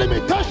regard the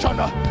limitation.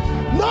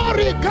 No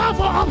regard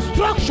for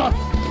obstruction.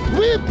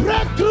 We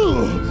break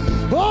through.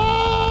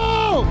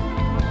 Oh!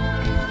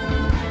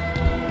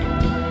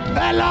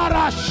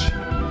 Elarash!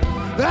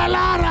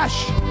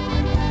 Elarash!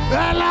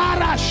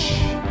 Elarash!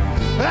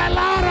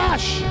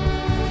 Elarash!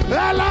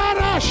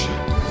 Elarash!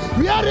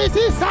 Where is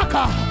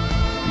Issachar?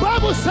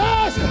 Bible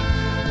says a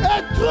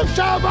troop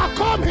shall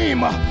overcome him,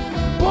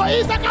 but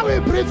Issachar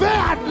will prevail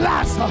at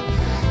last.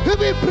 He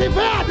will prevail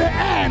at the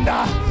end.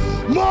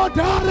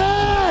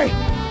 Modare,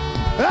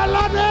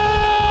 Elane.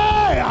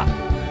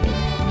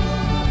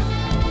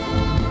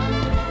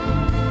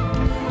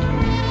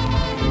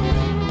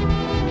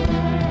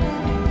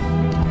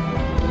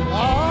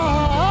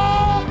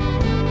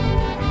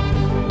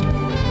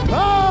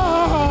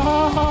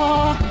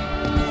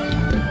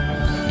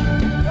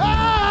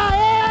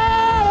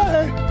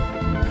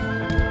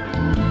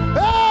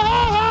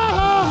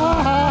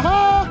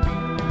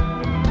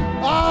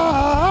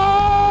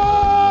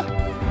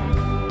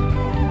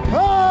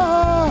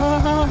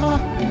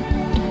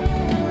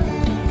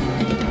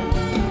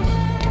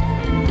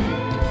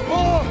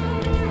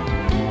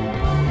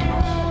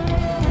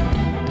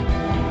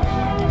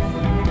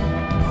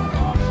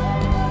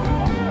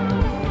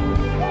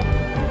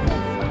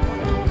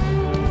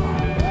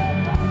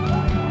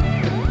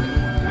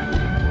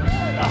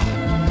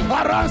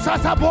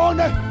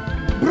 Bransasabone,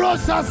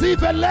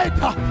 Brosazive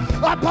Leta,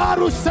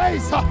 Abaru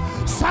Seisa,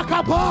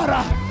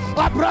 Sakabara,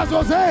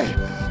 Abrazoze,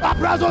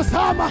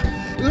 Abrazosama,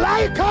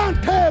 Laikan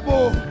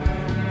Table,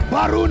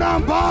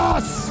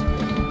 Barunambas.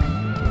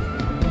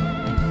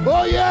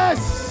 Oh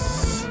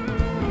yes,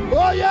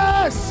 oh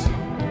yes,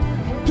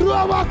 through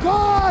our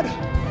God,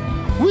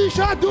 we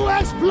shall do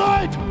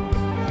exploit.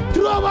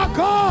 Through our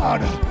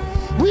God,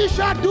 we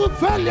shall do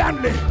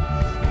valiantly.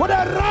 For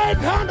the right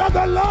hand of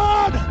the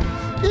Lord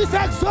is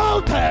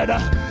exalted.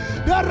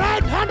 The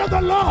right hand of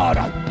the Lord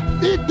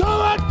is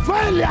doing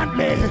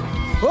valiantly.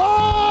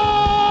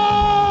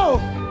 Oh,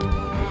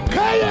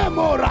 Kaya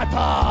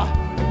Morata,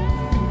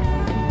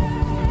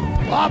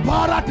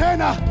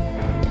 Aparatena,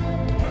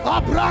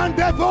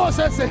 Abrande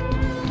Voces,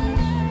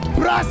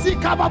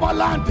 Brasica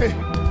Babalante,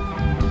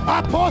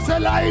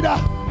 Aposelaida,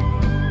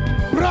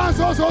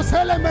 Branzos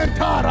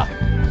Elementara.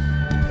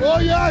 Oh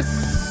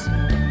yes.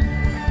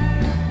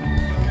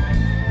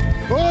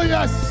 Oh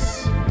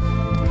yes.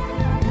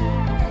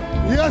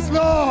 Yes,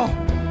 Lord.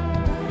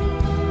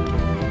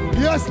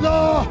 Yes,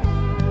 Lord.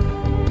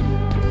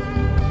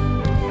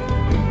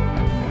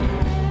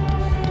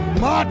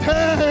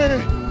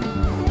 Mate.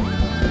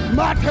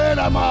 Mate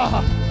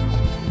Lama.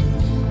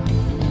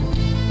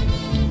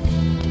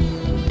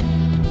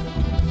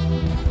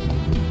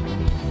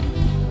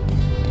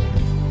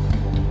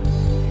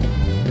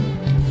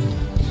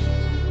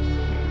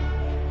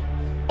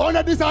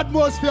 Under this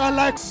atmosphere,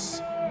 like,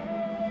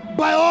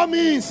 by all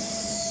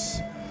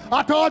means,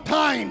 at all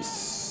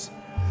times,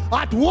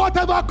 at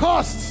whatever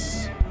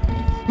cost,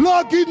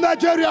 Lord, give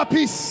Nigeria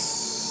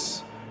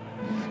peace.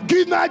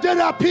 Give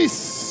Nigeria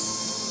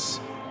peace.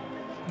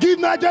 Give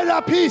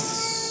Nigeria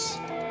peace.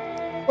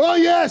 Oh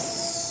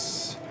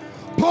yes.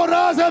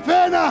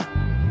 Porazevena.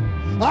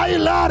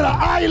 Ailara,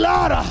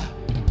 Ailara.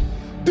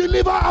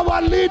 Deliver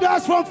our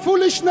leaders from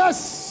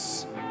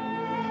foolishness,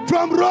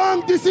 from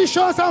wrong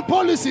decisions and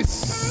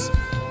policies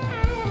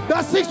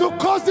that seeks to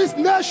cause this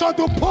nation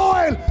to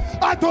boil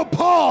and to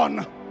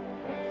burn.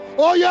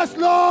 Oh yes,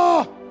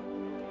 Lord.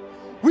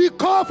 We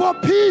call for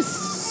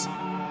peace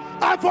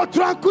and for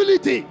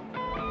tranquility.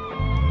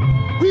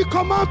 We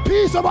command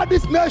peace over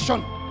this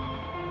nation.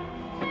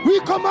 We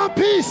command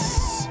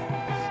peace.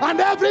 And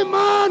every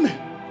man,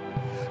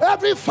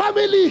 every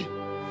family,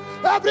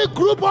 every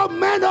group of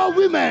men or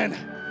women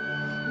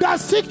that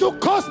seek to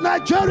cause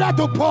Nigeria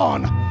to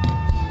burn,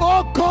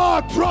 oh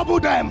God, trouble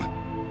them.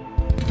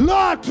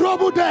 Lord,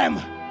 trouble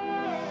them.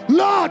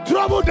 Lord,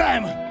 trouble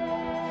them.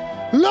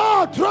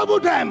 Lord, trouble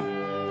them.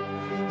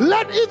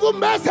 Let evil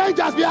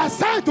messengers be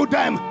assigned to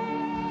them.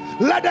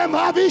 Let them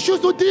have issues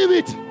to deal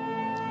with.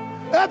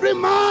 Every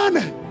man,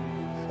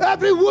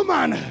 every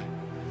woman,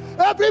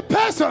 every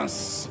person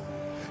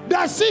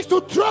that seeks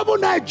to trouble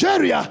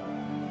Nigeria,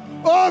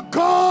 oh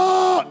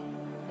God,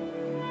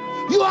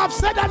 you have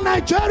said that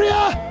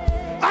Nigeria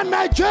and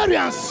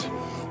Nigerians,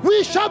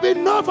 we shall be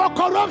known for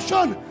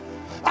corruption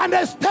and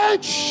a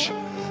stench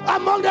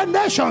among the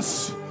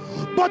nations.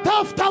 But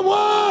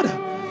afterward,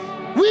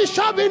 we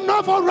shall be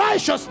known for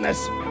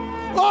righteousness.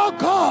 Oh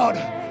God,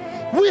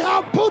 we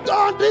have put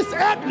on this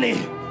earthly.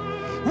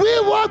 We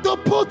want to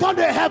put on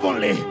the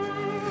heavenly.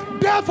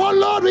 Therefore,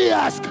 Lord, we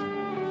ask,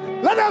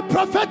 let the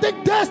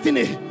prophetic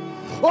destiny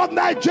of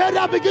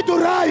Nigeria begin to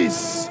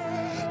rise.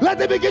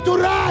 Let it begin to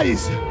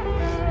rise.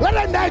 Let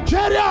the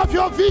Nigeria of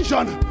your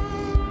vision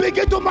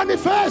begin to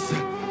manifest.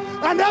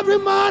 And every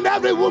man,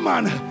 every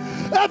woman,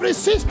 every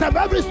system,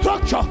 every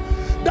structure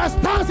that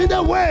stands in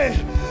the way,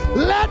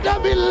 let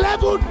them be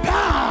leveled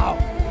down.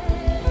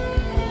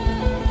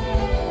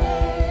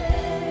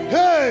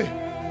 Hey,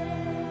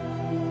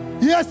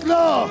 yes,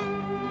 Lord,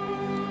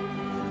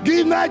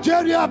 give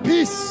Nigeria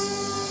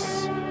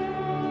peace.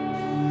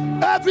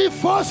 Every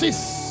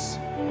forces,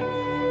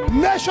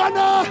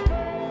 national,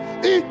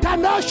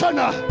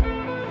 international,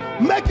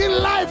 making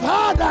life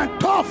hard and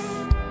tough,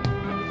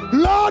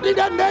 Lord, in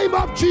the name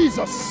of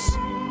Jesus,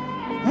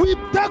 we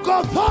take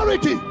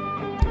authority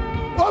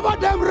over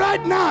them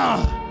right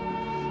now,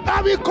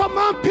 and we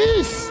command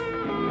peace.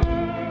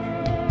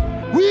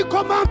 We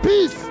command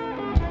peace.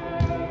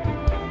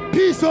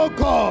 Peace, oh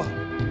God.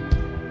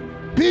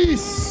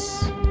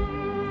 Peace.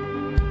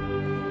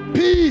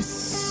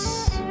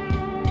 Peace.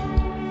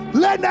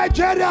 Let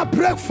Nigeria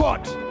break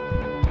forth.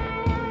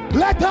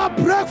 Let her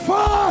break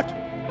forth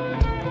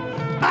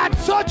at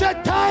such a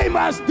time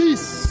as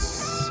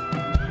this,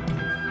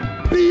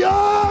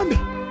 beyond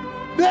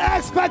the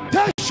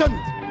expectation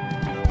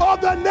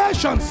of the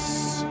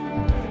nations,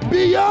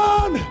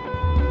 beyond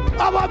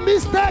our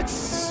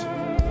mistakes.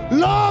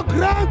 Lord,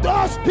 grant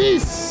us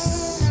peace.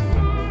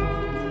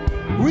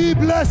 We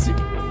bless you.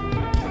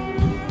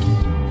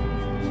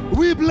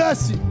 We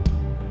bless you.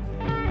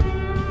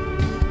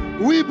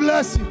 We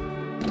bless you.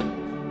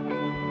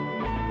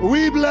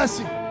 We bless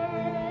you.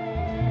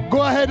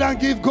 Go ahead and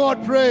give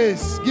God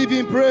praise. Give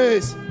him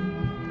praise.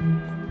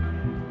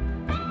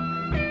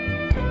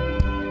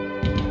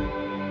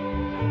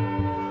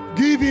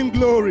 Give him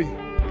glory.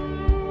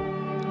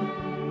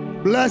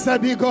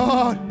 Blessed be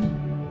God.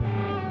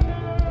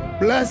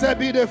 Blessed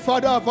be the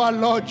Father of our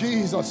Lord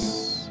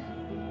Jesus.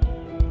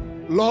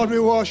 Lord, we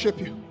worship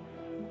you.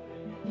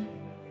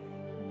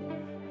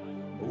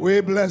 We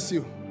bless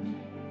you.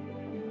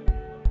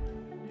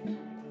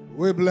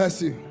 We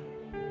bless you.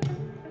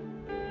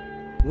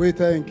 We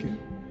thank you.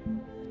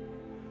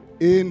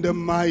 In the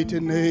mighty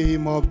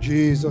name of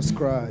Jesus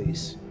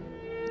Christ.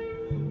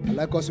 I'd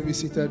like us to be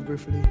seated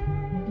briefly.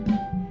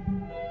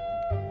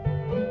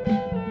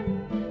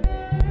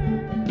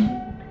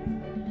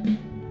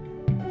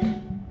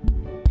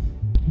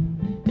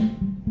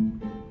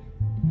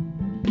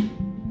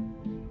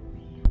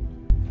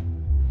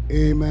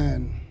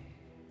 Amen.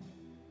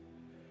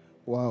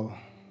 Wow.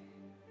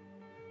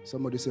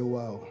 Somebody say,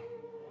 wow.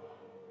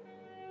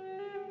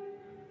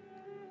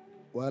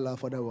 While our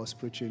father was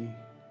preaching,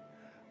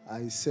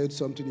 I said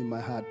something in my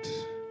heart.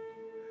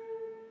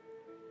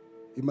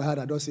 In my heart,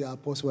 I don't say,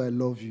 Apostle, I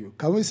love you.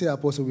 Can we say,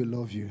 Apostle, we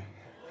love you?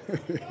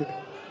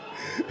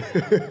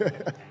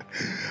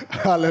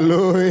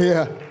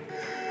 Hallelujah.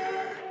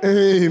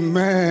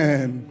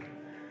 Amen.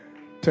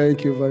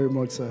 Thank you very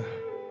much, sir.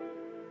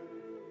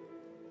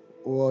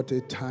 What a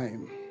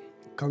time.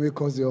 Can we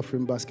cause the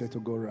offering basket to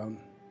go around?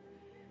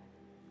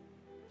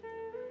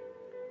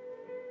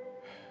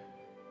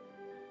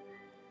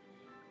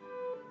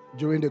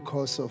 During the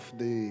course of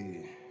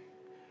the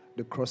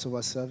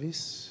crossover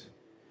service,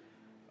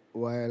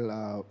 while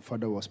our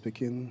father was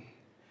speaking,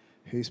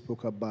 he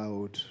spoke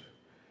about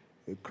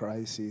a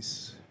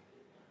crisis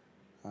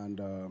and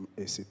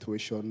a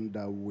situation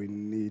that we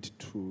need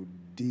to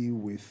deal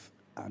with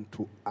and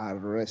to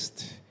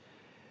arrest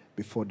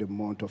before the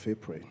month of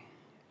April.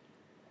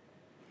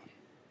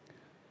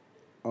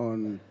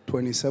 On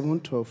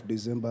 27th of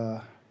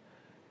December,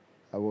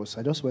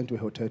 I just went to a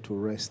hotel to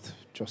rest,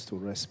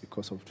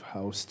 because of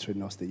how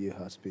strenuous the year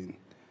has been.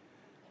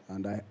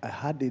 And I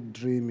had a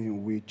dream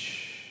in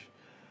which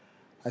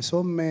I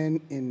saw men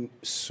in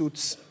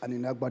suits and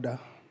in agbada.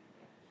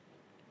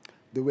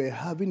 They were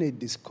having a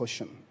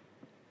discussion.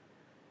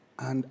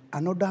 And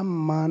another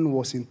man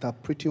was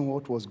interpreting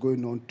what was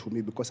going on to me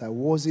because I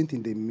wasn't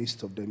in the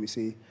midst of them. He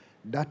said,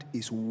 that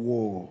is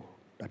war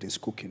that is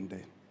cooking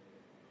there.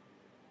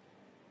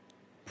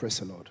 Praise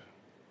the Lord.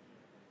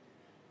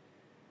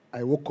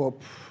 I woke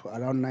up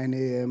around 9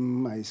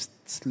 a.m. I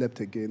slept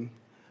again.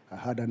 I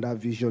had another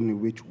vision in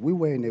which we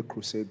were in a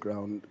crusade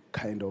ground,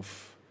 kind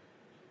of.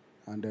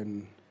 And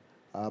then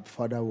our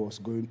father was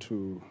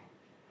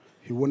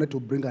he wanted to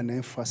bring an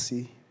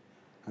emphasis.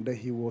 And then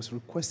he was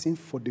requesting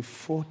for the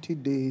 40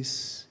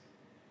 days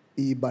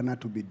e-banner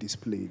to be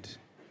displayed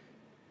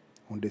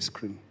on the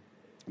screen.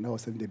 And I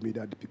was telling the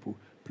media, the people,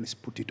 please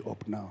put it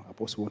up now. I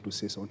also want to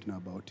say something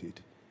about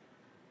it.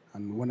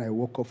 And when I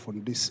woke up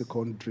from this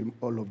second dream,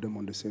 all of them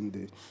on the same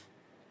day,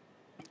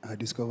 I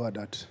discovered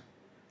that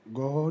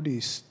God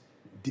is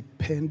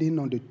depending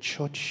on the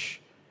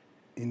church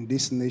in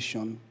this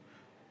nation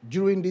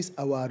during this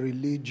our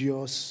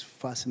religious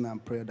fasting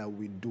and prayer that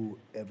we do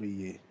every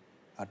year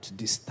at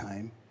this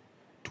time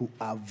to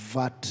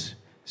avert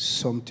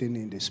something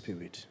in the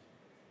spirit.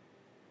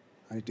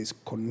 And it is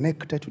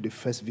connected to the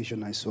first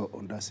vision I saw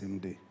on that same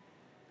day.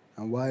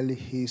 And while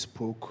he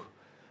spoke,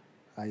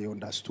 I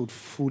understood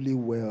fully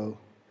well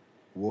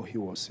what he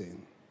was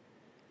saying.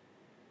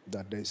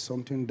 That there is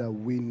something that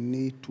we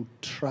need to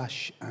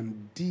trash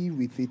and deal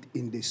with it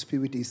in the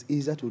spirit. It's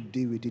easier to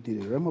deal with it in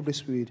the realm of the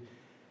spirit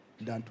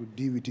than to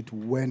deal with it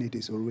when it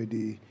is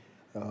already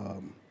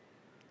on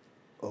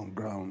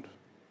ground.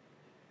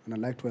 And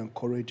I'd like to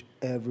encourage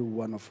every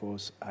one of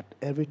us, at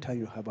every time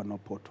you have an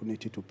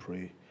opportunity to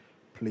pray,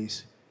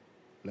 please,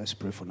 let's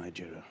pray for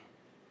Nigeria.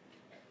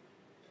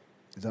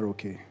 Is that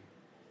okay?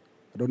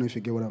 I don't know if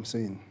you get what I'm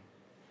saying.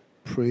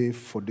 Pray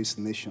for this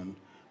nation.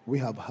 We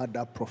have had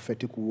that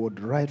prophetic word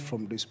right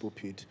from this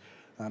pulpit,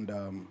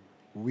 and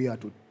we are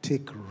to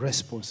take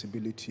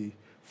responsibility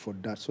for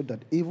that, so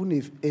that even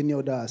if any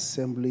other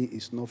assembly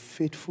is not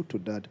faithful to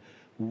that,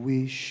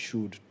 we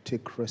should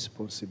take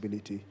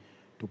responsibility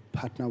to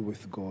partner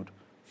with God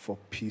for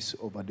peace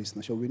over this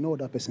nation. We know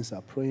other persons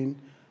are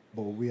praying,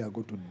 but we are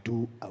going to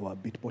do our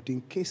bit. But in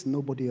case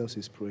nobody else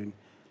is praying,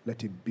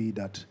 let it be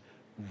that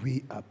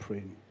we are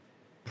praying.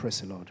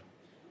 Praise the Lord.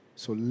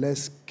 So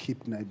let's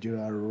keep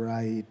Nigeria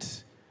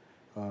right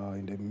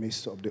in the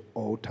midst of the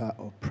altar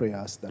of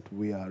prayers that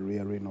we are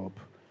rearing up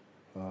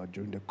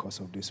during the course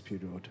of this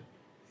period,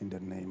 in the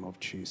name of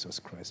Jesus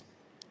Christ.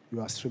 You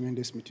are streaming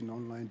this meeting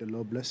online. The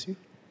Lord bless you.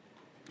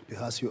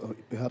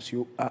 Perhaps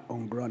you are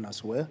on ground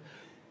as well,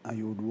 and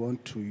you would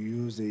want to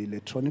use the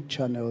electronic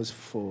channels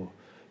for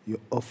your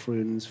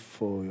offerings,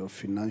 for your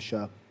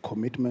financial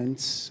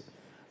commitments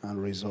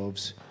and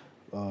resolves.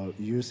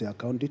 Use the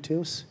account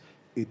details.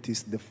 It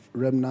is the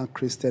Remnant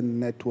Christian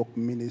Network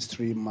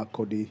Ministry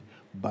Makurdi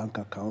bank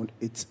account.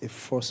 It's a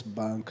First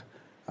Bank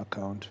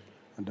account,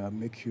 and I'll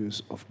make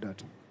use of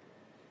that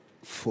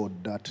for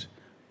that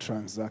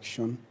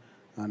transaction.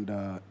 And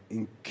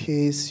in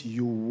case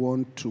you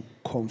want to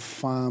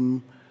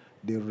confirm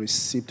the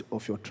receipt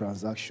of your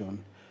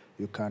transaction,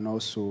 you can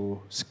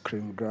also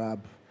screen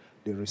grab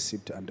the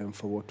receipt and then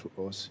forward to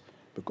us.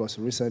 because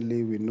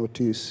recently we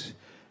noticed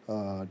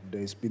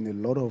there's been a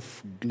lot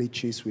of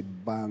glitches with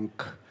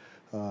bank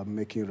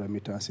making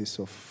remittances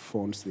of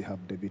funds they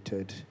have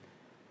debited.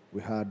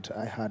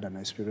 I had an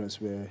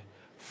experience where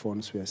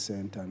funds were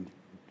sent, and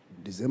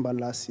December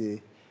last year,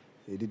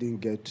 it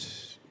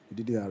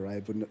didn't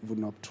arrive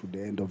even up to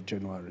the end of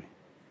January.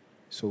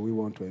 So we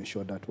want to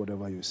ensure that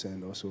whatever you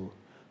send also,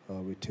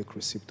 we take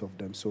receipt of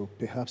them. So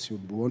perhaps you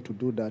want to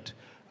do that,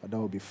 that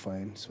will be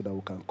fine, so that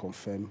we can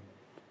confirm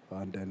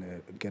and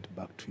then get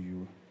back to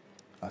you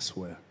as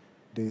well.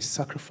 The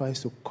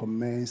sacrifice to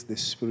commence the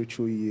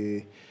spiritual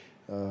year,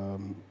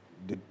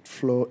 the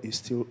floor is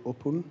still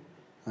open,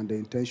 and the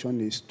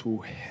intention is to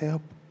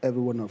help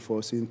every one of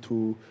us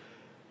into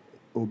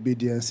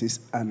obediences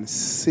and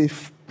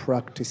safe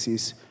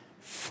practices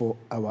for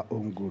our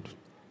own good.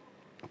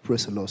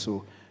 Praise the Lord.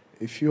 So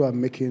if you are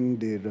making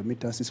the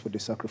remittances for the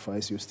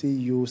sacrifice, you still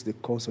use the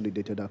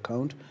consolidated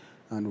account,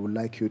 and would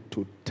like you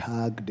to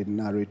tag the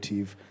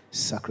narrative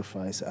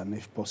sacrifice, and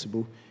if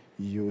possible,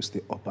 use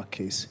the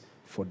uppercase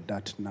for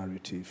that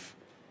narrative.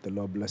 The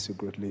Lord bless you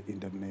greatly in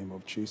the name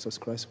of Jesus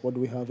Christ. What do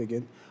we have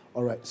again?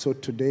 All right, so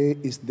today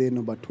is day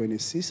number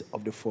 26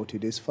 of the 40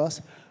 days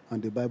fast,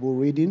 and the Bible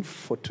reading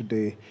for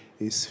today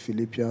is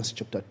Philippians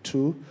chapter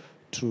 2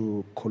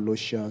 to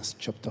Colossians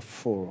chapter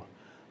 4.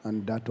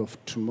 And that of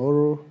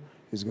tomorrow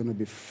is going to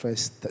be 1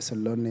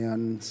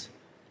 Thessalonians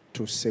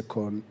to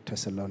 2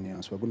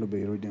 Thessalonians. We're going to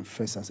be reading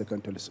 1 and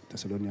 2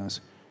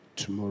 Thessalonians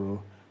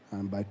tomorrow,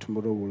 and by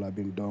tomorrow we'll have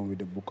been done with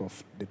the book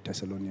of the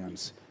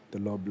Thessalonians. The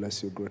Lord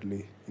bless you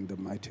greatly in the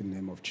mighty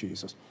name of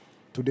Jesus.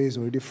 Today is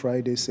already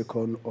Friday,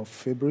 2nd of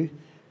February.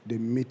 The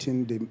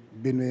meeting, the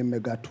Benue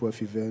Mega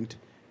 12 event,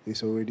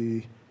 is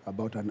already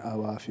about an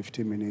hour,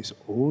 15 minutes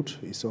old.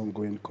 It's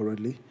ongoing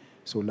currently.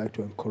 So I'd like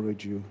to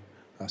encourage you,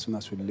 as soon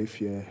as we leave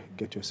here,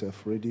 get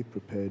yourself ready,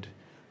 prepared,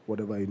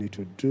 whatever you need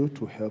to do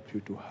to help you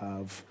to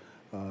have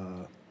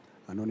an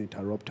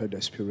uninterrupted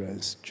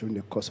experience during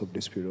the course of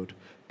this period.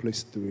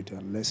 Please do it,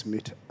 and let's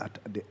meet at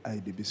the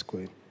IBB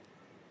Square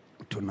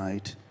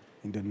tonight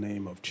in the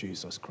name of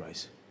Jesus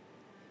Christ.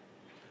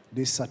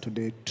 This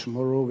Saturday,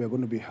 tomorrow, we're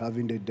going to be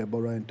having the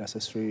Deborah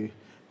Intercessory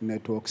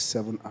Network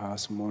 7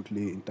 hours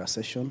monthly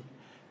intercession.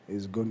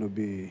 It's going to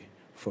be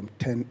from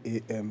 10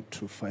 a.m.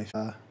 to 5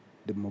 a.m.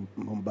 the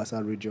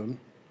Mombasa region.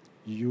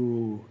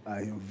 You are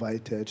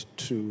invited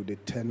to the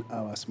 10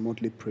 hours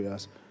monthly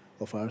prayers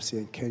of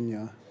RCN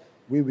Kenya.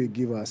 We will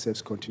give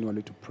ourselves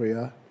continually to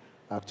prayer.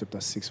 Acts chapter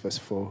 6 verse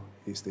 4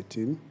 is the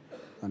theme.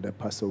 And the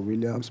Pastor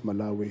Williams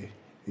Malawi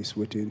is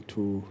waiting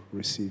to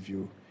receive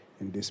you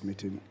in this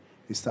meeting.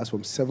 It starts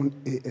from 7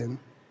 a.m.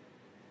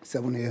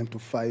 to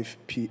 5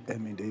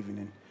 p.m. in the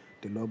evening.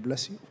 The Lord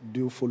bless you.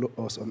 Do follow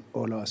us on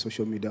all our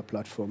social media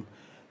platforms.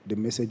 The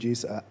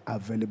messages are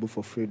available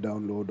for free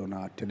download on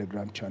our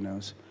Telegram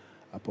channels,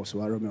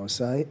 Apostle Arome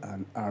Osayi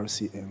and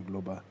RCN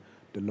Global.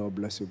 The Lord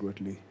bless you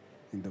greatly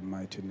in the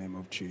mighty name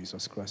of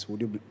Jesus Christ.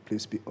 Would you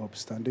please be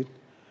upstanding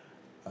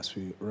as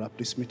we wrap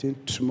this meeting?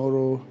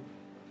 Tomorrow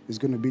is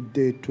going to be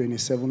day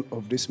 27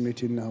 of this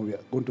meeting. Now we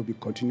are going to be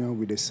continuing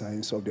with the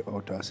signs of the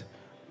altars.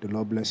 The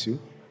Lord bless you.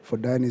 For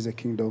thine is the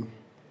kingdom,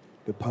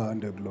 the power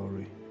and the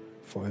glory,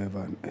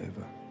 forever and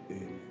ever.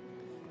 Amen.